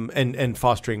 And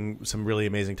fostering some really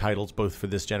amazing titles both for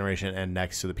this generation and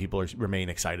next, so that people remain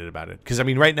excited about it. Because I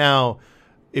mean, right now,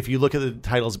 if you look at the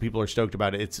titles that people are stoked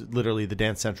about, it's literally the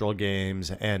Dance Central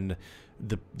games, and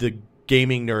the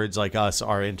gaming nerds like us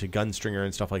are into Gunstringer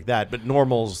and stuff like that. But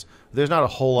normals, there's not a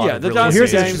whole lot. Yeah, of the really dance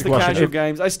Here's an games, interesting the question. casual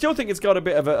games. I still think it's got a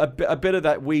bit of a bit of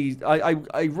that.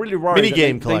 I really worry. Mini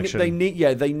game collection. They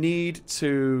need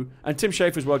to. And Tim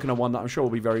Schafer's working on one that I'm sure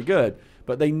will be very good.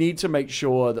 But they need to make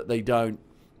sure that they don't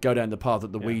go down the path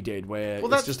that the Wii did, where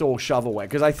it's just all shovelware.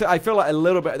 Because I feel like a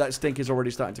little bit of that stink is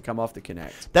already starting to come off the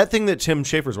Kinect. That thing that Tim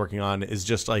Schafer's working on is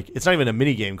just like, it's not even a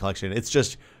mini game collection. It's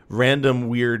just random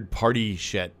weird party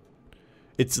shit.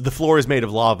 It's the floor is made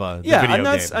of lava. Yeah, the video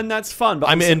and game. that's fun. But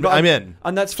I'm in,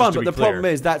 and that's fun. Just to But be the clear. problem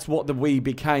is that's what the Wii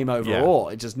became overall.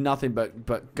 It's just nothing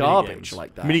but garbage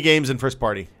like that. Mini games and first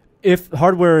party. If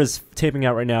hardware is taping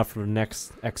out right now for the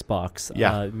next Xbox,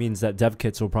 Yeah. it means that dev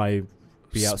kits will probably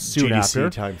be out soon GDC after.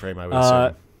 time frame, I would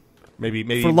assume. Maybe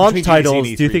For launch between GDC titles,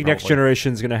 and do you E3 think next probably.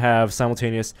 generation is going to have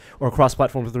simultaneous or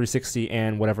cross-platform for 360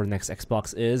 and whatever next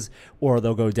Xbox is, or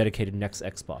they'll go dedicated next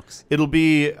Xbox? It'll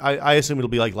be. I assume it'll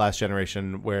be like last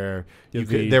generation, where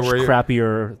There were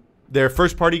crappier. There are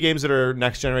first party games that are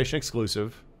next generation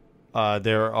exclusive.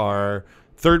 There are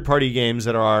third party games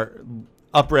that are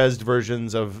up-resed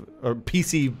versions of, or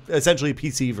PC, essentially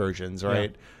PC versions,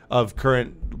 right, of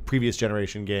current previous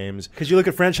generation games. Because you look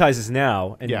at franchises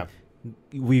now, and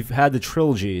we've had the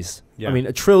trilogies. Yeah. I mean,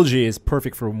 a trilogy is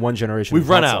perfect for one generation. We've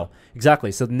run console. out.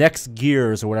 Exactly. So the next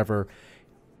Gears or whatever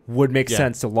would make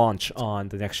sense to launch on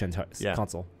the next gen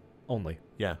console only.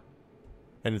 Yeah,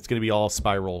 and it's going to be all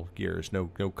spiral gears, no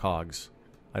cogs.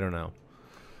 I don't know.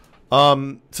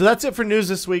 So that's it for news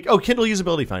this week. Oh, Kindle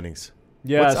usability findings.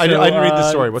 Yeah, I didn't read the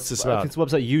story. What's this about? It's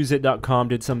website useit.com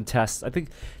did some tests. I think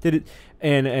did it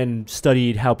and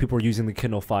studied how people were using the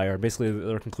Kindle Fire. Basically,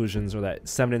 their conclusions are that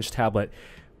 7-inch tablet,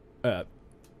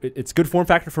 it's good form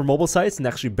factor for mobile sites and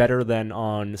actually better than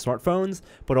on smartphones.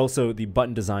 But also the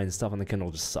button design stuff on the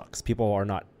Kindle just sucks. People are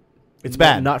not. It's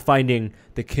bad. Not finding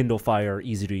the Kindle Fire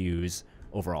easy to use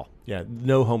overall. Yeah,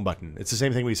 no home button. It's the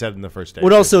same thing we said in the first day.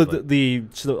 Well, also basically.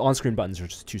 the on-screen buttons are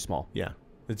just too small. Yeah,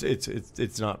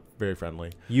 it's not very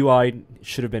friendly. UI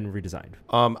should have been redesigned.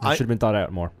 It should have been thought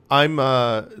out more.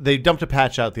 They dumped a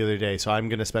patch out the other day, so I'm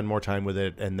going to spend more time with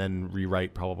it and then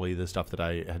rewrite probably the stuff that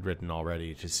I had written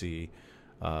already to see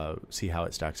how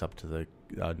it stacks up to the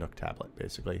Nook tablet,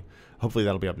 basically. Hopefully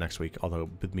that'll be up next week, although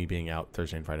with me being out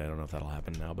Thursday and Friday, I don't know if that'll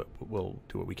happen now, but we'll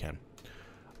do what we can.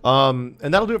 And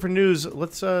that'll do it for news.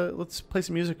 Let's play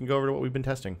some music and go over to what we've been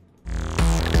testing.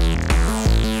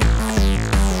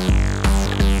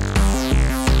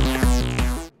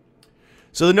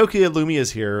 So the Nokia Lumia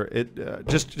is here. It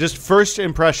just first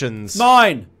impressions.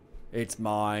 Mine. It's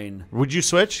mine. Would you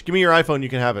switch? Give me your iPhone. You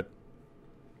can have it.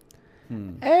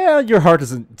 Your heart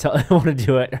doesn't want to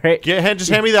do it, right?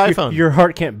 Just hand me the iPhone. Your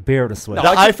heart can't bear to switch. The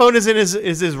iPhone is in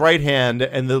his right hand,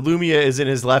 and the Lumia is in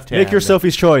his left hand. Make your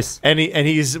Sophie's choice. And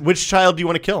he's which child do you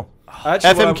want to kill?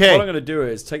 Actually, FMK. what I'm going to do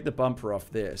is take the bumper off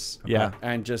this, Yeah.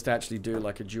 and just actually do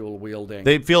like a dual wielding.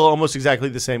 They feel almost exactly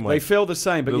the same way. They feel the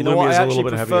same, but The you know what? Lumia's I a little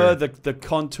actually bit prefer heavier. the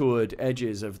contoured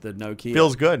edges of the Nokia.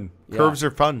 Feels good. Yeah. Curves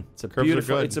are fun. It's a Curves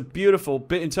beautiful. are good. It's a beautiful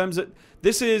bit in terms of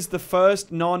this is the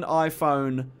first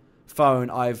non-iPhone phone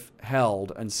I've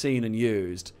held and seen and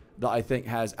used that I think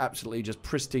has absolutely just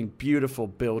pristine, beautiful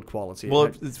build quality. Well,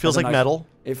 it feels like metal.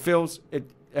 It feels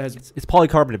it has It's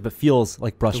polycarbonate, but feels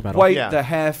like brushed the metal. weight, Yeah. the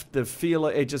heft, the feel.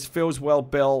 It just feels well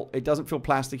built. It doesn't feel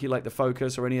plasticky like the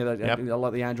Focus or any of that. Yep. I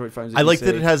like the Android phones. I you like see.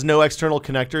 that it has no external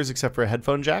connectors except for a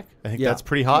headphone jack. I think Yeah. that's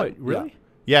pretty hot. Wait, really?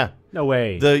 Yeah. No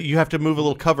way. You have to move a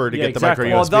little cover to Yeah, get exactly.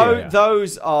 the Well, micro USB.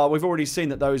 those are. We've already seen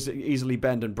that those easily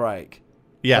bend and break.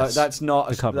 Yes. That's not.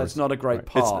 The covers. That's not a great Right.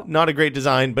 part. It's not a great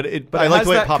design, but I It like has the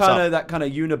way that it pops kind up. of that kind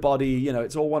of unibody. You know,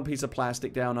 it's all one piece of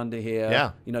plastic down under here.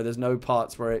 Yeah. You know, there's no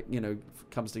parts where it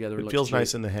comes together. And It looks feels cheap.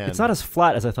 nice in the hand. It's not as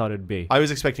flat as I thought it'd be. I was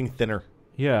expecting thinner.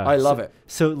 Yeah. I love it.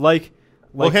 So like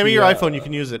Well, hand me the, your iPhone. You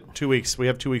can use it. 2 weeks. We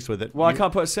have 2 weeks with it. Well, I you,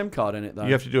 can't put a SIM card in it though.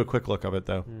 you have to do a quick look of it,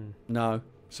 though. No,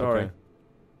 sorry. Okay.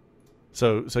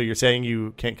 So you're saying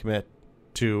you can't commit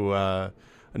to a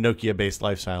Nokia-based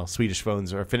lifestyle. Swedish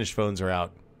phones or Finnish phones are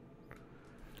out.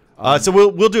 So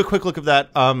we'll do a quick look of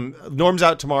that. Norm's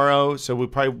out tomorrow, so we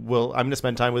probably will. I'm going to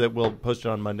spend time with it. We'll post it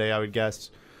on Monday, I would guess,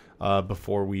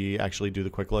 before we actually do the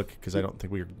quick look, because I don't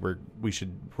think we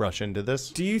should rush into this.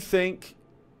 Do you think?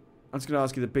 I'm just going to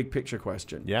ask you the big picture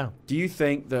question. Yeah. Do you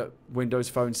think that Windows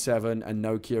Phone 7 and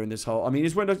Nokia and this whole? I mean,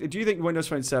 do you think Windows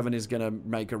Phone 7 is going to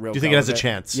make a real? Do you think go it has of a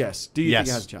chance? Yes. Do you think it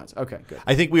Yes. has a chance? Okay, good.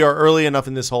 I think we are early enough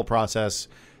in this whole process.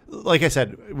 Like I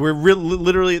said, we're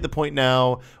literally at the point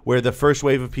now where the first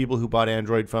wave of people who bought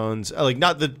Android phones, like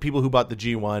not the people who bought the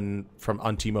G1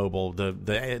 on T-Mobile, the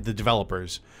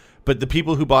developers, but the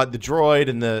people who bought the Droid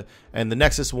and the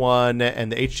Nexus One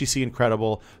and the HTC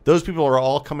Incredible, those people are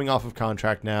all coming off of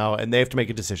contract now, and they have to make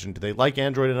a decision. Do they like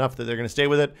Android enough that they're going to stay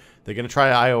with it? They're going to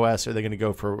try iOS, or they're going to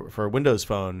go for a Windows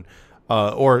phone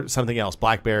or something else,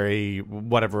 BlackBerry,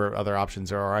 whatever other options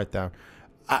there are out there.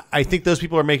 I think those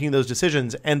people are making those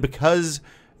decisions, and because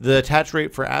the attach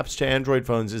rate for apps to Android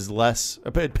phones is less,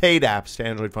 paid apps to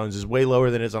Android phones is way lower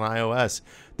than it is on iOS,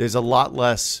 there's a lot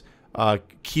less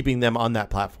keeping them on that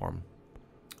platform.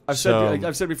 I've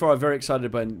said before, I'm very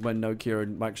excited when Nokia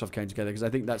and Microsoft came together, because I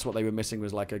think that's what they were missing,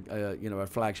 was like a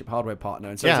flagship hardware partner,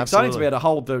 and so Yeah, it's exciting to absolutely. be able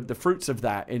to hold the fruits of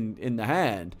that in the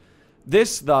hand.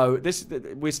 This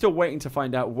we're still waiting to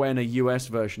find out when a US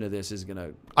version of this is going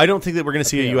to. I don't think that we're going to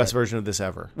see a appear, US right? version of this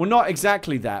ever. Well, not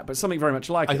exactly that, but something very much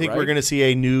like it. I think right? we're going to see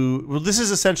a new. Well, this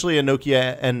is essentially a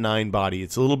Nokia N9 body.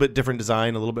 It's a little bit different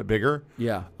design, a little bit bigger,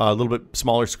 Yeah. a little bit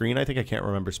smaller screen. I think I can't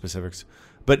remember specifics,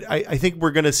 but I think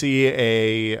we're going to see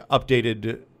a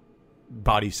updated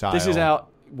body style. This is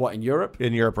out in Europe?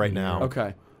 in Europe right now.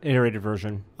 Okay. iterated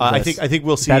version. I Yes. think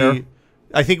we'll see. Better.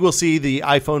 I think we'll see the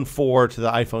iPhone 4 to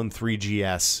the iPhone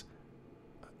 3GS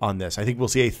on this. I think we'll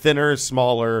see a thinner,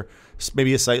 smaller,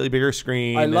 maybe a slightly bigger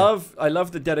screen. I love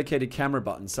the dedicated camera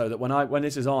button, so that when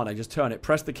this is on, I just turn it,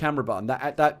 press the camera button.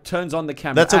 That turns on the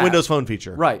camera. That's a app. Windows Phone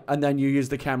feature, Right, and then you use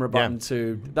the camera button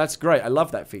to. That's great. I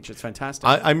love that feature. It's fantastic.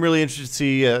 I'm really interested to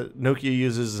see Nokia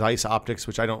uses Zeiss optics,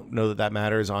 which I don't know that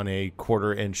matters on a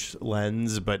 1/4-inch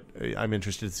lens, but I'm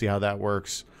interested to see how that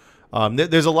works.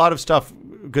 There's a lot of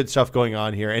good stuff going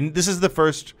on here, and this is the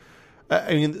first.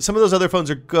 I mean, some of those other phones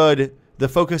are good. The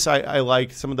Focus I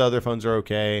like. Some of the other phones are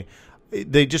okay.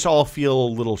 They just all feel a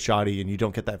little shoddy, and you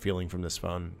don't get that feeling from this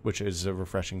phone, which is a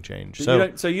refreshing change.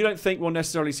 So you don't think we'll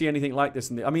necessarily see anything like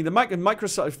this? I mean, the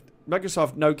Microsoft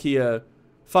Nokia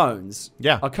phones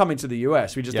Yeah. are coming to the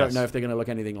US. We just don't Yes. know if they're going to look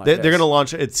anything like They're this. going to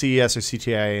launch at CES or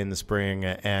CTIA in the spring,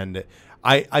 and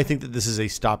I think that this is a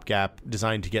stopgap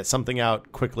designed to get something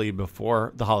out quickly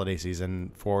before the holiday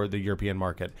season for the European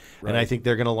market. And I Right. think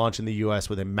they're going to launch in the US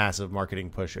with a massive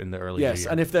marketing push in the early Yes,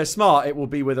 year. and if they're smart, it will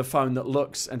be with a phone that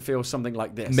looks and feels something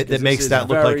like this. 'cause That this makes is that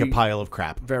look like a very, pile of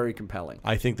crap. very compelling.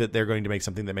 I think that they're going to make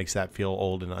something that makes that feel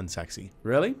old and unsexy.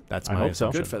 Really? That's I my hope so.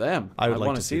 assumption. Good for them. I would like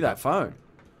want to to see see that phone.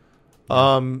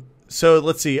 So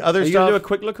let's see. Other Are you going to do a stuff.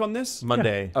 quick look on this?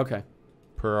 Monday, Okay.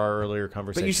 per our earlier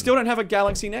conversation. But you still don't have a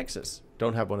Galaxy Nexus.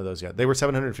 don't have one of those yet. They were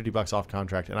 $750 off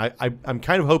contract, and I'm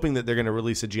kind of hoping that they're going to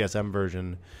release a GSM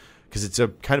version because it's a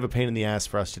kind of a pain in the ass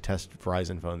for us to test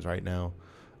Verizon phones right now.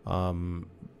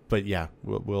 But yeah,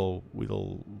 we'll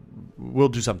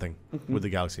do something with the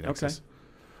Galaxy Nexus.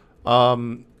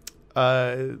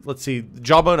 Let's see.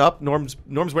 Jawbone up. Norm's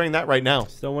wearing that right now.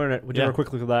 Still wearing it. Would you Yeah. have a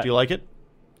quick look at that? Do you like it?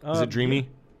 Is it dreamy? yeah.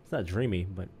 It's not dreamy,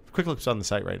 but Quick look's on the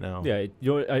site right now. yeah,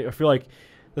 I feel like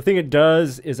the thing it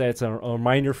does is that it's a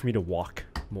reminder for me to walk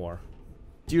more.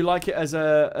 Do you like it as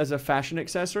a fashion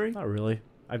accessory? Not really.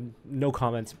 I've no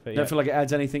comments. But Don't yeah. feel like it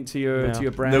adds anything to your No. to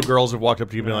your brand. No girls have walked up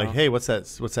to you and been No. like, "Hey, what's that?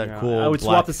 What's that Yeah. cool?" I would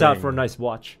black swap this out thing?" for a nice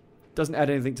watch. Doesn't add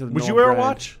anything to the. Would you Norm wear a brand.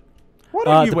 watch? Why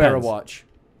don't you wear a Depends. watch?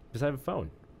 Because I have a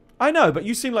phone. I know, but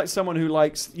you seem like someone who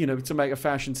likes, to make a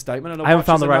fashion statement, and a I haven't watch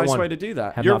found is the a right nice one. way to do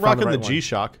that. Have You're not found rocking the right one.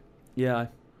 G-Shock. Yeah.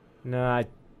 No,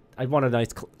 I want a nice.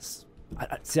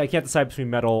 See, I can't decide between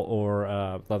metal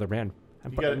or leather band.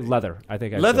 Leather. I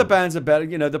think Leather bands are better.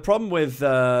 The problem with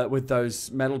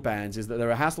those metal bands is that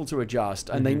they're a hassle to adjust,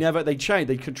 and they change,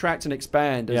 they contract and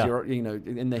expand as you're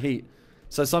in the heat.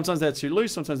 So sometimes they're too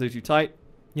loose, sometimes they're too tight.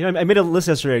 I made a list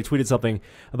yesterday. I tweeted something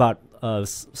about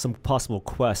some possible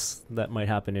quests that might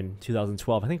happen in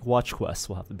 2012. I think Watch Quest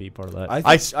will have to be part of that.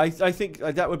 I think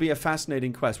that would be a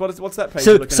fascinating quest. What's that page?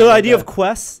 So you're looking the at idea there? of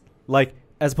quests, like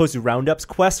as opposed to roundups,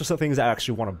 quests are some things I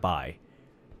actually want to buy.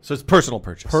 So it's personal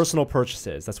purchase. Personal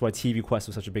purchases. That's why TV Quest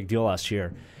was such a big deal last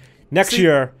year. Next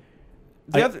year,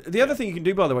 The other thing you can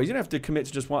do, by the way, you don't have to commit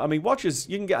to just one. I mean, watches,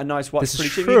 you can get a nice watch This is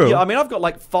pretty cheap. true. I mean, I've got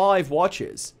like 5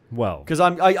 watches. well, Because I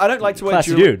don't like to wear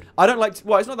Classy jewelry. dude. I don't like to,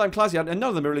 well, it's not that I'm classy, and none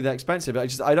of them are really that expensive.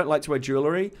 I don't like to wear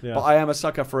jewelry, Yeah. but I am a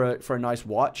sucker for a nice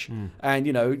watch.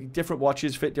 And different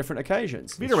watches fit different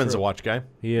occasions. Biederman's a watch guy.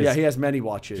 he is. Yeah, he has many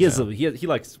watches. he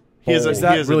likes. He has a- bold,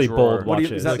 he has a really drawer. bold What do watches.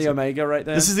 you, is that the Omega right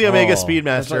there? This is the Omega Oh. That's like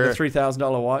Speedmaster. the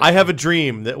 $3,000 watch. I have a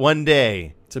dream that one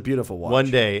day, It's a beautiful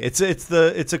watch.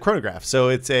 it's a chronograph. So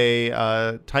it's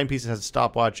a timepiece that has a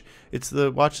stopwatch. It's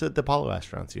the watch that the Apollo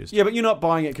astronauts used. Yeah, but you're not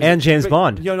buying it. And James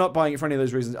Bond. You're not buying it for any of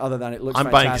those reasons other than it looks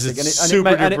I'm buying 'cause fantastic. it's and super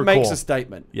and it duper makes cool. a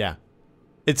statement. Yeah.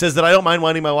 It says that I don't mind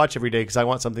winding my watch every day because I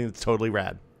want something that's totally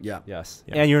rad. Yeah. Yes,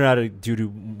 Yeah. and you're not a dude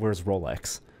who wears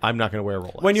Rolex. I'm not going to wear a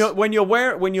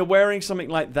Rolex. When you're wearing something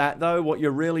like that, though, what you're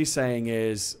really saying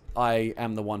is, I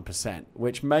am the 1%,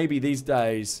 which maybe these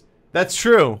days. That's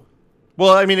true.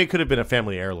 Well, I mean, it could have been a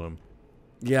family heirloom.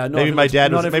 Yeah, not Maybe if it my looks-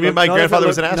 dad not was- if it maybe look- my not if it grandfather look-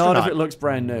 was an Not if astronaut. it looks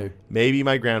brand new. Maybe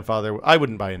my grandfather. I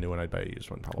wouldn't buy a new one. I'd buy a used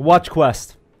one. Probably. Watch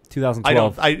Quest,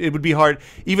 2012. It would be hard.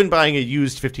 Even buying a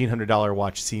used $1,500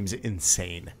 watch seems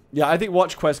insane. Yeah, I think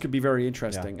Watch Quest could be very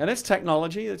interesting, and it's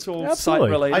technology. It's all site Absolutely.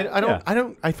 related.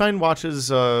 I find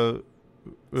watches.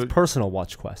 It's personal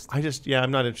Watch Quest.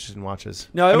 I'm not interested in watches.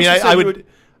 No, I I mean, also said I you would.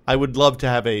 I would love to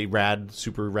have a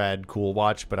super rad, cool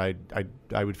watch, but I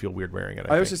would feel weird wearing it.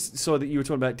 I also saw that you were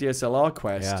talking about DSLR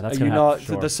Quest. Yeah, that's Are gonna you happen, not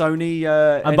sure. the Sony?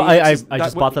 I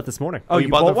just bought that this morning. Oh, you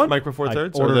bought bought the one? Micro Four I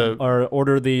Thirds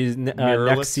ordered the Nex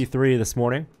mirrorless? C3 this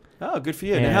morning. Oh, good for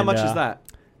you. And how And, much is that?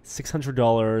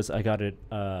 $600. I got it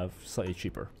slightly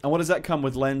cheaper. And what does that come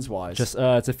with lens wise? Just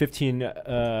it's a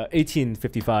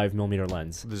 1855 millimeter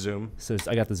lens. the zoom. So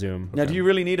I got the zoom. now, do you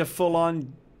really need a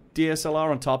full-on DSLR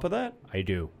on top of that? I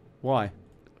do, Why?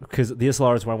 because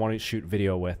DSLR is what I want to shoot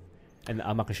video with, and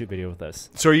I'm not gonna shoot video with this.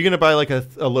 So are you going to buy like a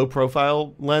low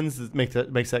profile lens that makes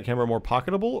that camera more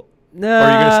pocketable? Nah, Or are you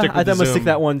gonna stick with I'm the gonna stick zoom?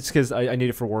 that one because I need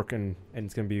it for work, and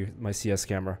it's gonna be my CS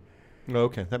camera. Oh,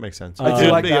 okay, that makes sense. I It do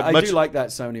would like be that. I much- do like that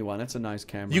Sony one. It's a nice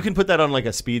camera. You can put that on like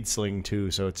a speed sling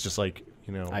too, so it's just like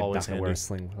I'm always not gonna handy. wear a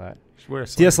sling with that. Wear a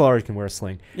sling. DSLR you can wear a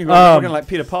sling. You're looking like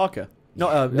Peter Parker.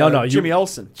 No, No, Jimmy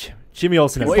Olsen. Jimmy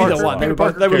Olsen. Well, has either Parker. one. They were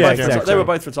Parker. both. They were, Yeah, both, exactly. they were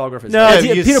both photographers. No, Yeah,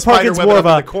 you Peter spider Parker's web more it of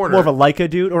up in a the corner. more of a Leica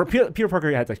dude. Or Peter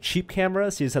Parker had like cheap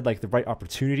cameras. He just had like the right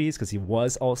opportunities because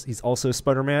he's also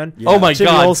Spider-Man. Oh my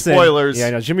Jimmy God! Olsen, Spoilers. Yeah, I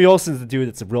know. Jimmy Olsen's the dude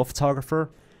that's a real photographer.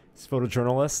 He's a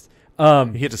photojournalist.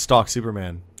 He had to stalk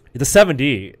Superman. The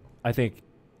 7D, I think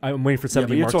I'm waiting for Yeah, 7D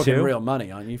but you're Mark talking II. real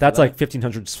money, aren't you? for That's that? like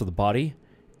 $1,500 just for the body,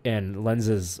 and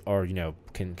lenses are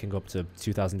can go up to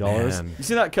 $2,000. Man. You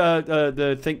see that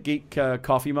the Think Geek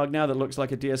coffee mug now that looks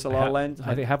like a DSLR lens?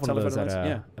 I think I have one of those telephone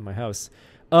lens? at my house.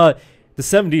 The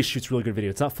 7D shoots really good video.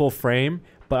 It's not full frame,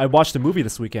 but I watched a movie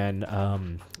this weekend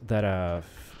that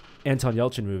Anton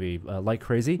Yelchin movie, Like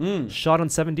Crazy, shot on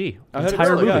 7D. I heard,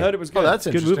 Entire movie. I heard it was good. Oh, that's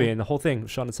Good interesting. movie, and the whole thing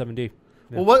was shot on 7D.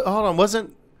 Yeah. Well, what? Hold on,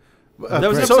 wasn't there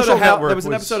was an Social Network there was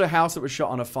an episode of House that was shot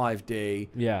on a 5D.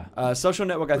 Yeah. Social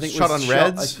Network, I think, shot was on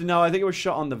Reds? No, I think it was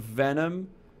shot on the Venom.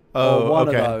 Oh, or one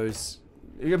okay. of those.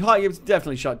 It was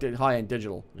definitely shot high-end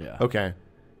digital. Yeah. Okay.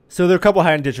 So there are a couple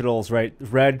high-end digitals, right?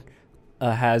 Red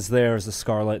has theirs, the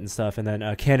Scarlet and stuff, and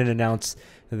then Canon announced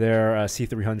their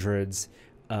C300s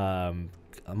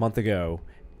a month ago,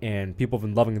 and people have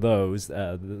been loving those.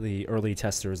 The early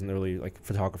testers and the early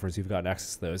photographers who've gotten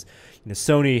access to those.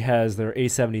 Sony has their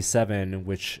A77,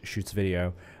 which shoots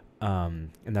video, and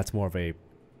that's more of a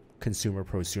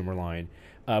consumer-prosumer line.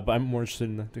 But I'm more interested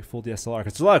in the full DSLR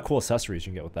because there's a lot of cool accessories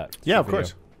you can get with that. Yeah, of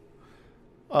course.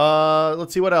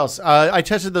 Let's see what else. I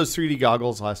tested those 3D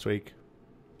goggles last week.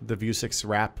 The View 6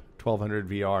 Wrap 1200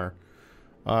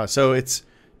 VR. So it's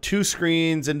 2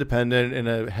 screens independent in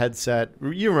a headset.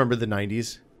 You remember the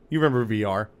 90s. You remember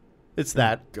VR. It's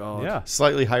that. God. Yeah.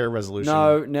 Slightly higher resolution.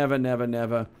 No, never.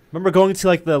 Remember going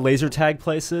to the laser tag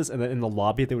places, and then in the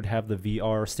lobby they would have the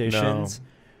VR stations.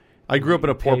 I grew up in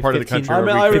a poor Pay part of the 15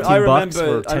 country. I, where we- $15 remember.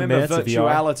 for I 10 remember minutes of VR.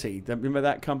 Virtuality. Remember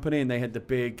that company, and they had the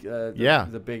big,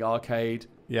 the big arcade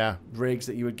yeah, rigs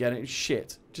that you would get.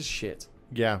 Shit, just shit.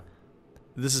 yeah.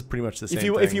 This is pretty much the same If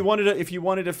you thing. if you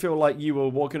wanted to feel like you were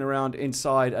walking around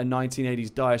inside a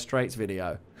 1980s Dire Straits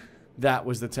video, that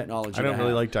was the technology. I don't they really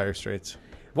had. like Dire Straits.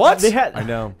 What They had. I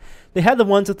know. They had the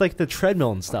ones with the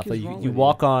treadmill and stuff What that is wrong you with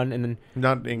walk on, and then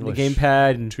Not the English.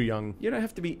 gamepad and Too young. You don't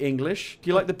have to be English. Do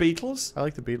you like the Beatles? I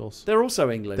like the Beatles. They're also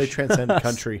English. They transcend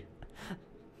country. do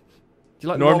you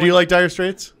like Norm, do you Rolling- like Dire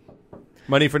Straits?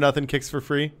 Money for nothing, kicks for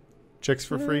free. Chicks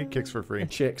for free, kicks for free.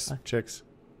 Chicks? Chicks.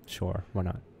 sure, why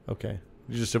not? Okay.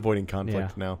 You're just avoiding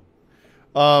conflict Yeah.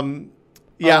 now.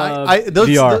 Yeah, those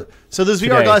VR. So those VR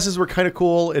Today. glasses were kind of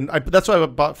cool, and that's what I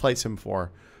bought Flight Sim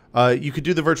for. You could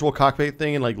do the virtual cockpit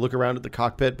thing and look around at the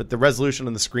cockpit, but the resolution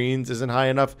on the screens isn't high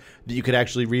enough that you could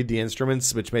actually read the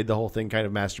instruments, which made the whole thing kind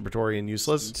of masturbatory and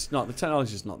useless. It's not. The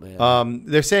technology's not there.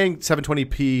 They're saying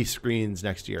 720p screens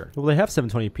next year. Well, they have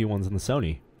 720p ones in the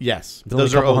Sony. Yes, They're only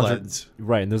those a are couple hundred- OLEDs.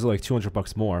 Right, and those are like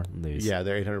 $200 more than these. Yeah,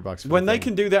 they're $800. For when the they thing.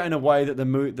 can do that in a way that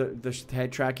the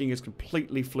head tracking is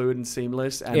completely fluid and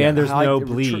seamless, And there's high- no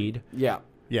bleed. Yeah.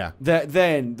 Yeah.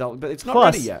 Then but it's not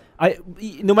Plus, ready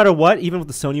yet. no matter what, even with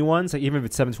the Sony ones, even if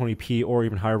it's 720p or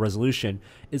even higher resolution,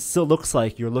 it still looks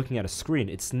like you're looking at a screen.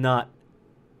 It's not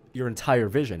your entire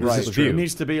vision. It's Right. just a It view.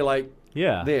 needs to be like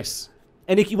Yeah. this.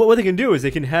 And what they can do is they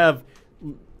can have,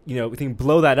 they can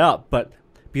blow that up, but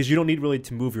because you don't need really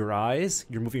to move your eyes,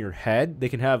 you're moving your head, they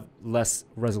can have less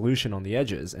resolution on the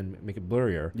edges and make it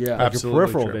blurrier. Yeah. Like Absolutely your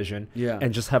peripheral true. vision. Yeah.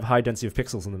 And just have high density of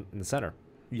pixels in the center.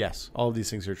 Yes, all of these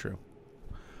things are true.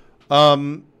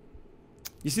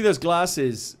 You see those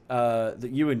glasses that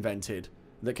you invented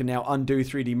that can now undo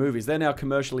 3D movies? They're now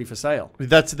commercially for sale.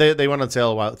 They went on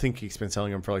sale a while. ThinkGeek's been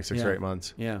selling them for like 6 or Yeah. 8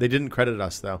 months. Yeah. They didn't credit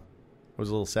us though. It was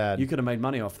a little sad. You could have made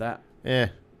money off that.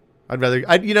 I'd rather.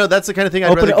 That's the kind of thing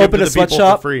I'd Open- rather give open to a the people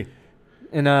sweatshop. for free.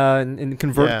 And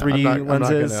convert Yeah, 3D I'm not gonna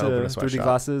lenses, open a 3D sweatshop.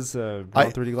 glasses,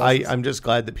 non-3D glasses. I'm just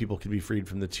glad that people can be freed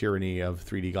from the tyranny of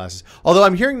 3D glasses. Although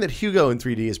I'm hearing that Hugo in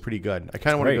 3D is pretty good. I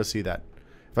kind of want to great. go see that.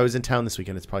 If I was in town this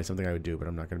weekend, it's probably something I would do, but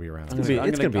I'm not going to be around. It's gonna be I'm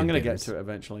in gonna get theaters. to it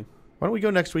eventually. Why don't we go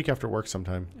next week after work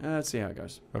sometime? Let's see how it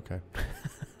goes. Okay.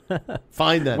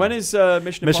 Fine then. When is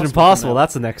Mission Impossible? Impossible. coming out?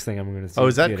 That's the next thing I'm going to see. Oh,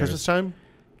 is that in theaters. Christmas time?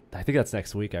 I think that's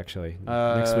next week, actually.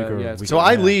 Next week or yeah, it's week So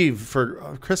after I that. leave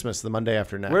for Christmas the Monday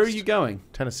after next. Where are you going?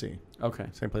 Tennessee. Okay.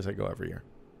 Same place I go every year.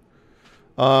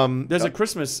 There's a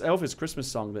Elvis Christmas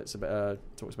song that's about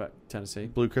talks about Tennessee.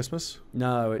 Blue Christmas?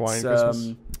 No, it's Hawaiian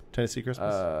Christmas? Tennessee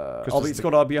Christmas? it's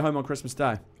called "I'll Be Home on Christmas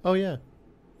Day." Oh, yeah.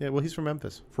 Yeah, well, he's from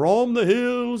Memphis. From the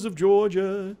hills of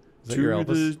Georgia Is that your to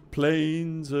Elvis? the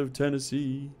plains of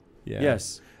Tennessee. Yeah.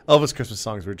 Yes. Elvis Christmas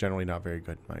songs were generally not very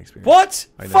good in my experience. What?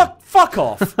 I know. Fuck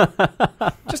off.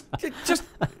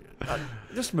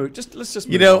 Just move. Let's just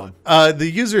move on. The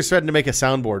user threatened to make a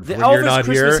soundboard for The when you're Elvis not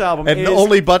Christmas here, album and is the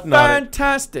only button on it,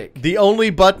 fantastic. the only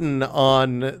button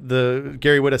on the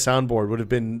Gary Whitta soundboard would have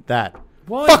been that.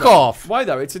 Why Fuck though? off. Why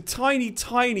though? It's a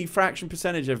tiny fraction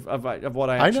percentage of what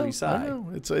I I actually know. say. I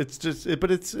know. It's just, but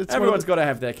it's Everyone's got to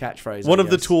have their catchphrase. one I of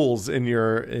the guess. tools in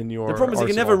your. The problem is it can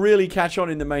arsenal. never really catch on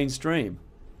in the mainstream.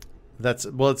 It's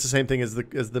the same thing as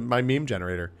my meme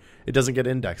generator. It doesn't get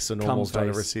indexed, so normals don't face.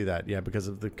 ever see that. Yeah, because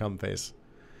of the cum face.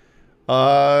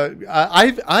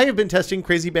 I have been testing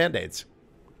crazy Band-Aids.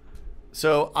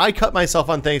 So I cut myself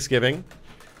on Thanksgiving,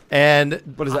 and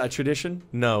What is that, a tradition?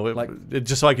 no, Like-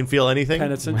 just so I can feel anything.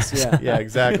 Penitence? Yeah. Yeah,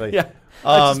 exactly. Yeah.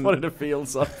 I just wanted to feel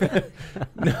something.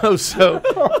 No, so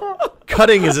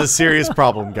cutting is a serious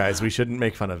problem, guys. We shouldn't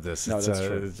make fun of this. No, that's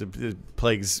true. It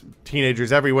plagues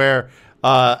teenagers everywhere.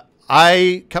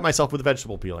 I cut myself with a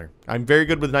vegetable peeler. I'm very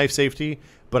good with knife safety,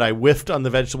 but I whiffed on the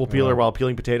vegetable peeler while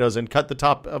peeling potatoes and cut the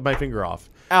top of my finger off.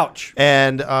 Ouch.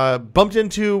 And we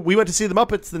went to see the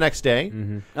Muppets the next day,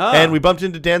 and we bumped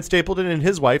into Dan Stapleton and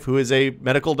his wife, who is a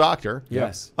medical doctor.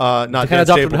 Yes. Not The kind Dan of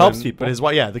doctor that Stapleton, helps people. but his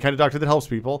wife. Yeah, the kind of doctor that helps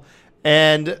people.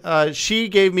 And she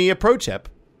gave me a pro tip,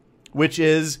 which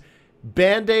is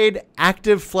Band-Aid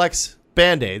Active Flex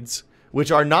Band-Aids,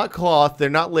 which are not cloth, they're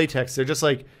not latex, they're just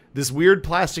like this weird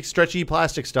plastic, stretchy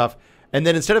plastic stuff. And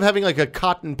then instead of having like a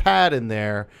cotton pad in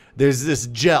there, there's this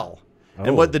gel.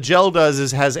 And what the gel does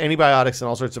is has antibiotics and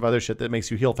all sorts of other shit that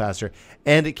makes you heal faster,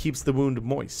 and it keeps the wound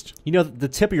moist. You know, the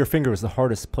tip of your finger is the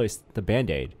hardest place, the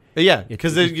Band-Aid. Yeah,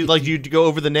 because like you go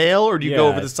over the nail or do you go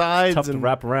over the it's sides? tough to and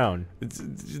wrap around.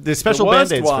 there's special the worst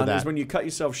Band-Aids for one that. is when you cut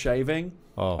yourself shaving,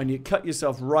 Oh. and you cut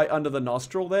yourself right under the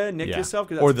nostril there, nick Yeah. yourself.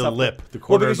 'Cause Or that's the tough. lip, the Well,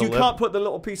 corner because of the you lip. can't put the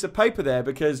little piece of paper there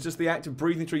because just the act of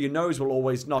breathing through your nose will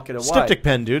always knock it away. Styptic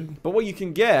pen, dude. But what you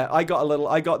can get, I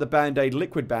got the Band-Aid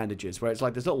liquid bandages where it's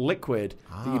like this little liquid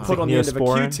that you put on the end of a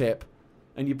Neosporin? Q-tip,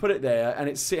 and you put it there, and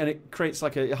it creates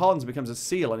like it hardens, becomes a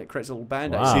seal, and it creates a little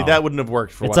Band-Aid. Wow. See, that wouldn't have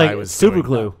worked for It's what like I was super doing.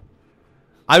 glue.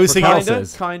 I was thinking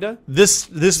Kinda. this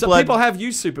So bled. people have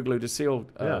used super glue to seal.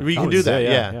 We can do that,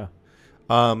 yeah.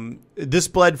 This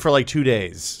bled for like 2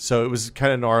 days, so it was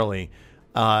kind of gnarly.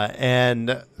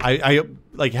 And I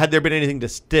like, had there been anything to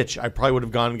stitch, I probably would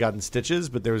have gone and gotten stitches,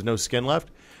 but there was no skin left.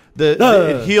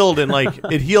 It healed and like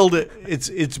it healed.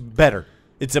 It's better.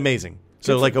 It's amazing.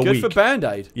 So like a good week. for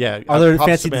Band-Aid. Yeah. Are there props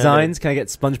fancy to Band-Aid. designs? Can I get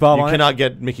SpongeBob You on cannot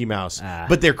get Mickey Mouse, Ah.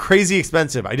 but they're crazy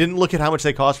expensive. I didn't look at how much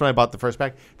they cost when I bought the first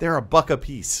pack. They're $1 a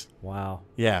piece. it? Wow.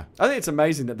 Yeah. I think it's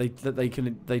amazing that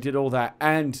they did all that,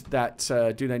 and that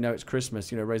do they know it's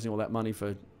Christmas? You know, raising all that money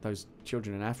for those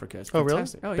children in Africa. It's Oh, really?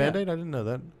 fantastic. Oh, yeah. Band-Aid? I didn't know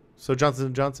that. So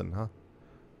Johnson & Johnson, huh?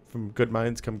 From good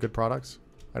minds come good products?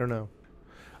 I don't know.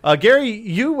 Gary,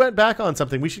 you went back on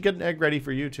something. We should get an egg ready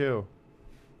for you, too.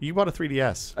 You bought a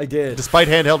 3DS. I did. Despite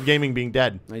handheld gaming being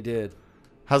dead. I did.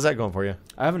 How's that going for you?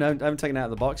 I haven't taken it out of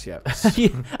the box yet.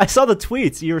 I saw the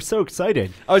tweets. You were so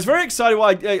excited. I was very excited. Well,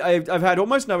 I've had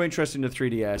almost no interest in the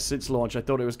 3DS since launch. I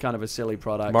thought it was kind of a silly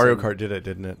product. Mario and- Kart did it,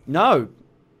 didn't it? No.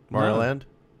 Mario No. Land?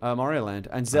 Mario Land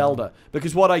and Zelda.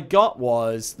 Because what I got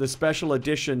was the special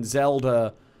edition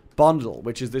Zelda bundle,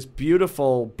 which is this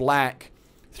beautiful black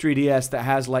 3DS that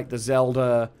has like the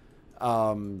Zelda.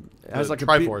 It has like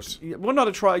Triforce. well, not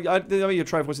a I mean, a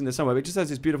Triforce in there somewhere, but it just has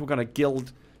this beautiful kind of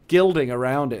gilding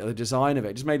around it. The design of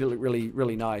it just made it look really,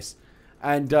 really nice.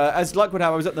 And as luck would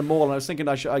have, I was at the mall and I was thinking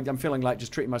I'm feeling like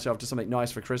just treating myself to something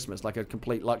nice for Christmas, like a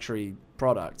complete luxury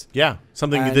product, Yeah.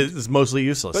 Something And- that is mostly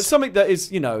useless. but something that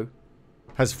is, you know.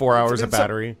 Has 4 hours of it's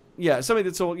battery. Yeah, something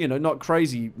that's all, you know, not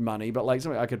crazy money, but like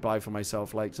something I could buy for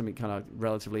myself, like something kind of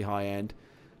relatively high end.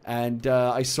 And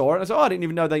I saw it, and I thought, oh, I didn't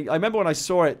even know I remember when I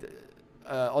saw it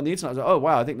on the internet, I was like, oh,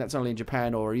 wow, I think that's only in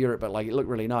Japan or Europe, but like it looked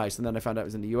really nice. And then I found out it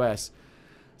was in the US.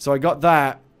 So I got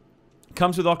that.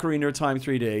 Comes with Ocarina of Time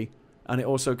 3D, and it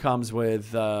also comes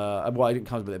with, well, it didn't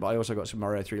come with it, but I also got Super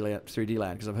Mario 3D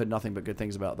Land, because I've heard nothing but good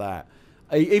things about that.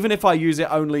 Even if I use it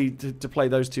only to play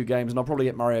those two games, and I'll probably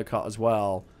get Mario Kart as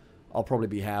well, I'll probably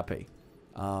be happy.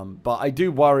 But I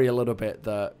do worry a little bit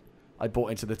that I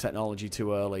bought into the technology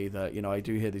too early, that, you know, I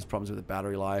do hear these problems with the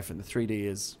battery life, and the 3D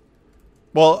is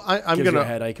Well, I'm gives you going a to...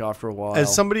 headache after a while.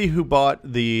 As somebody who bought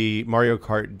the Mario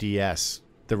Kart DS,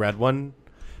 the red one,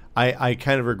 I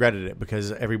kind of regretted it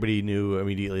because everybody knew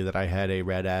immediately that I had a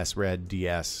red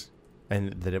DS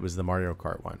and that it was the Mario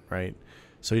Kart one, right?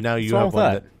 So now you wrong have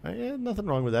with one that... nothing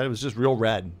wrong with that. It was just real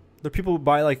red. There are people who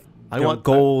buy like I you know, want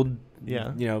gold,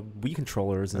 yeah. you know, Wii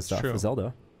controllers and That's stuff true. for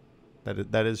Zelda.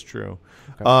 That is true.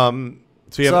 Okay.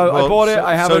 So, you So have, I bought it,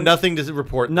 I So haven't- nothing to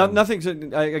report. No, then. nothing.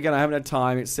 Again, I haven't had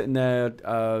time. It's sitting there.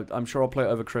 I'm sure I'll play it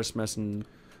over Christmas. And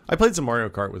I played some Mario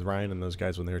Kart with Ryan and those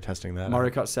guys when they were testing that.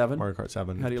 Mario Kart 7. Mario Kart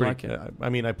 7. How do you Pretty- like it? I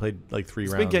mean, I played like 3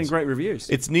 It's rounds. been getting great reviews.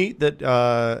 It's neat that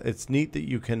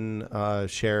you can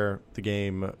share the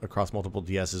game across multiple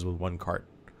DSs with one cart.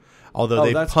 Although Oh,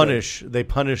 they that's punish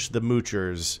the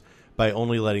moochers by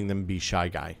only letting them be Shy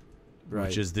Guy. Right.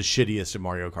 which is the shittiest of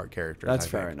Mario Kart characters. That's I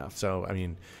fair think. enough. So, I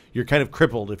mean, you're kind of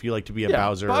crippled if you like to be a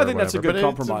Bowser. But I think that's a good But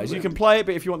compromise. You can play it,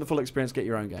 but if you want the full experience, get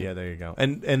your own game. Yeah, there you go.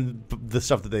 And the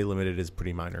stuff that they limited is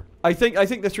pretty minor. I think the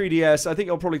 3DS. I think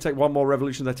it'll probably take one more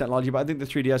revolution of the technology, but I think the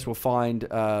 3DS will find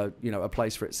a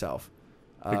place for itself.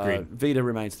 Agreed. Vita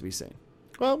remains to be seen.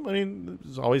 Well, I mean,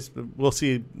 there's always we'll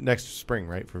see next spring,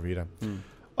 right, for Vita.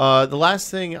 The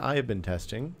last thing I have been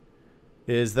testing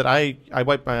is that I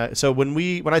wiped my. So when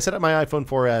I set up my iPhone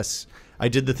 4S, I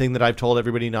did the thing that I've told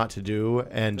everybody not to do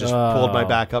and just pulled my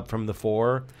backup from the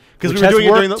 4 because we were doing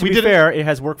it during. To be fair, it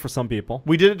has worked for some people.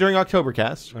 We did it during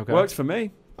Oktobercast. Okay. Works for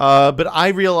me. But I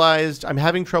realized I'm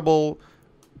having trouble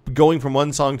going from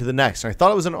one song to the next. And I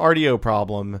thought it was an RDO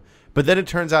problem, but then it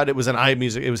turns out it was an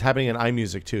iMusic. It was happening in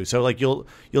iMusic too. So like you'll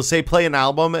say play an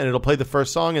album and it'll play the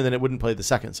first song and then it wouldn't play the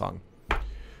second song.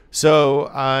 So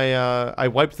I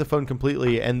wiped the phone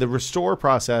completely, and the restore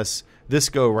process this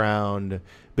go round,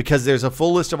 because there's a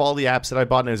full list of all the apps that I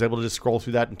bought, and I was able to just scroll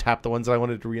through that and tap the ones that I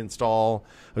wanted to reinstall.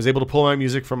 I was able to pull my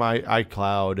music from my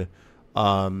iCloud,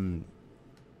 all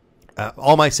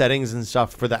my settings and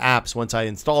stuff for the apps once I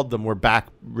installed them were back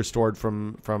restored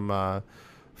from.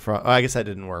 I guess that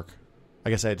didn't work. I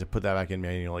guess I had to put that back in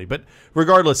manually. But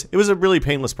regardless, it was a really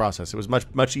painless process. It was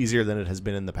much easier than it has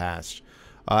been in the past.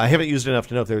 I haven't used it enough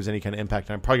to know if there was any kind of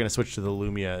impact. I'm probably going to switch to the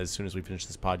Lumia as soon as we finish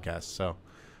this podcast. So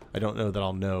I don't know that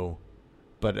I'll know.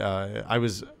 But I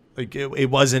was like, it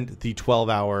wasn't the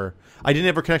 12-hour. I didn't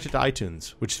ever connect it to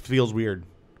iTunes, which feels weird.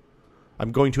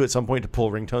 I'm going to at some point to pull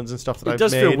ringtones and stuff that I've made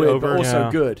over. It does feel weird, but also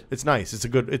good. It's nice. It's a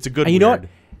good. And weird. you know what?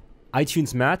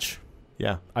 iTunes Match.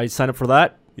 Yeah. I signed up for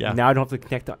that. Yeah. Now I don't have to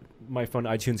connect my phone to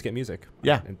iTunes to get music.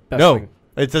 Yeah. Best No. thing.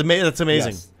 That's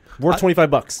amazing. Yes. Worth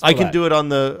 $25. I can do it on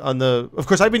the. Of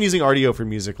course, I've been using RDO for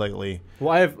music lately. Well,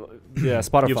 I have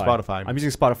Spotify. You have Spotify. I'm using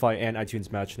Spotify and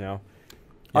iTunes Match now.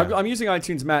 Yeah. I'm using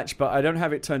iTunes Match, but I don't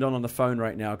have it turned on the phone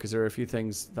right now because there are a few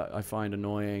things that I find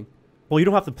annoying. Well, you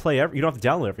don't have to play. You don't have to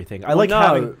download everything. I like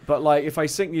having, but like if I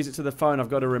sync music to the phone, I've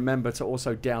got to remember to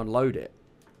also download it.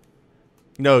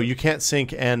 No, you can't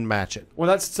sync and match it. Well,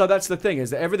 that's the thing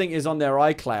is that everything is on their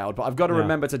iCloud, but I've got to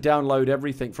remember to download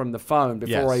everything from the phone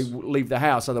before I leave the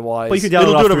house. Otherwise, but you can download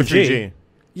it off over 3G.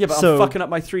 Yeah, but I'm fucking up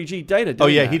my 3G data. Oh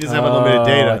yeah, he doesn't have unlimited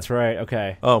data. That's right.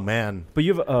 Okay. Oh man, but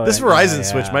you've this Verizon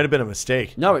switch might have been a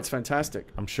mistake. No, it's fantastic.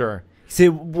 I'm sure. See,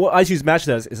 what iTunes Match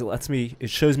does is it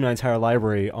shows me my entire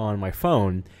library on my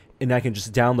phone, and I can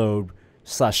just download /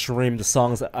 stream the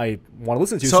songs that I want to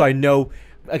listen to, so I know.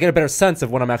 I get a better sense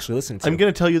of what I'm actually listening to. I'm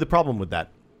going to tell you the problem with that.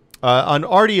 On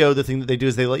RDO, the thing that they do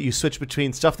is they let you switch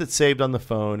between stuff that's saved on the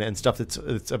phone and stuff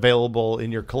that's available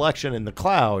in your collection in the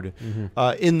cloud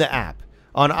in the app.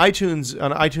 On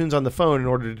iTunes on the phone, in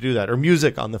order to do that, or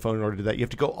music on the phone in order to do that, you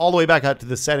have to go all the way back out to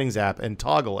the settings app and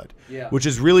toggle it, which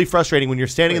is really frustrating when you're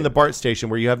standing in the BART station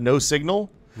where you have no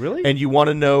signal. Really? And you want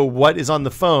to know what is on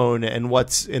the phone and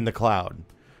what's in the cloud.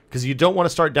 Because you don't want to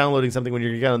start downloading something when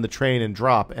you're going to get on the train and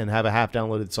drop and have a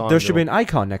half-downloaded song. There should be an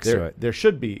icon next to it. There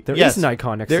should be. There is an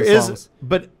icon next to songs. There is,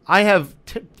 but I have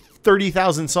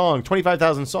 30,000 songs,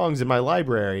 25,000 songs in my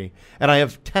library, and I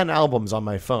have 10 albums on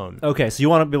my phone. Okay, so you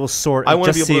want to be able to sort. I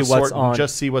want to be able to sort sort and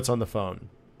just see what's on the phone.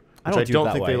 I don't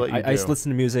think they let you do. I just listen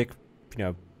to music,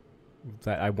 that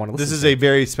I want to listen to. This is a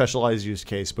very specialized use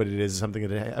case, but it is something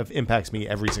that impacts me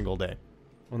every single day.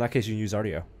 Well, in that case, you use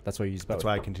RDO. That's why you use both. That's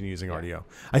why I continue using RDO.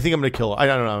 I think I'm going to kill. I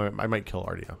don't know. I might kill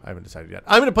RDO. I haven't decided yet.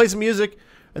 I'm going to play some music,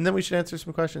 and then we should answer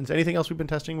some questions. Anything else we've been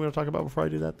testing we want to talk about before I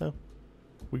do that, though?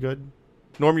 We good?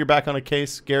 Norm, you're back on a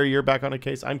case. Gary, you're back on a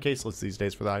case. I'm caseless these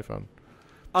days for the iPhone.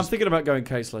 I'm thinking about going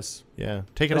caseless. Yeah.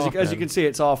 Take it off. As you can see,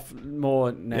 it's off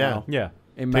more now. Yeah.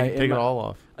 Take it all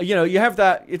off. You have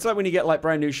that. It's like when you get like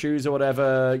brand new shoes or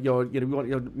whatever. You want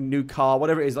your new car,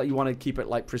 whatever it is. Like you want to keep it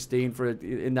like pristine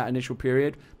in that initial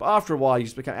period. But after a while, you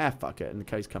just become fuck it, and the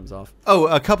case comes off. Oh,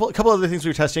 a couple other things we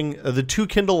were testing. The 2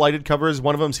 Kindle lighted covers.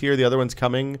 One of them's here. The other one's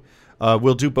coming.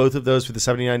 We'll do both of those for the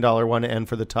 $79 one and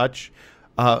for the Touch.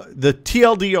 The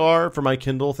TLDR for my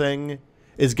Kindle thing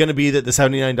is going to be that the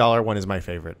 $79 one is my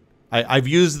favorite. I've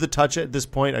used the Touch at this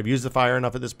point. I've used the Fire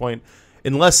enough at this point.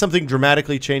 Unless something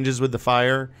dramatically changes with the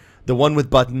Fire, the one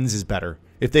with buttons is better.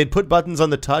 If they'd put buttons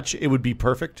on the Touch, it would be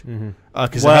perfect.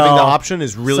 Because having the option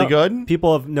is really good.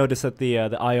 People have noticed that the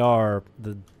IR,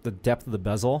 the depth of the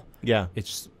bezel,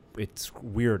 it's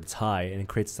weird. It's high, and it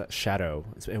creates that shadow.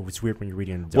 It's weird when you're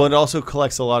reading it. Well, it also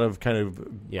collects a lot of kind of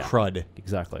crud.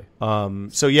 Exactly.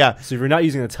 So if you're not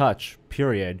using the Touch,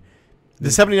 period. The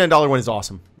 $79 one is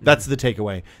awesome. That's the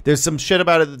takeaway. There's some shit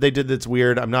about it that they did that's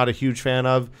weird. I'm not a huge fan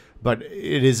of, but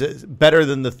it is better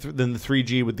than the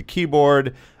 3G with the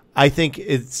keyboard. I think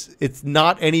it's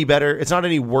not any better. It's not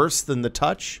any worse than the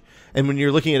Touch. And when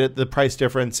you're looking at it, the price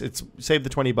difference, it's save the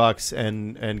 $20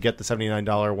 and get the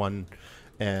 $79 one,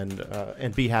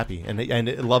 and be happy and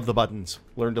love the buttons.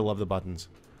 Learn to love the buttons.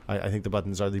 I think the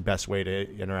buttons are the best way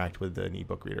to interact with an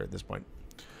ebook reader at this point.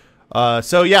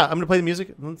 So yeah, I'm gonna play the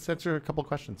music. Let's answer a couple of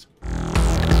questions.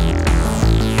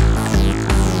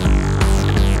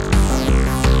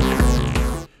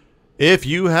 If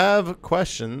you have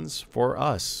questions for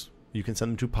us, you can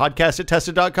send them to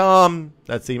podcast@tested.com.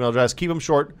 That's the email address. Keep them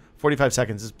short. 45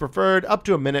 seconds is preferred. Up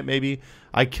to a minute, maybe.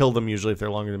 I kill them usually if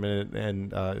they're longer than a minute.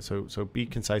 And so be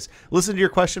concise. Listen to your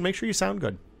question. Make sure you sound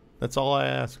good. That's all I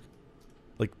ask.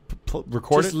 Like,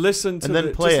 record just it listen to and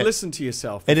then play it. listen to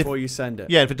yourself And before you send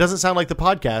it. Yeah, if it doesn't sound like the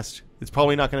podcast, it's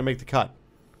probably not going to make the cut.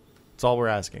 That's all we're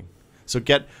asking. So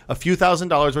get a few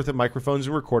 $1,000s worth of microphones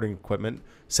and recording equipment.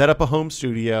 Set up a home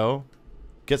studio.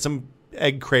 Get some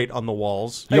egg crate on the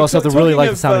walls. You also have to really like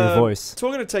the sound of your voice.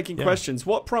 Talking of taking questions,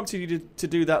 what prompted you to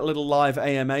do that little live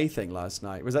AMA thing last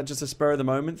night? Was that just a spur of the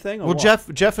moment thing? Or Well,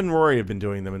 what? Jeff and Rory have been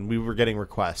doing them, and we were getting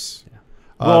requests. Yeah.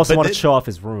 We also but want to show off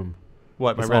his room.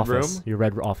 What, my His red office. room? Your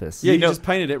red office. Yeah, you know- just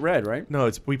painted it red, right? No,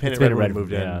 we painted It's red been when red. we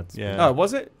moved Yeah, in. it's- Yeah. Oh,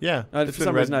 was it? Yeah. For it's been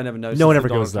some red. reason, I never noticed. No one Since ever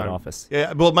the dawn goes of to that time. office.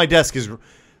 Yeah, well, my desk is...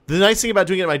 The nice thing about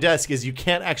doing it at my desk is you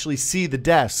can't actually see the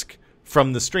desk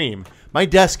from the stream. My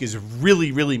desk is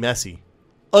really, really messy.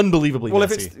 Unbelievably Well,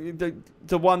 messy. if it's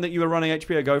the one that you were running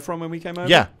HBO Go from when we came over?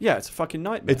 Yeah. Yeah, it's a fucking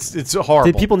nightmare. It's horrible.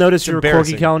 Did people notice It's your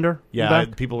embarrassing. corgi calendar? Yeah,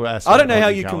 back? people were asking. I don't know about how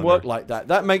the you can calendar. work like that.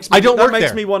 That makes me, I don't that work makes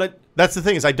there. me want to... That's the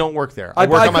thing is I don't work there. I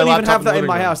work on my couldn't even laptop have in that the in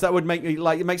my living room. house. That would make me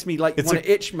like... It makes me like It's want to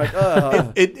itch. My,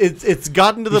 It's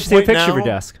gotten to the You should see a point picture now. of your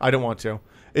desk. I don't want to.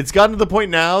 It's gotten to the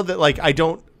point now that like I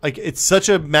don't like. It's such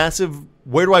a massive.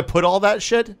 Where do I put all that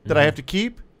shit that I have to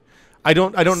keep? I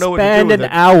don't know what to do Spend with an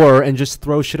it. hour and just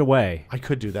throw shit away. I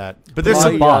could do that, but there's It's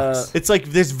some a box. It's like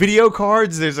there's video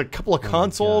cards. There's a couple of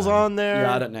consoles God. on there.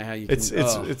 yeah, I don't know how you can...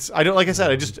 It's. I don't like I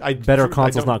said. I Better I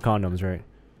consoles, don't- not condoms, right?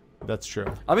 That's true.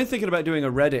 I've been thinking about doing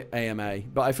a Reddit AMA,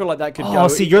 but I feel like that could Oh, go...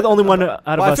 see, you're the only one out of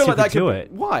But I us feel who like that could do could...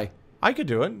 it. Why? I could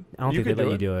do it. I don't think could they'd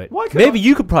let you do it. Why could Maybe I-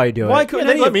 you could probably do it. Why couldn't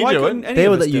they'd any let of- me why do it. couldn't any They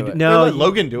of would us let you do do it? No, They let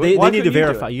Logan do it. They Why need to couldn't you do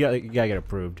verify. it? You gotta get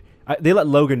approved. They let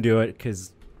Logan do it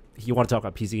because you want to talk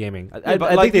about PC gaming. Yeah,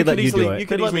 but I like, think they let you easily, do it. You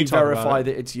could They'd let easily me talk about verify it.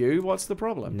 that it's you. What's the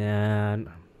problem? Nah,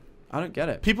 I don't get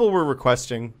it. People were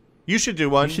requesting. You should do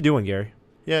one. you should do one, Gary.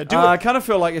 Yeah, do I it. kind of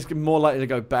feel like it's more likely to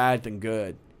go bad than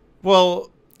good.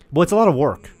 Well, Well, it's a lot of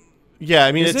work. yeah.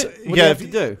 I mean, Is it's it? What do yeah. you have to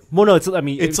do? Well, no, it's. I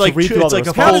mean, It's to like read two- through all it's the like a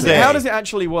responses. full day. How does it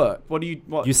actually work? What do you...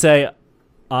 What? You say,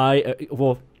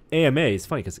 well, AMA is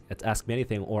funny because it's Ask Me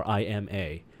Anything or I am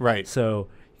a. Right. So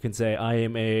you can say I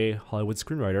am a Hollywood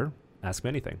screenwriter. Ask me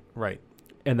anything. Right.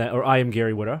 And that, or I am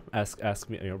Gary Whitta. Ask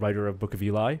me, writer of Book of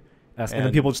Eli. And then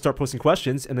And- people just start posting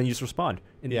questions, and then you just respond.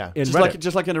 Yeah. In just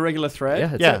Reddit. like in a regular thread? Yeah,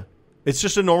 that's Yeah. it. It's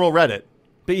just a normal Reddit.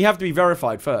 But you have to be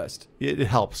verified first. It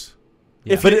helps.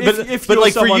 Yeah. If, But- if, but- if but you're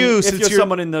like for someone, you, if since you're you're-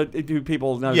 someone in the who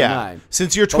people know Yeah. the name.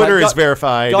 Since your But like Twitter is guy-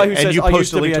 verified Guy who and says, you I used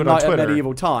post a to be link a to it on knight at Twitter.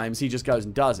 medieval times, he just goes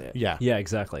and does it. Yeah. Yeah,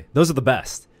 exactly. Those are the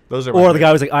best. Those are. Or my the guy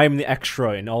favorite. was like, I am the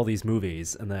extra in all these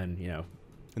movies, and then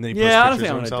And then he Yeah, I posts don't think pictures I'm of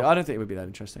gonna himself. I don't think it would be that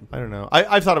interesting. I don't know.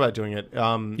 I've thought about doing it.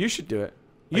 You should do it.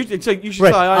 You should say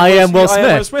Right. I am Will I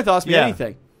am Will Smith. Smith. Ask me Yeah.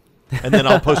 anything. And then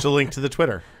I'll post a link to the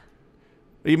Twitter.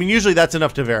 I mean, usually that's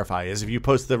enough to verify. Is if you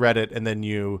post the Reddit and then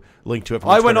you link to it. From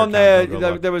the I went Twitter on there. account, they'll go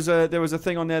There, look. there was a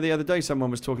thing on there the other day. Someone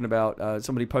was talking about.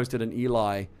 Somebody posted an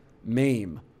Eli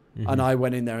meme, and I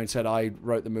went in there and said I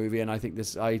wrote the movie, and I think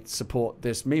this. I support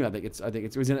this meme. I think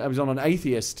it was on an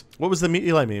atheist. What was the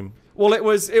Eli meme? Well,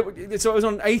 so it was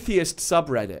on an atheist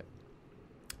subreddit,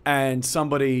 and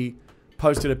somebody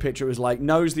posted a picture. It was like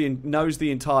knows the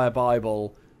entire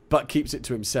Bible, but keeps it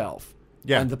to himself.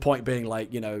 Yeah. And the point being, like,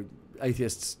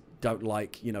 atheists don't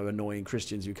like, annoying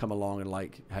Christians who come along and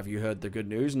like, have you heard the good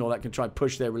news and all that, can try and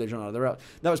push their religion on other else.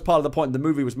 That was part of the point the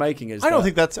movie was making. Is I don't that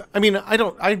think that's. I mean, I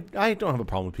don't have a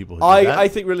problem with people who do that. I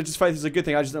think religious faith is a good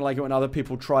thing. I just don't like it when other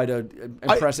people try to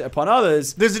impress it upon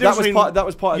others. There's a that difference was between- part. That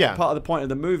was part. yeah. Part of the point of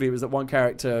the movie was that one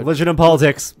character. religion and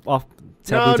politics off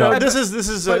taboo No, talk. this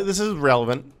is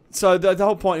relevant. So the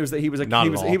whole point was that he was a Not he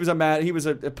at was all. he was a man he was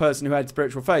a person who had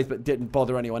spiritual faith but didn't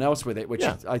bother anyone else with it, which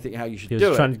Yeah. is I think how you should He do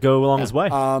was it. trying to go along his way.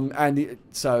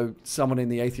 So someone in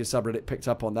the atheist subreddit picked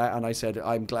up on that, and I said,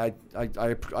 I'm glad,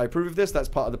 I approve of this. That's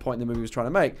part of the point the movie was trying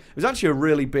to make. It was actually a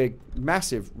really big,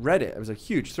 massive Reddit. It was a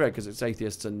huge thread because it's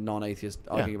atheists and non-atheists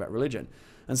arguing about religion.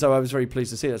 And so I was very pleased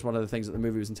to see that's one of the things that the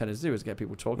movie was intended to do, is get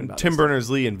people talking about Tim this.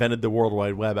 Berners-Lee invented the World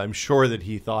Wide Web. I'm sure that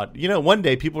he thought, one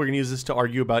day people are going to use this to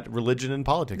argue about religion and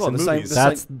politics Well, and the same- movies. the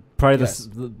That's probably yes.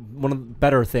 one of the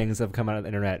better things that have come out of the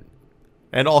internet.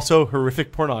 And also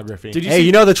horrific pornography. Did you Hey, see?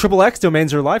 you know the XXX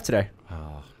domains are live today.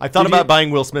 I thought Did about you-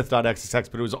 buying willsmith.xx,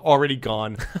 but it was already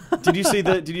gone. Did you see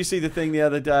the thing the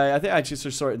other day? I think I actually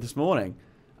saw it this morning.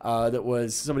 That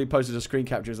was somebody posted a screen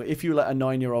capture. It was like, if you let a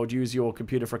 9-year-old use your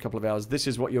computer for a couple of hours, this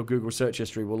is what your Google search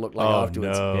history will look like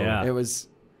afterwards. No. Yeah. It was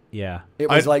Yeah.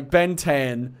 like Ben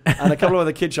 10 and a couple of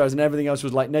other kid shows, and everything else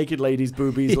was like naked ladies,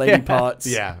 boobies, lady parts.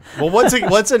 Yeah. Well, once a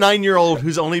 9-year-old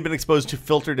who's only been exposed to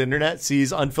filtered internet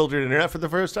sees unfiltered internet for the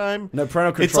first time, No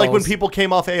parental controls. it's like when people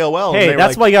came off AOL. and Hey, they were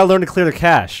that's like, why you gotta learn to clear the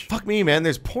cache. Fuck me, man.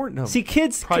 There's porn. No. See,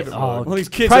 kids. Private mode. All these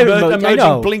kids Private mode, I emerging,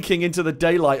 know. blinking into the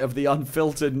daylight of the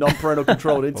unfiltered, non-parental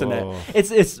controlled internet. Oh.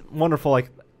 It's wonderful. Like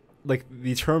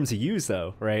the terms you use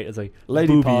though, right? It's like Lady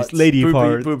boobies, parts, lady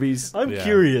parts. boobies. I'm Yeah.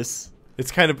 curious. It's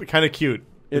kind of cute.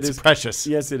 It It's is. precious.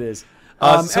 Yes, it is.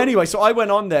 So- Anyway, so I went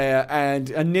on there, and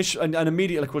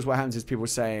immediately, of course, what happens is people were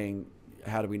saying,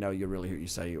 "How do we know you're really who you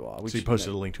say you are?" Which, So you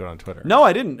posted a link to it on Twitter. No,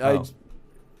 I didn't. Oh.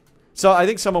 So I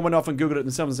think someone went off and Googled it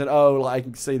themselves and said, "Oh, like, I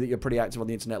can see that you're pretty active on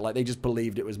the internet." Like they just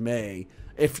believed it was me.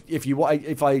 If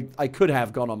I could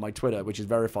have gone on my Twitter, which is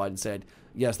verified, and said,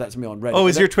 "Yes, that's me on Reddit." Oh,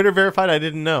 is But your Twitter verified? I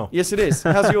didn't know. Yes, it is.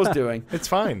 How's yours doing? It's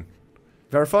fine.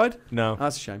 Verified? No.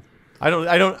 That's a shame. I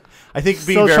think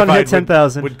being Still trying to hit verified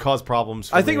 10,000. would cause problems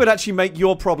for I think me. it would actually make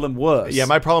your problem worse. Yeah,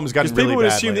 my problem's gotten Because really people would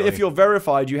bad assume that lately. if you're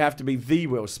verified, you have to be the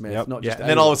Will Smith, Yep. not Yeah, just. and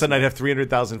then all of a sudden I'd have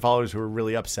 300,000 followers who are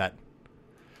really upset.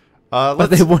 But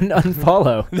they wouldn't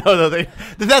unfollow. No,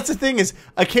 that's the thing is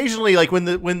occasionally like when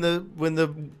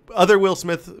the other Will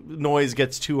Smith noise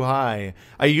gets too high,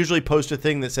 I usually post a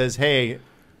thing that says, "Hey,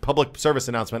 public service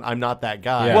announcement, I'm not that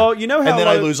guy." Yeah. Well, you know how and then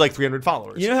a I lot of- lose like 300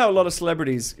 followers. You know how a lot of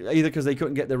celebrities, either because they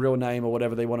couldn't get their real name or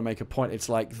whatever, they want to make a point. It's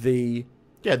like the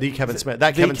Kevin Smith.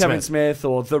 Kevin Smith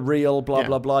or the real blah Yeah.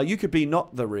 blah blah. You could be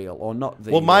not the real or not the.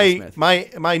 Well, Will Smith.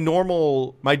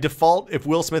 my default if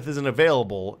Will Smith isn't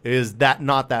available is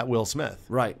not that Will Smith,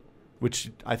 right.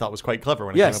 which I thought was quite clever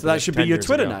when I came Yes, up that with it should 10 be your years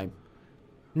Twitter ago. name.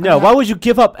 No, why would you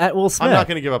give up at Will Smith? I'm not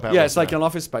going to give up. Yeah, it's like an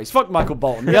Office Space. Fuck Michael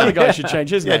Bolton. The other guy should change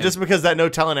his Yeah, name. just because that No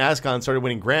Talent Ascon started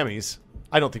winning Grammys,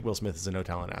 I don't think Will Smith is a No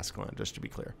Talent Ascon. Just to be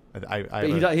clear,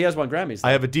 He has won Grammys.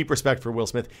 I have a deep respect for Will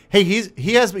Smith. Hey, he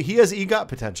has EGOT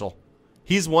potential.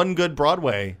 He's one good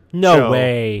Broadway. No show.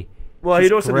 way. well,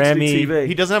 he'd also need to Grammy. do TV.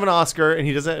 He doesn't have an Oscar, and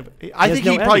he doesn't. I has think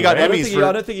no he probably Emmy, got right? Emmys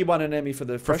I don't think he won an Emmy for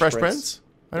the for Fresh Prince.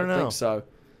 I don't know. think so.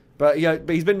 But yeah,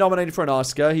 but he's been nominated for an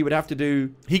Oscar. He would have to do.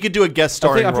 He could do a guest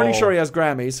starring I'm pretty role. sure he has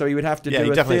Grammys, so he would have to Yeah, he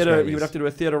do a definitely has theater. Grammys. He would have to do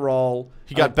a theater role.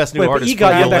 He got Best New Wait, but Artist. EGOT, you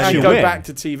have to and actually go win. back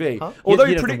to TV. Huh? Although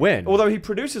You'd have to win. although he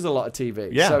produces a lot of TV,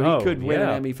 Yeah. so Oh, he could win an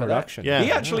yeah, Emmy for production. that. Yeah.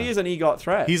 He actually is an EGOT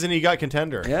threat. He's an EGOT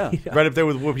contender. yeah. Right up there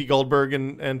with Whoopi Goldberg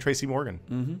and Tracy Morgan.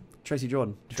 Mm-hmm. Tracy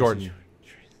Jordan.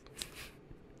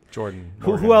 Jordan. Who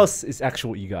Morgan. else is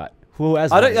actual EGOT? Who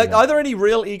has? I don't. one Like, EGOT? are there any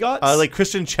real EGOTs? Like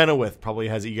Christian Chenoweth probably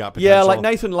has EGOT potential. yeah, like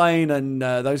Nathan Lane and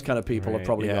those kind of people have Right,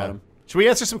 probably got Yeah. him. Should we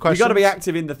answer some You questions? got to be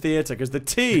active in the theater because the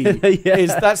T Yeah.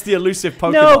 that's the elusive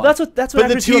Pokemon. No, that's what But the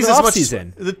happens to you in T's the is off much.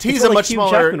 season. The T's a much Hugh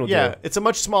smaller. Jackman will Yeah, do. it's a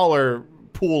much smaller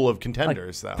pool of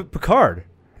contenders, though. Picard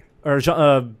or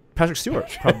Patrick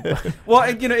Stewart. probably. Well,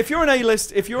 if you're an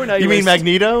A-list, You mean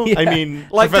Magneto? Yeah. I mean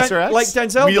Like Professor Dan- X. like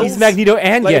Denzel Wheels? He's Magneto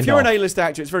and Like Gandalf. if you're an A-list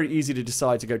actor, it's very easy to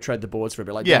decide to go tread the boards for a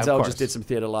bit. Like Yeah, of Denzel course. just did some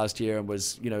theater last year and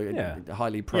was, a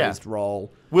highly praised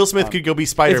role. Will Smith could go be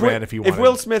Spider-Man if he wanted. If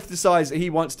Will Smith decides that he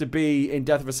wants to be in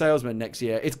Death of a Salesman next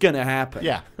year, it's gonna happen.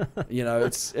 Yeah.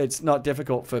 It's not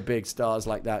difficult for big stars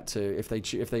like that to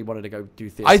if they wanted to go do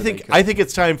theater. I they think could.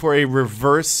 it's time for a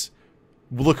reverse.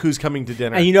 Look who's coming to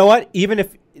dinner. And you know what? Even if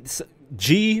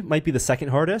G might be the second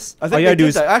hardest, I think all you they gotta do did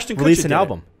is that. Ashton release Kutcher an did it.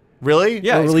 album. Really?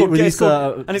 Yeah, Or it's release- called, release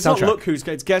and it's not soundtrack. Look Who's,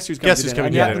 it's Guess Who's Coming Guess to Who's Dinner. Coming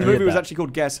And to yeah, Dinner. the They movie did was that. actually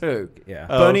called Guess Who. Yeah.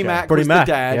 Oh, Bernie okay. Mac Bernie was Mac,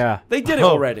 the dad. yeah. They did it Oh.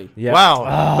 already. Yeah.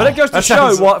 Wow. But it goes to That show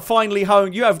sounds- what finally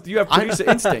honed. You have producer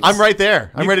instincts. I'm right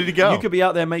there. I'm ready to go. You could be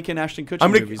out there making Ashton Kutcher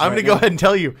I'm movies. gonna right go now. ahead and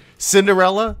tell you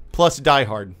Cinderella plus Die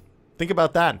Hard. Think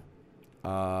about that.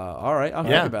 All right, I'll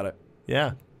Yeah. think about it.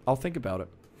 Yeah. I'll think about it.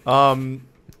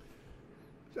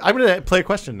 I'm gonna play a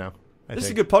question now. This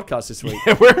is a good podcast this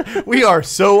week. We are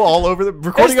so all over the It's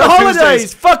recording the on holidays.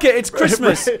 Tuesdays. Fuck it. It's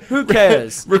Christmas. Who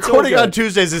cares? It's all Recording on good.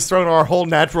 Tuesdays has thrown our whole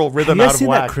natural Have rhythm you out guys of seen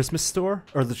whack. that Christmas store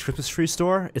or the Christmas tree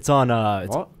store? It's on.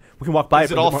 What? We can walk by.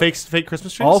 Is it all fake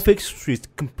Christmas trees? All fake trees,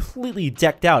 completely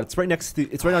decked out. It's right next to.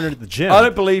 It's right under the gym. I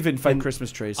don't believe in fake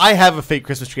Christmas trees. I have a fake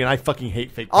Christmas tree, and I fucking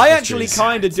hate fake Christmas I actually trees.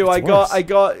 kind of do. It's I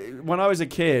got when I was a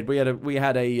kid. We had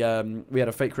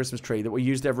a fake Christmas tree that we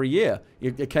used every year.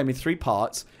 It came in 3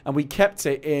 parts, and we kept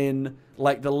it in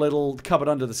like the little cupboard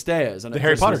under the stairs. And The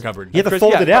Harry Potter cupboard. You have to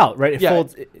fold it out, right? It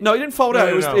folds. No, it didn't fold out.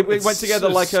 It went together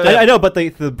like a... I know, but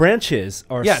the branches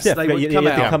are stiff. They would you come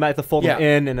have to out. come out to fold them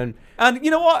in, and then... And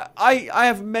you know what? I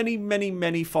have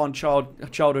many fond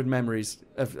childhood memories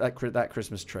of that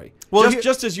Christmas tree. Well,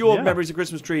 just as your memories of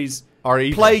Christmas trees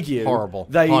plague you, horrible,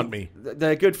 they haunt me.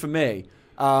 They're good for me.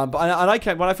 But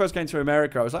when I first came to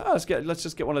America, I was like, let's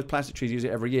just get one of those plastic trees, use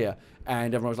it every year.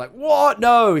 And everyone was like, what?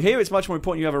 No, here it's much more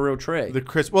important you have a real tree.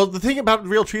 Well, the thing about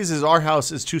real trees is our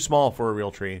house is too small for a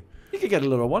real tree. You could get a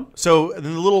little one. So the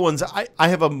little ones, I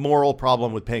have a moral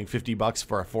problem with paying $50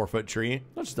 for a 4-foot tree.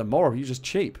 Not just a moral, you're just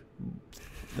cheap.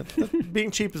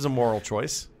 Being cheap is a moral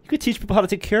choice. You could teach people how to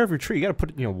take care of your tree. You got to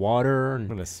put water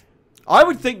and... I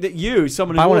would think that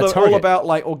someone who's all about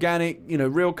like organic,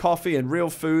 real coffee and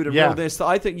real food and real this,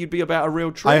 I think you'd be about a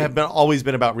real tree. I have always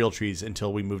been about real trees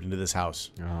until we moved into this house.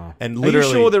 Oh. And literally, are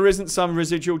you sure there isn't some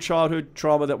residual childhood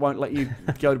trauma that won't let you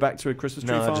go back to a Christmas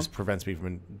tree farm? No, that just prevents me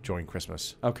from enjoying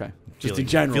Christmas. Okay. Just in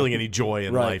general. Feeling any joy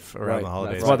in life around the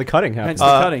holidays. That's why the cutting happens.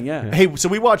 Hence the cutting, yeah. Hey, so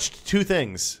we watched 2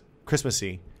 things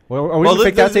Christmassy. Well, are we going to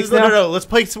pick outtakes now? No, let's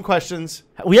play some questions.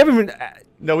 We haven't even...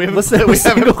 No, we haven't Listen, we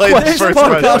haven't played the This first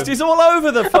podcast question. is all over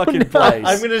the fucking place.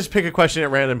 I'm going to just pick a question at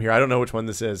random here. I don't know which one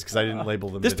this is because I didn't label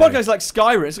them This today. podcast is like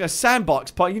Skyrim. It's like a sandbox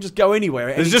part. You can just go anywhere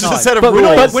at There's any just time. a set of But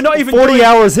rules. We're not even 40 doing,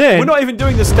 hours in. We're not even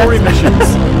doing the story missions.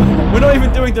 We're not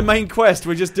even doing the main quest.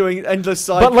 We're just doing endless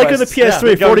side But like on the quests.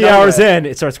 PS3, 40 hours in,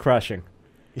 it starts crashing.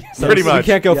 So Pretty much.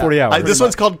 You can't go 40 hours. This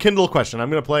one's called Kindle Question. I'm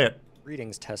going to play it.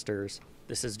 Greetings, testers.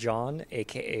 This is John,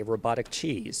 aka Robotic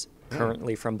Cheese,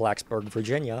 currently from Blacksburg,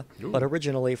 Virginia, but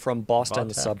originally from Boston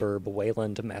suburb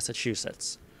Wayland,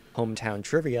 Massachusetts. Hometown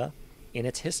trivia: in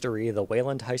its history, the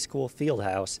Wayland High School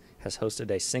Fieldhouse has hosted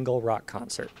a single rock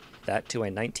concert, that to a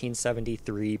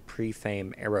 1973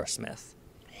 pre-fame Aerosmith.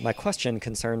 My question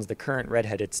concerns the current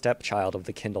redheaded stepchild of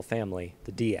the Kindle family,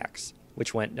 the DX,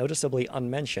 which went noticeably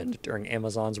unmentioned during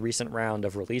Amazon's recent round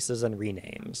of releases and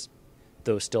renames.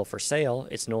 Though still for sale,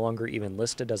 it's no longer even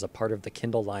listed as a part of the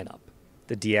Kindle lineup.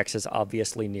 The DX is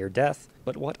obviously near death,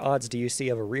 but what odds do you see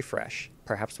of a refresh,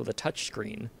 perhaps with a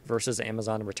touchscreen, versus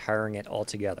Amazon retiring it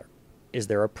altogether? Is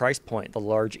there a price point the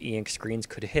large e-ink screens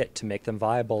could hit to make them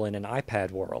viable in an iPad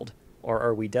world, or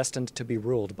are we destined to be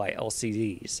ruled by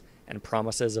LCDs and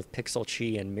promises of Pixel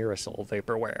Qi and Mirasol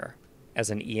vaporware?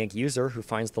 As an e-ink user who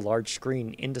finds the large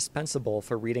screen indispensable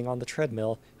for reading on the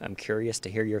treadmill, I'm curious to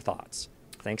hear your thoughts.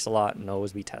 Thanks a lot, and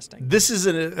always be testing. This is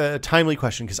a timely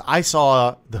question because I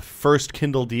saw the first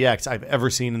Kindle DX I've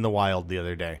ever seen in the wild the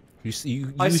other day.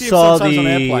 You I see saw them sometimes on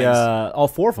airplanes. all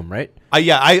 4 of them, right?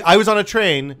 I was on a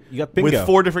train You got bingo. with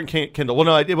 4 different Kindle.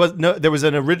 Well, there was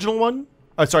an original one.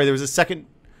 Oh, sorry, there was a second.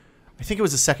 I think it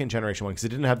was a second generation one because it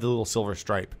didn't have the little silver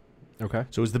stripe. Okay.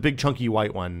 So it was the big chunky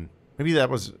white one. Maybe that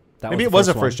was. Maybe was it the was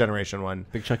a first one. first generation one.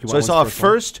 Big chunky So white I saw a one's the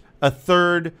first one. first, a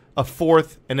third, a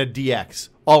fourth, and a DX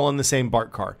all on the same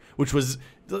BART car, which was.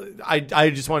 I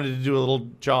just wanted to do a little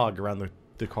jog around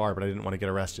the car, but I didn't want to get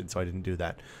arrested, so I didn't do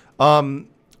that. I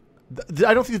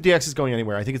don't think the DX is going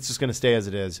anywhere. I think it's just going to stay as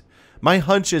it is. My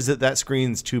hunch is that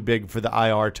screen's too big for the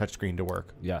IR touchscreen to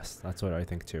work. Yes, that's what I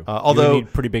think too. Although you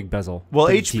need pretty big bezel. Well,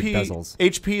 pretty deep bezels.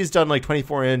 HP has done like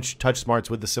 24-inch touch smarts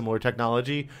with the similar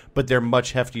technology, but they're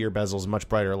much heftier bezels, much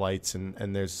brighter lights,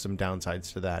 and there's some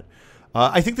downsides to that.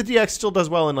 I think the DX still does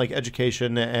well in like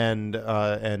education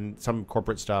and some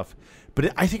corporate stuff,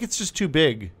 but I think it's just too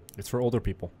big. It's for older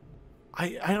people.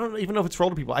 I don't even know if it's for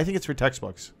older people. I think it's for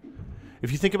textbooks.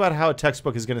 If you think about how a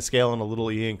textbook is going to scale on a little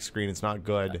e-ink screen, it's not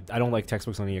good. I don't like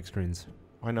textbooks on e-ink screens.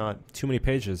 Why not? Too many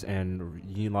pages, and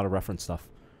you need a lot of reference stuff.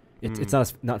 It's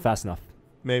not fast enough.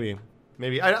 Maybe.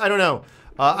 I don't know.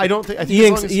 I don't think. I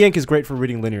think E-ink is great for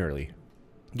reading linearly.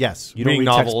 Yes, You don't reading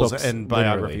read novels textbooks and linearly.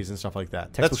 biographies and stuff like that.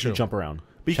 Textbooks That's true. should jump around.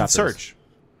 But you can Chapters. search.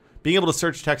 Being able to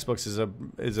search textbooks is a.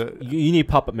 You need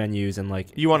pop-up menus and like.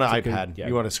 You want an it's a iPad. good- yeah,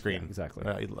 you want a screen. yeah, exactly.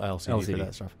 LCD for LCD.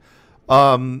 that stuff.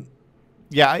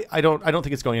 Yeah, I don't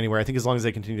think it's going anywhere. I think as long as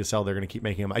they continue to sell, they're going to keep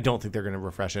making them. I don't think they're going to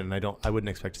refresh it, and I wouldn't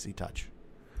expect to see touch.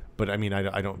 But I mean,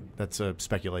 I don't. That's a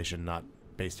speculation, not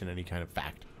based in any kind of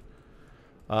fact.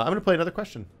 I'm going to play another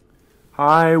question.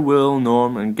 Hi, Will,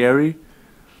 Norm, and Gary.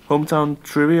 Hometown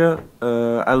trivia.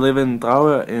 I live in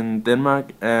Dragør in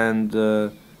Denmark, and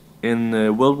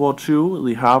in World War II,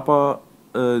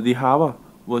 the harbor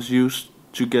was used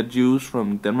to get Jews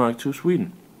from Denmark to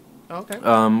Sweden. Okay.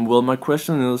 Well, my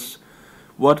question is,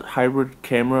 what hybrid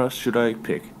camera should I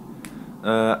pick?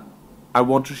 I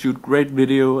want to shoot great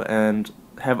video and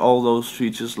have all those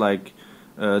features like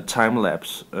time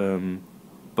lapse,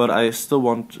 but I still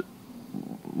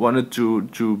wanted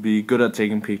to be good at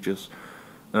taking pictures.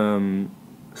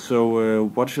 So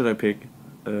what should I pick?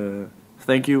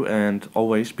 Thank you, and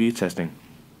always be testing.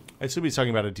 I assume he's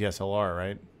talking about a DSLR,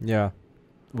 right? Yeah.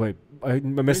 Wait, I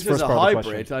missed This the first is a part of the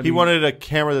hybrid. question. I He mean, wanted a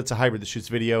camera that's a hybrid that shoots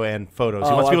video and photos.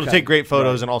 He Oh, wants to be able to okay. take great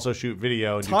photos Right. and also shoot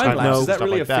video and do time time lapse. lapse Is that stuff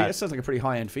really like a feature? that. That sounds like a pretty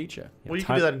high-end feature. Well, you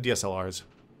can do that in DSLRs.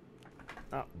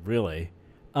 Not really.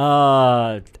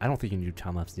 I don't think you can do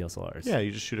time-lapse DSLRs. Yeah,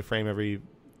 you just shoot a frame every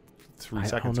 3 I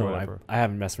seconds don't or know. whatever. I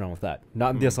haven't messed around with that.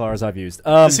 Not in DSLRs I've used.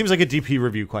 This seems like a DP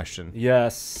review question.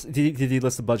 Yes. Did he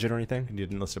list the budget or anything? He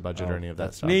didn't list a budget Oh, or any of that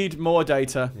that's stuff. Need more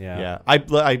data. Yeah.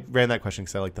 I ran that question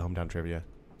because I like the hometown trivia,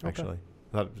 actually.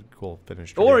 I thought it was cool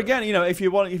finish. Or again, you know, if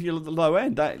you're low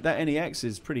end, that NEX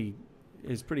is pretty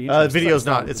interesting. Video's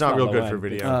not. it's It's not not real low good end. for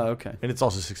video. Oh, okay. And it's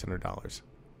also $600,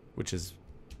 which is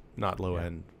not low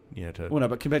end. You know, to Well, no,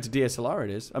 but compared to DSLR, it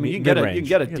is. I mean, you can Mid-range.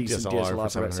 get a you get decent DSLR DSLR for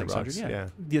for about 700 $600. bucks. Yeah.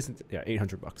 Decent, yeah,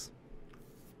 $800.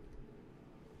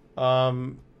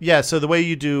 Yeah, so the way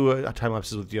you do time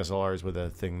lapses with DSLR is with a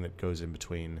thing that goes in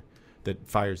between that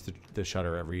fires the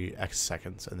shutter every X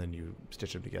seconds, and then you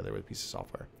stitch them together with a piece of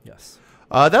software. Yes.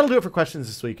 That'll do it for questions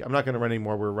this week. I'm not going to run any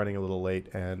more. We're running a little late,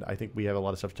 and I think we have a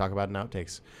lot of stuff to talk about in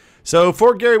outtakes. So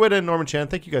for Gary Whitta and Norman Chan,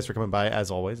 thank you guys for coming by, as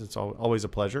always. It's always a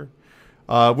pleasure.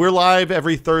 We're live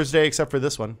every Thursday except for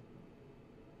this one.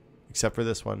 This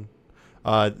is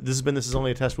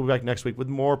only a test. We'll be back next week with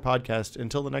more podcast.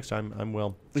 Until the next time, I'm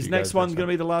Will. Is next one going to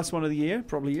be the last one of the year?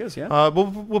 Probably is, yeah.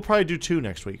 We'll probably do 2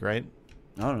 next week, right?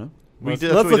 I don't know. Let's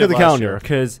look at the calendar,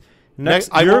 because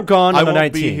I you're won't- gone on the 19th. I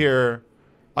won't be here.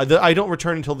 I don't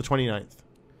return until the 29th.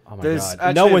 Oh my There's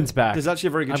God. No one's back. There's actually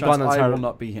a very good I'm chance gone the I entire- will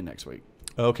not be here next week.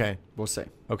 Okay. We'll see.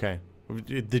 Okay.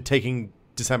 The taking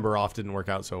December off didn't work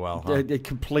out so well. Huh? It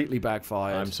completely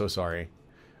backfired. I'm so sorry.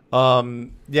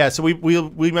 Yeah, so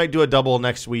we might do a double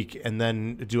next week and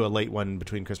then do a late one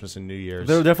between Christmas and New Year's.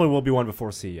 There definitely will be one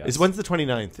before CES. When's the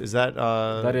 29th? Is that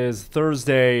That is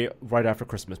Thursday right after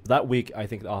Christmas. But that week, I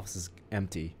think the office is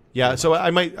empty. Yeah, so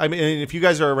I mean, if you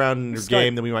guys are around in your Skype.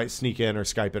 game, then we might sneak in or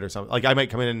Skype it or something. Like, I might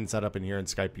come in and set up in here and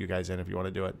Skype you guys in if you want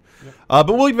to do it. Yep. But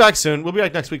we'll be back soon. We'll be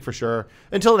back next week for sure.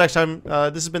 Until next time,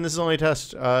 this is only a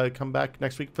test. Come back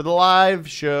next week for the live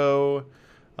show.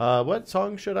 What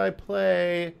song should I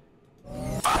play?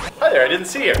 Hi there, I didn't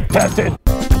see you. Test it.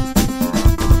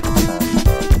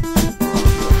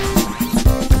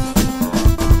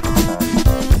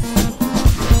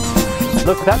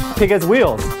 Look, that pig has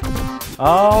wheels.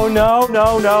 Oh, no,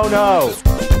 no, no, no.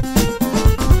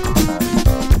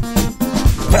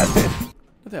 Test it.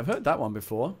 I think I've heard that one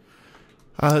before.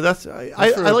 That's I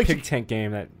I like pig to, tank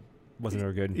game that wasn't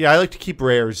very good. yeah, I like to keep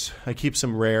rares. I keep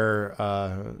some rare,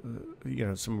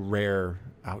 some rare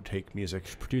outtake music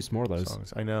Produce more of those.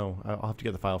 songs. I know. I'll have to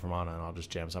get the file from Anna and I'll just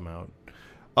jam some out.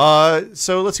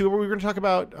 So let's see. What were we going to talk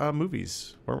about?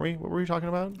 Movies, weren't we? What were we talking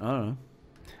about? I don't know.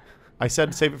 I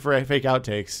said save it for fake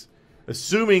outtakes,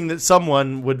 assuming that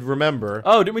someone would remember.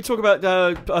 Oh, didn't we talk about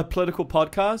a political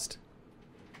podcast?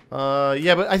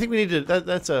 Yeah, but I think we need to.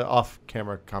 That's an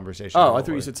off-camera conversation. Oh, I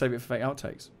thought you said save it for fake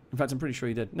outtakes. In fact, I'm pretty sure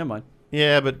you did. Never mind.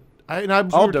 Yeah, but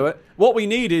I'll do it. What we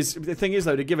need is the thing is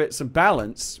though, to give it some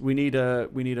balance, we need a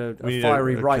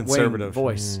fiery a right wing conservative.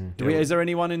 voice. Is there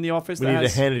anyone in the office We that need a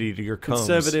has Hannity to your combs.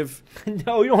 conservative?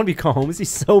 No, you don't want to be Combs. He's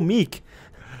so meek.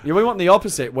 Yeah, we want the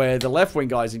opposite, where the left wing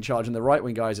guy's in charge and the right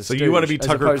wing guys are. So you want to be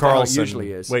Tucker Carlson?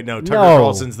 Usually is. Wait, no, Tucker No.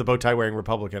 Carlson's the bow tie wearing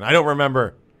Republican. I don't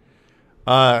remember.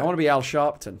 I want to be Al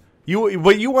Sharpton.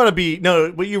 What you want to be? No,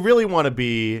 what you really want to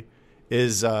be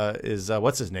is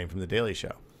what's his name from The Daily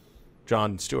Show,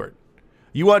 Jon Stewart.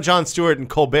 You want Jon Stewart and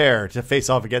Colbert to face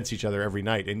off against each other every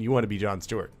night, and you want to be Jon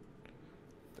Stewart.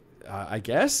 I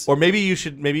guess. Or maybe you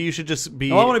should just be.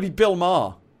 No, I want to be Bill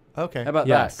Maher. Okay. How about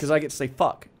that? Yes. Because I get to say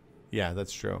fuck. Yeah,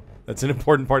 that's true. That's an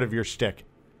important part of your shtick.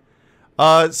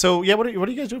 So yeah, what are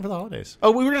you guys doing for the holidays?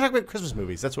 Oh, we were gonna talk about Christmas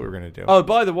movies. That's what we were gonna do. Oh,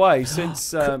 by the way,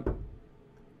 since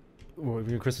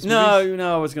Christmas movies?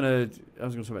 no, I was gonna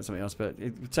talk about something else, but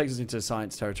it takes us into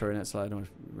science territory, and that's I don't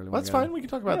really want That's to go fine. We can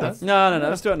talk about Yeah. that. No.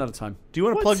 Let's do it another time. Do you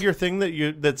want to plug your thing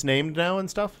that's named now and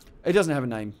stuff? It doesn't have a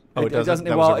name. Oh, it doesn't?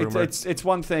 That was Well, a rumor. it's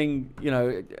one thing. You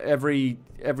know, every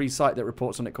site that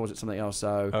reports on it calls it something else.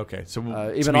 So Okay,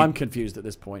 so even I'm confused at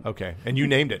this point. okay, and you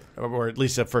named it, or at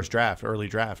least a first draft, early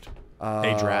draft,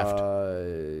 a draft.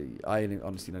 I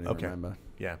honestly don't even Okay. remember.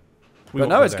 Yeah, But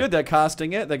no, it's good. They're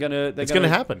casting it. It's gonna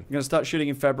happen. They're gonna start shooting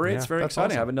in February. Yeah, It's very that's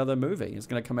exciting. I awesome. have another movie. It's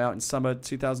gonna come out in summer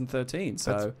 2013.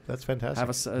 So That's fantastic. have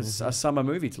a summer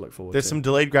movie to look forward There's to. some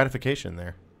delayed gratification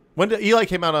there. When did Eli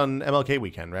came out on MLK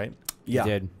weekend, right? yeah, He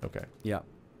did. Okay. yeah.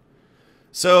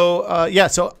 So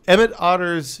so Emmett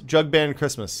Otter's Jug Band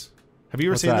Christmas. Have you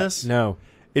ever What's seen that? this? No.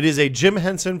 It is a Jim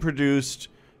Henson produced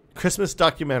Christmas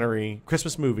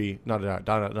movie, not a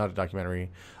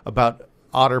documentary, about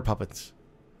otter puppets.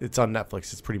 It's on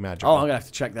Netflix. It's pretty magical. Oh, I'm gonna have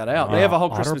to check that out. They have a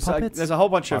whole Otter Christmas. puppets? There's a whole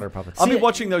bunch Otter of puppets. I've been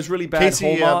watching those really bad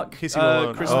Hallmark Casey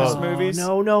Malone. Christmas Oh. movies.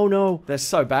 No. They're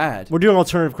so bad. We're doing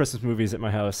alternative Christmas movies at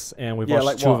my house, and we've watched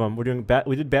like two of what? them.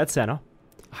 We did Bad Santa.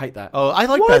 I hate that. Oh, I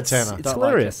like What? Bad Santa. It's Don't like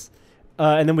hilarious.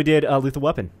 And then we did Lethal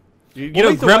Weapon. You know,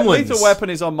 Lethal Gremlins. Lethal Weapon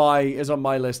is on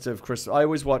my list of Christmas. I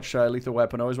always watch Lethal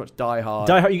Weapon. I always watch Die Hard.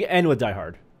 Die Hard. You end with Die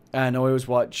Hard. And I always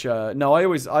watch. I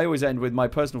always end with my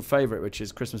personal favorite, which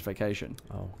is Christmas Vacation,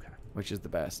 Oh, okay. which is the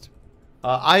best.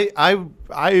 I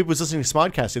was listening to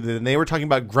Smodcast the other day, and they were talking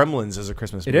about Gremlins as a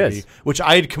Christmas It movie, is. which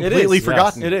I had completely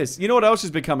forgotten. It is. You know what else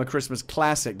has become a Christmas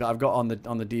classic that I've got on the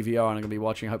DVR and I'm going to be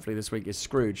watching hopefully this week is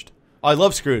Scrooged. I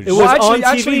love Scrooge. It was Well, on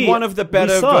actually TV. one of the We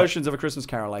better saw it. versions of A Christmas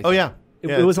Carol. I think. Oh yeah,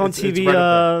 It was on it's TV right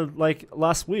up there. like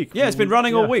last week. Yeah, it's been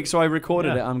running all Yeah. week, so I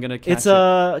recorded Yeah. it. I'm going to catch It's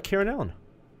it. Karen Allen.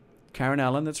 Karen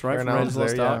Allen, that's right, Karen from Allen's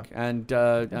Raiders of the Lost there,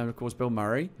 Ark, and of course Bill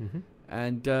Murray, Mm-hmm.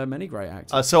 and many great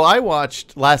actors. So I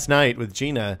watched last night with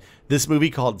Gina this movie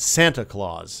called Santa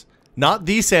Claus. Not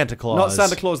the Santa Claus. Not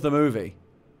Santa Claus the movie.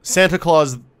 Santa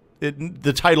Claus.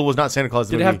 The title was not Santa Claus.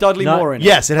 The Did it movie. have Dudley Not- Moore in it?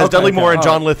 Yes, it has Dudley Moore and all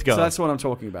John right. Lithgow. So that's what I'm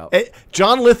talking about.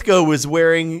 John Lithgow was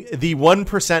wearing the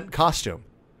 1% costume.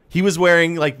 He was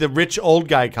wearing like the rich old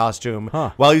guy costume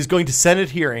while he was going to Senate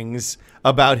hearings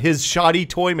about his shoddy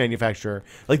toy manufacturer.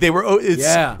 Like they were.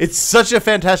 It's such a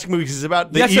fantastic movie because it's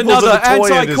about the Yet evils another of the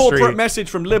toy anti-corporate industry. message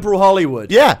from liberal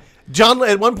Hollywood. Yeah. John,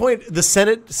 at one point, the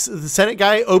Senate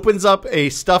guy opens up a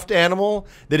stuffed animal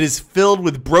that is filled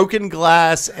with broken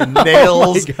glass and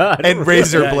nails God. and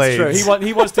razor Yeah, blades. it's true.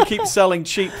 He wants to keep selling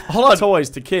cheap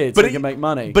toys to kids so he can make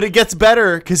money. But it gets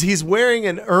better because he's wearing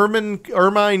an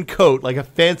ermine coat, like a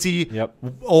fancy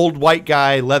old white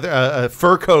guy leather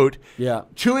fur coat. Yeah.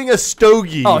 Chewing a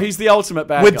stogie. Oh, he's the ultimate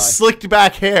bad with guy. slicked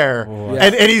back hair,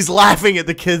 and he's laughing at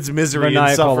the kids' misery and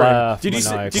Maniacal suffering. laugh. Did you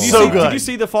Maniacal So laugh. good. Did you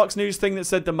see the Fox News thing that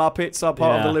said the Muppets are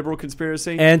part of Yeah. the liberal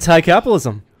conspiracy?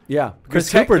 Anti-capitalism. Yeah, Chris because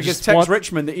Cooper because just Tex wants-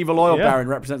 Richmond, the evil oil Yeah. baron,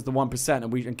 represents the 1%,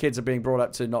 and kids are being brought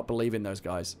up to not believe in those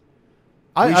guys.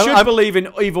 I We should believe in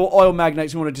evil oil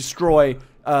magnates who want to destroy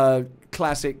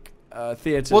classic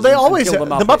theaters. Well, they and always kill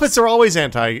the Muppets are always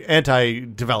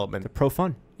anti-development. Pro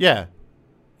fun. Yeah,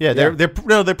 they're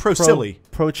pro silly.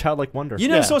 Pro childlike wonder. You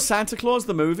never Yeah. saw Santa Claus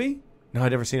the movie? No,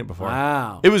 I'd never seen it before.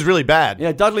 Wow. It was really bad.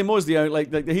 Yeah, Dudley Moore's the only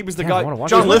he was the Damn, I guy. wanna watch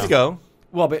John it. Lithgow,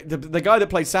 Well, but the guy that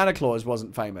played Santa Claus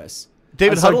wasn't famous.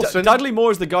 David And so Huddleston, Dudley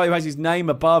Moore is the guy who has his name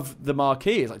above the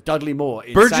marquee. It's like Dudley Moore.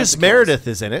 in Burgess Santa Claus. Meredith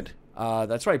is in it.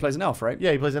 That's right. He plays an elf, right?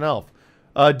 Yeah, he plays an elf.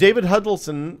 David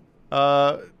Huddleston.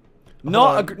 Not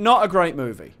a great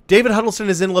movie. David Huddleston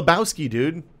is in Lebowski,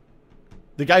 dude.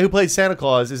 The guy who plays Santa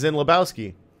Claus is in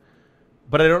Lebowski,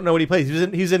 but I don't know what he plays.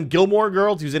 He's in Gilmore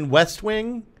Girls. He was in West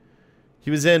Wing. He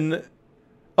was in.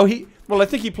 Well, I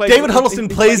think he plays. David Huddleston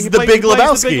plays the Big He plays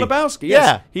Lebowski. the Big Lebowski. Yes.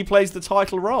 Yeah. He plays the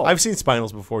title role. I've seen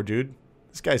Spinals before, dude.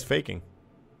 This guy's faking.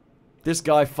 This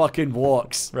guy fucking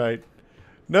walks. Right.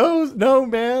 No,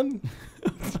 man.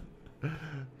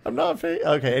 I'm not fake.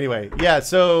 Okay, anyway. Yeah,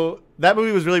 so that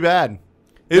movie was really bad.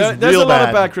 It was There's real a lot bad.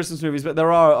 of bad Christmas movies, but there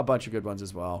are a bunch of good ones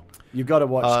as well. You've got to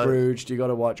watch Scrooged. You've got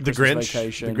to watch The Christmas Grinch.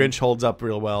 Vacation. The Grinch holds up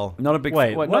real well. Not a big.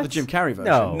 Wait, not what? the Jim Carrey version.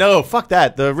 No. No, fuck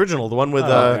that. The original, the one with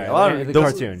Okay. The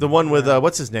cartoon. the one with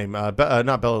what's his name? Not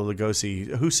Bela Lugosi.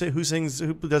 Who sings?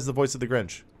 Who does the voice of the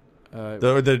Grinch?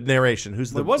 The narration.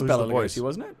 Who's It was who's Bela the voice? Lugosi,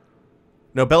 wasn't it?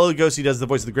 No, Bela Lugosi does the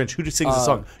voice of the Grinch. Who sings the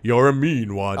song? You're a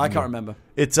mean one. I can't remember.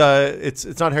 It's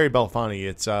not Harry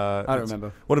Belafonte. I don't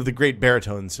remember. One of the great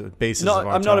baritones basses. No, of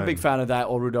our I'm not a time. big fan of that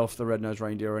or Rudolph the Red-Nosed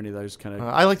Reindeer or any of those kind of.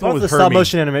 I like the What one the with stop Hermie.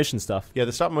 motion animation stuff? Yeah,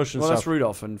 the stop motion well, stuff. that's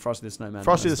Rudolph and Frosty the Snowman.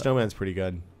 Frosty the That's that. Snowman's pretty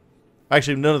good.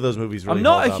 Actually, none of those movies really. I'm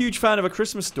not hold a up. huge fan of A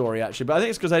Christmas Story, actually, but I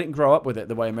think it's because I didn't grow up with it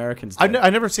the way Americans did.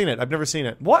 I've never seen it. I've never seen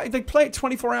it. What? They play it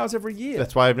 24 hours every year.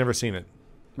 That's why I've never seen it.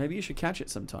 Maybe you should catch it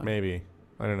sometime. Maybe.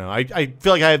 I don't know. I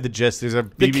feel like I have the gist. There's a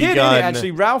BB The kid gun. in it, actually,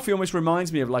 Ralphie almost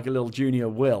reminds me of like a little junior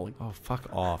Will. Oh, fuck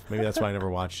off. Maybe that's why I never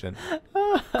watched it.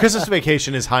 Christmas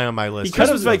Vacation is high on my list.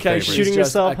 Christmas It's one of my Vacation favorites. Shooting is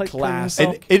just yourself, a like,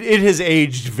 classic. And it has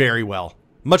aged very well.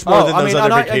 Much more than those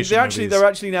other vacation movies. they're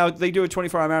actually now they do a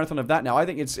 24-hour marathon of that now. I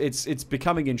think it's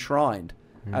becoming enshrined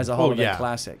as a holiday yeah.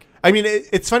 classic. I mean,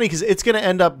 it's funny because it's going to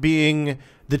end up being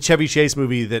the Chevy Chase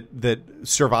movie that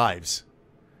survives.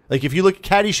 Like, if you look,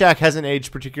 Caddyshack hasn't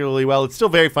aged particularly well. It's still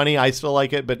very funny. I still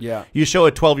like it. But Yeah. you show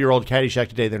a 12-year-old Caddyshack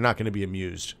today, they're not going to be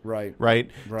amused. Right.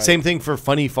 Right? Same thing for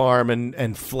Funny Farm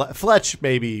and Fletch,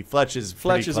 maybe. Fletch is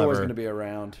Fletch pretty is always clever. going to be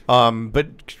around.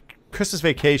 But Christmas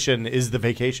Vacation is the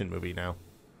vacation movie now.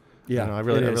 Yeah, I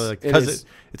really it is. like It Cousin. is.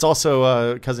 It's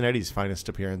also Cousin Eddie's finest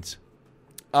appearance.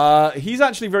 He's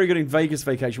actually very good in Vegas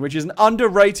Vacation, which is an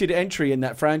underrated entry in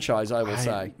that franchise, I will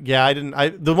say. Yeah, I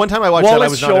didn't. The one time I watched that, I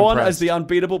Wallace was Shawn not impressed. as the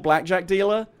unbeatable blackjack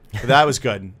dealer. That was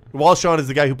good. Wallace Shawn is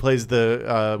the guy who plays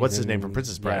the what's his name from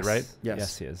Princess Bride, right?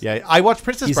 Yes, he is. Yeah, I watched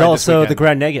Princess He's Bride. also this the weekend.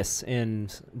 Grand Negus in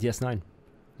DS9.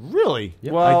 Really?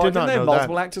 Yep. Well, I did didn't not they have know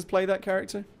multiple that. actors play that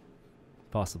character?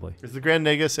 Possibly. Is the Grand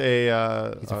Negus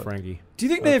a? He's a Ferengi. Do you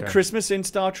think they have Okay. Christmas in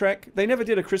Star Trek? They never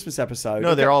did a Christmas episode.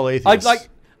 No, they're all atheists.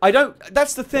 I don't.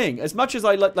 That's the thing. As much as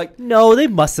I like, No, they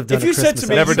must have done if a you said Christmas to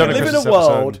me, Never you done can a live in a Christmas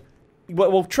world,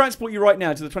 episode. we'll transport you right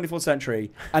now to the 24th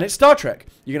century, and it's Star Trek.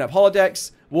 You can have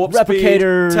holodecks, warp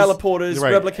Replicators. speed, teleporters,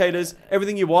 Right. replicators,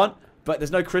 everything you want. But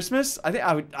there's no Christmas. I think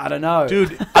I don't know,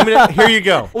 Dude, I mean, here you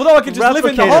go. Although I could just live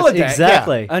in the Replicators, holodeck,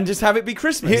 exactly. and just have it be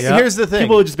Christmas. Here- Here's the thing.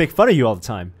 People would just make fun of you all the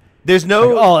time. There's no.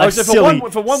 Like, oh, that's So silly,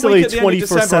 for one silly week at the end of 21st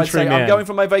December, I'd century say, man. I'm going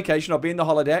for my vacation. I'll be in the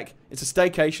holodeck. It's a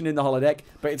staycation in the holodeck,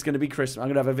 but it's going to be Christmas. I'm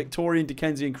going to have a Victorian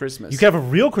Dickensian Christmas. You can have a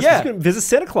real Christmas. Yeah. You can visit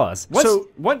Santa Claus. I go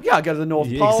to the North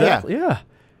Pole. Exactly. Yeah.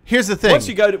 Here's the thing. Once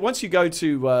you have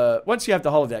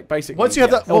the holodeck, basically. Once you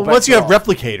have yeah, all once you have bets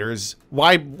are off. replicators,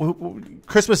 why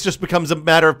Christmas just becomes a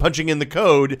matter of punching in the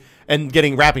code and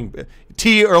getting wrapping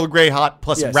tea, Earl Grey hot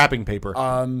plus Yes. wrapping paper.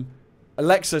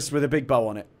 Alexis with a big bow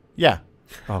on it. Yeah.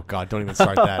 Oh God, don't even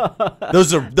start that.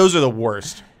 Those are the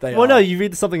worst. They Well, are. no, you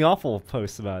read the Something Awful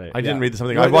post about it. I didn't read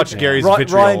something. No, I watched yeah. Gary's Ryan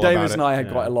vitriol Davis about and it. I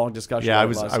had quite a long discussion. Yeah, I about it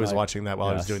was last night. watching that while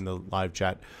I was Yes. doing the live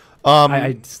chat.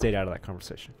 I stayed out of that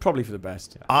conversation. Probably for the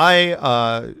best.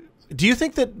 Do you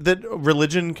think that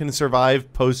religion can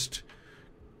survive post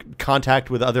contact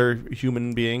with other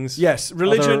human beings? Yes,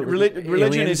 religion. Other Religion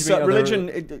aliens, is you mean, other-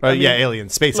 religion. Yeah,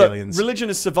 aliens, space look, aliens. Religion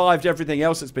has survived everything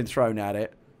else that's been thrown at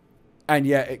it, and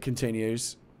yet it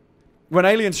continues. When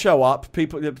aliens show up,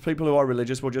 people who are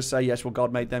religious will just say, "Yes, well,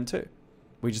 God made them too."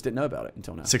 We just didn't know about it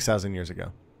until now. 6,000 years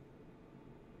ago.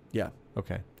 Yeah,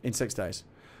 Okay. in 6 days.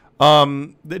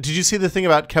 Did you see the thing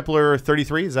about Kepler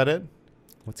 33? Is that it?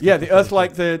 Yeah, the Earth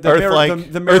like the Earth mirror,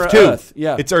 like the mirror Earth 2. Earth.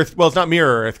 Yeah, It's Earth. Well, it's not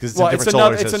mirror Earth because it's well, a different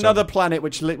solar system. it's another planet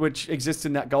which exists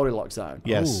in that Goldilocks zone.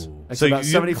 Yes. Ooh. It's So about you,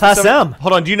 70 Class 70 M.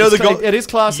 hold on. Do you know It's the it is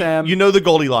Class M. You know the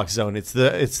Goldilocks zone. It's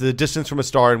the distance from a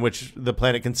star in which the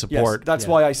planet can Yes, support. that's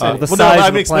Yeah. why I said The it. well, size no, of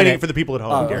I'm the explaining planet. it for the people at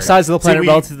home. Oh, Gary. The size of the planet See,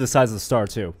 relative to the size of the star,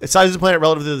 too. the size of the planet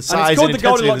relative to the And size it's called and the intensity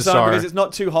of Goldilocks the zone star. because it's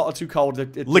not too hot or too cold.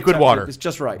 Liquid water. It's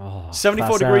just right. Oh, 74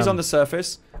 Class degrees M. on the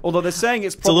surface. Although they're saying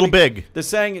it's a probably little big. They're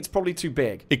saying it's probably too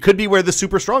big. It could be where the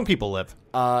super strong people live.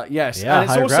 Yes, Yeah, and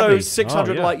it's higher also gravity.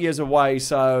 600 Oh, yeah. light years away.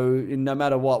 So no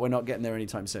matter what, we're not getting there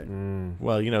anytime soon.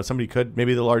 Well, somebody could.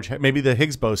 Maybe the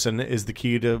Higgs boson is the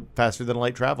key to faster than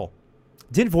light travel.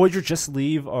 Didn't Voyager just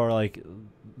leave the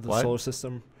What? solar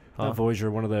system? Huh? Not Voyager,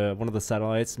 one of the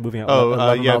satellites moving out. Oh,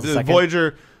 11 yeah. miles a The second.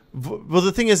 Voyager. Well,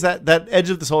 the thing is that edge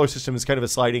of the solar system is kind of a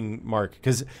sliding mark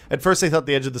because at first they thought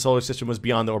the edge of the solar system was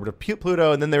beyond the orbit of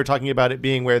Pluto, and then they were talking about it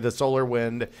being where the solar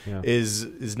wind Yeah.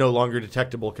 is no longer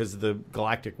detectable because of the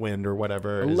galactic wind or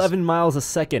whatever. 11 miles a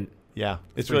second. Yeah,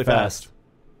 it's Pretty really fast.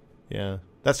 Yeah,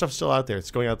 that stuff's still out there.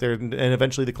 It's going out there, and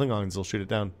eventually the Klingons will shoot it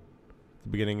down. At the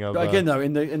beginning of But again, though,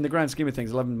 in the grand scheme of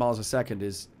things, 11 miles a second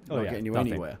is Oh, not yeah, getting you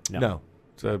nothing. anywhere. no,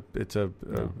 it's a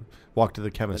walk to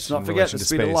the chemist. Let's not in forget relation the to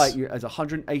speed of space. light is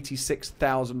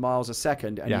 186,000 miles a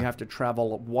second, and Yeah. you have to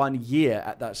travel 1 year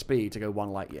at that speed to go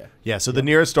 1 light year. Yeah, so the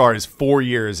nearest star is 4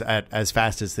 years at as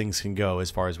fast as things can go, as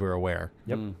far as we're aware.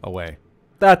 Yep. Away.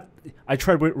 That I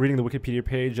tried reading the Wikipedia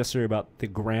page yesterday about the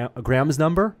Graham's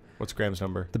number, What's Graham's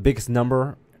number? the biggest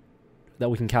number that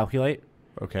we can calculate.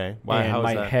 Okay. Why? And How is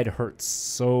my that? head hurts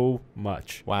so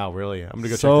much. Wow, really? I'm gonna go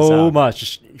check this So out. much.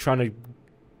 Just trying to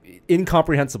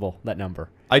incomprehensible, that number.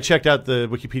 I checked out the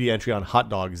Wikipedia entry on hot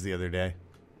dogs the other day.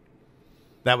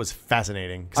 That was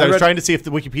fascinating because I I was read- trying to see if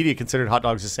the Wikipedia considered hot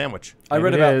dogs a sandwich. I And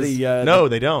read it about is. the No,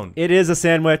 they don't. It is a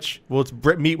sandwich. Well, it's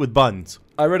meat with buns.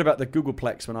 I read about the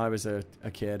Googleplex when I was a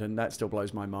kid, and that still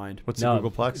blows my mind. What's No. the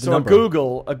Googleplex? The So number.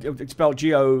 Google, it's spelled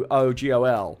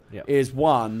Googol, Yeah. is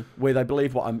one with, I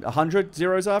believe, 100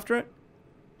 zeros after it?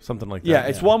 Something like that. Yeah,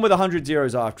 it's one with 100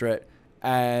 zeros after it.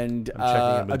 And I'm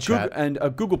checking in the chat.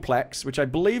 a Googleplex, which I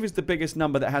believe is the biggest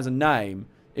number that has a name,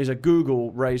 is a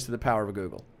Google raised to the power of a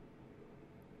Google.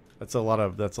 That's a lot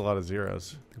of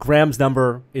zeros. Graham's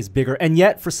number is bigger, and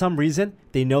yet for some reason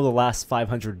they know the last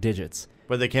 500 digits.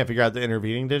 But they can't figure out the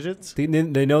intervening digits. They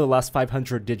know the last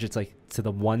 500 digits like to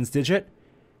the ones digit,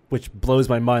 which blows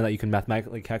my mind that you can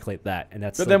mathematically calculate that. And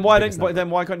that's But the then why biggest number.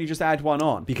 why can't you just add one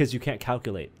on? Because you can't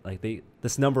calculate. Like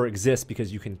this number exists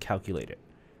because you can calculate it.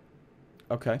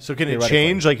 Okay. So can it Theoretically.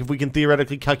 change? Like if we can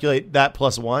theoretically calculate that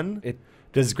plus one, It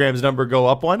Does Graham's number go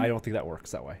up one? I don't think that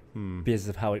works that way because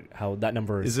of how that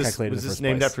number is Is calculated. was in the this first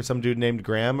named place. after some dude named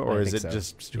Graham, or I is think it so.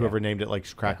 just whoever named it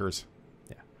likes crackers?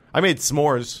 Yeah. I made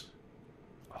s'mores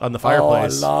on the Oh,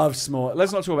 fireplace. I love s'mores.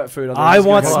 Let's not talk about food. I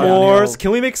want otherwise it's gonna go s'mores. downhill.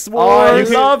 Can we make I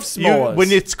s'mores? love s'mores.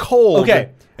 When it's cold, Okay.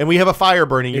 and we have a fire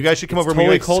burning, you guys should come it's over. and we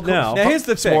totally make cold now. Now here's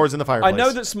the thing. S'mores in the fireplace. I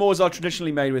know that s'mores are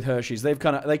traditionally made with Hershey's. They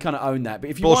kind of own that. But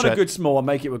if you want Bullshit. a good s'more,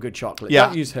 make it with good chocolate. Yeah.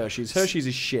 Don't use Hershey's. Hershey's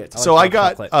is shit. So I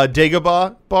dark got chocolate.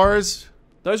 Dagobah bars.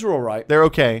 Those are all right. They're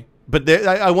okay, but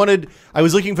I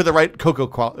was looking for the right cocoa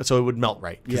quality, so it would melt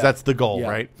right, because Yeah. that's the goal, Yeah.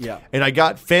 right? Yeah. And I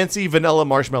got fancy vanilla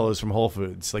marshmallows from Whole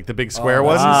Foods, like the big square Oh,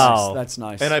 ones. wow. That's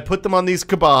nice. And I put them on these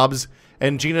kebabs,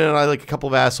 and Gina and I, like a couple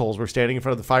of assholes, were standing in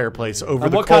front of the fireplace over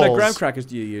And the what coals. kind of graham crackers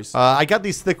do you use? I got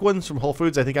these thick ones from Whole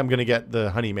Foods. I think I'm going to get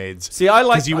the Honey Maids. See, I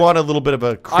like because you want a little bit of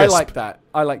a crisp. I like that.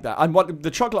 I like that. And what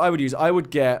the chocolate I would use, I would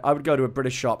go to a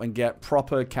British shop and get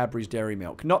proper Cadbury's Dairy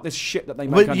Milk, not this shit that they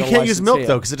make. But under you can't use license milk here.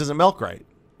 though, because it doesn't melt right.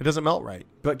 It doesn't melt right.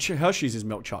 But Hershey's is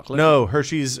milk chocolate. No,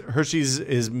 Hershey's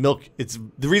is milk. It's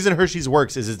the reason Hershey's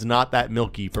works is it's not that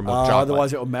milky for milk chocolate.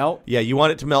 Otherwise, it'll melt. Yeah, you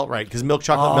want it to melt right because milk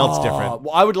chocolate melts different.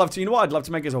 Well, I would love to. You know what? I'd love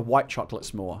to make it as a white chocolate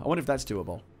s'more. I wonder if that's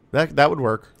doable. That would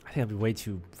work. I think it'd be way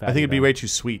too. I think it'd be way too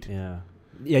sweet. Yeah.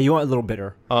 Yeah, you want a little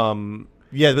bitter.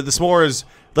 Yeah, but the s'mores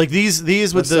like these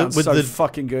with That sounds the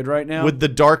fucking good right now. with the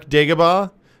dark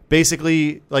Dagobah.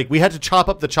 Basically, like we had to chop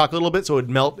up the chocolate a little bit so it would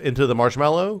melt into the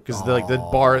marshmallow because the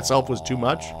bar itself was too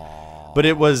much. But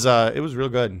it was real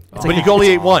good. But like you only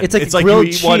ate one. It's like you grilled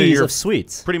eat one and cheese you're of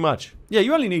sweets. pretty much. yeah,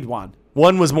 you only need one.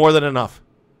 One was more than enough.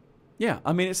 Yeah,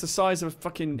 I mean it's the size of a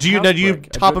fucking. Do you house do you brick. A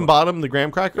top good and one. bottom the graham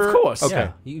cracker? Of course. Okay.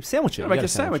 Yeah. You sandwich it. Yeah, You make gotta a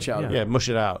sandwich out of it. Yeah, mush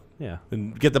it out. Yeah.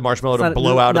 And get the marshmallow It's to not-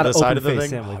 blow out not of the an side of the open-faced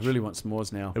thing. Oh, I sandwich. really want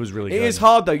s'mores now. It was really It good. is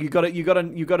hard though. You got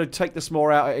to take the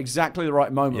s'more out at exactly the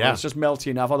right moment. Yeah. Yeah. It's just melty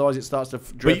enough. Otherwise, it starts to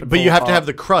drip. But you have to have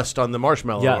the crust on the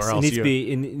marshmallow, Yes, or it else needs you.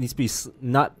 to be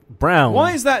not brown.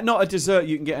 Why is that not a dessert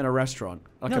you can get in a restaurant?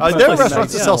 Like No, a there are there are perfectly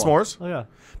restaurants made that sell s'more. s'mores. Oh yeah.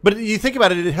 But you think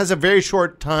about it, it has a very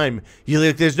short time.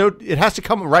 There's no. It has to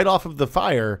come right off of the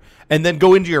fire and then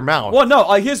go into your mouth. Well, no.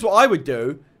 Here's what I would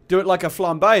do. Do it like a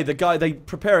flambe. They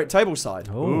prepare it tableside.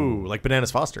 Oh. Ooh, like bananas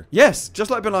Foster. Yes,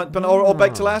 just like or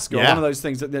baked Alaska, or Yeah. one of those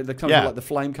things that comes Yeah. with like the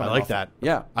flame I coming like off that. it.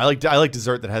 Yeah, I like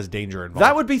dessert that has danger involved.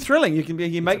 that would be thrilling.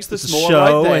 He makes the It's a s'more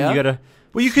show, right there. and you gotta.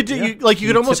 Well, you could do Yeah. you You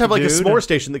could almost tip have the like a dude s'more and-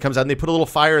 station that comes out and they put a little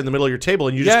fire in the middle of your table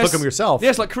and you just cook them yourself.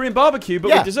 Yes, like Korean barbecue, but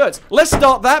Yeah. with desserts. Let's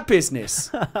start that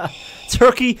business.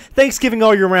 Turkey, Thanksgiving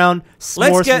all year round, s'mores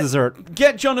Let's for dessert.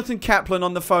 get Jonathan Kaplan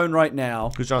on the phone right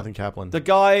now. Who's Jonathan Kaplan? The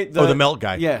guy. the melt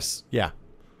guy. Yes. Yeah.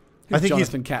 Who's I think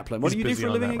Jonathan Kaplan. What do he's you do busy for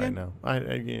a on living that again? right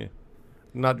now. Yeah.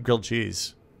 Not grilled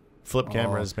cheese. Flip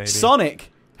cameras, maybe.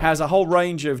 Sonic has a whole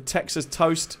range of Texas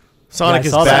toast. Sonic Yeah, I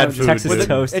is saw bad that. food. Texas dude.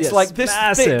 toast. It's yes, like this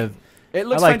massive. thick. It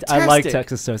looks I fantastic. like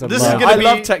Texas toast. This is love gonna I be-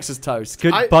 love Texas toast.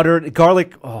 good I- buttered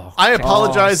garlic. Oh, I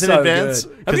apologize in so advance.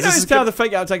 good. Have 'cause you this is noticed how the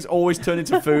fake outtakes always turn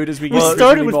into food as we we get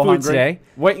started really with more food hungry? today,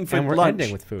 Waiting for and we're lunch.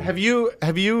 ending with food. Have you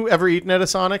ever eaten at a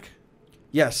Sonic?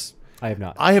 Yes. I have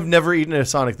not. I have never eaten at a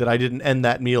Sonic that I didn't end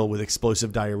that meal with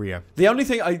explosive diarrhea. The only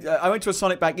thing I went to a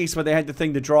Sonic back east where they had the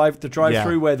thing to drive Yeah.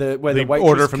 through where the They waitress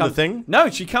order from the comes- thing? No,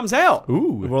 she comes out.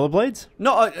 Ooh. Rollerblades,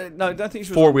 No, I don't think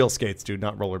she was. Four-wheel skates, dude,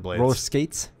 not rollerblades. roller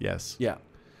skates. Yes. Yeah.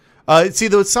 See,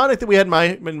 the Sonic that we had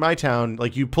in my town,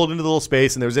 like you pulled into the little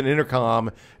space and there was an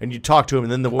intercom and you talked to him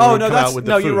and then the woman Oh would no, come that's out with the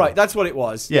no. food. You're right. That's what it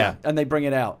was. Yeah. And they bring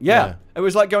it out. Yeah. Yeah. It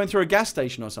was like going through a gas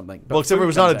station or something. But Well, except food it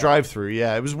was not a comes out. drive-through.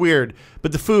 Yeah, it was weird.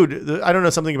 But the food, I don't know,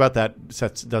 something about that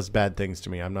does bad things to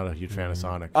me. I'm not a huge fan of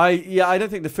Sonic. I don't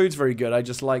think the food's very good. I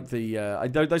just like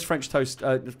those French toast,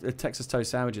 Texas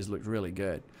toast sandwiches looked really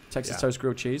good. Texas toast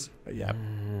grilled cheese. Yeah.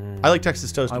 I like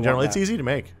Texas toast I in want general. It's that. easy to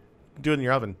make. Do it in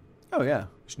your oven. Oh yeah.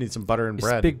 Just need some butter and It's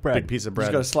bread. big bread. Big piece of You bread.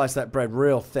 just got to slice that bread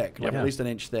real thick, like Yeah. at least an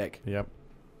inch thick. Yep.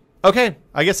 Okay,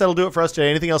 I guess that'll do it for us today.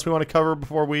 Anything else we want to cover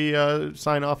before we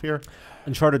sign off here?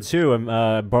 Uncharted 2.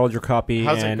 I borrowed your copy,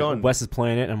 How's it and going? Wes is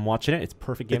playing it. And I'm watching it. It's a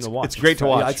perfect game to watch. It's great to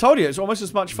watch. Yeah, I told you it's almost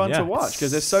as much fun Yeah, to watch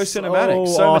because it's so it's so cinematic,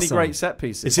 so many awesome. great set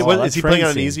pieces. Is he, Oh, that is he playing train on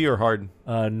an scene. easy or hard?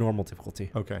 Normal difficulty.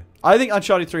 Okay. I think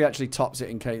Uncharted 3 actually tops it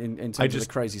in terms of just-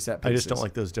 the crazy set I pieces. just don't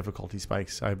like those difficulty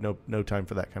spikes. I have no time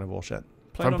for that kind of bullshit.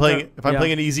 Play If I'm it on playing ver- yeah.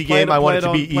 playing an easy Play game, I want it to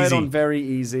on- be Play it on easy. very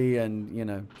easy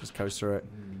and, just coast through it.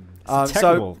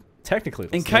 Technical, technically.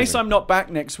 In case I'm not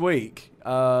back next week,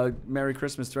 Merry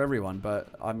Christmas to everyone, but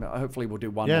hopefully we'll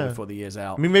do one Yeah. more before the year's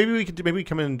out. I mean, maybe we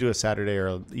come in and do a Saturday or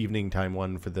a evening time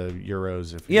one for the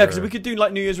Euros. Yeah, because we could do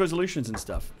like New Year's resolutions and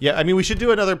stuff. Yeah, I mean, we should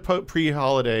do another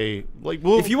pre-holiday. Like,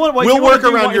 If you want, we'll work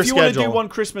around your if you want to schedule. do one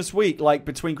Christmas week, like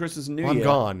between Christmas and New I'm Year,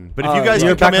 gone, but if you guys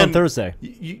You're can come back in on Thursday.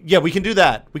 yeah, we can do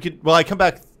that. We could. Well, I come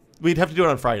back. We'd have to do it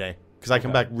on Friday. because I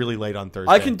come back really late on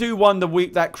Thursday. I can do one the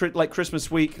week like Christmas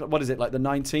week. What is it, like the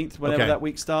 19th, whenever that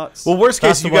week starts? Well, worst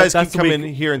case, That's you the one- guys can that's the come week in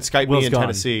here and Skype Will's me in gone.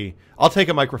 Tennessee. I'll take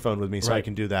a microphone with me so I Right.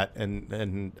 can do that.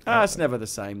 And It's never the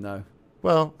same though.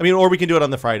 well, I mean, or we can do it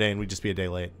on the Friday and we just be a day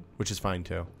late, which is fine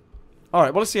too. All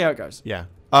right, well, let's see how it goes. Yeah.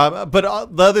 But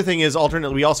the other thing is,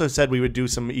 alternately, we also said we would do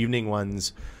some evening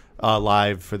ones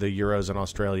live for the Euros and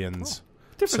Australians.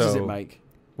 What difference does So- it make?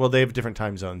 Well, they have different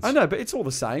time zones. I know, but it's all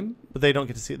the same. But they don't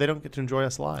get to see. They don't get to enjoy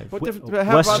us live. What Wes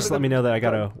how about just let me know that I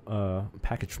got a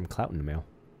package from Clout in the mail.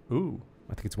 Ooh,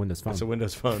 I think it's Windows Phone. it's a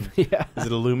Windows phone. yeah. Is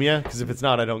it a Lumia? Because if it's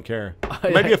not, I don't care.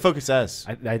 It might be a Focus S.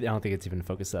 I don't think it's even a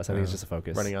Focus S. I think it's just a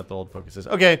Focus. Running out the old Focuses.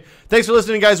 Okay, thanks for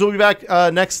listening, guys. We'll be back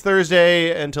next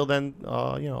Thursday. Until then,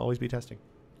 always be testing.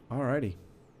 Alrighty.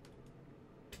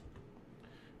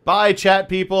 Bye, chat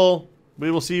people. We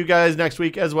will see you guys next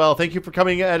week as well. Thank you for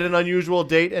coming at an unusual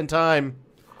date and time.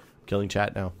 Killing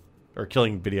chat now. Or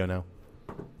killing video now.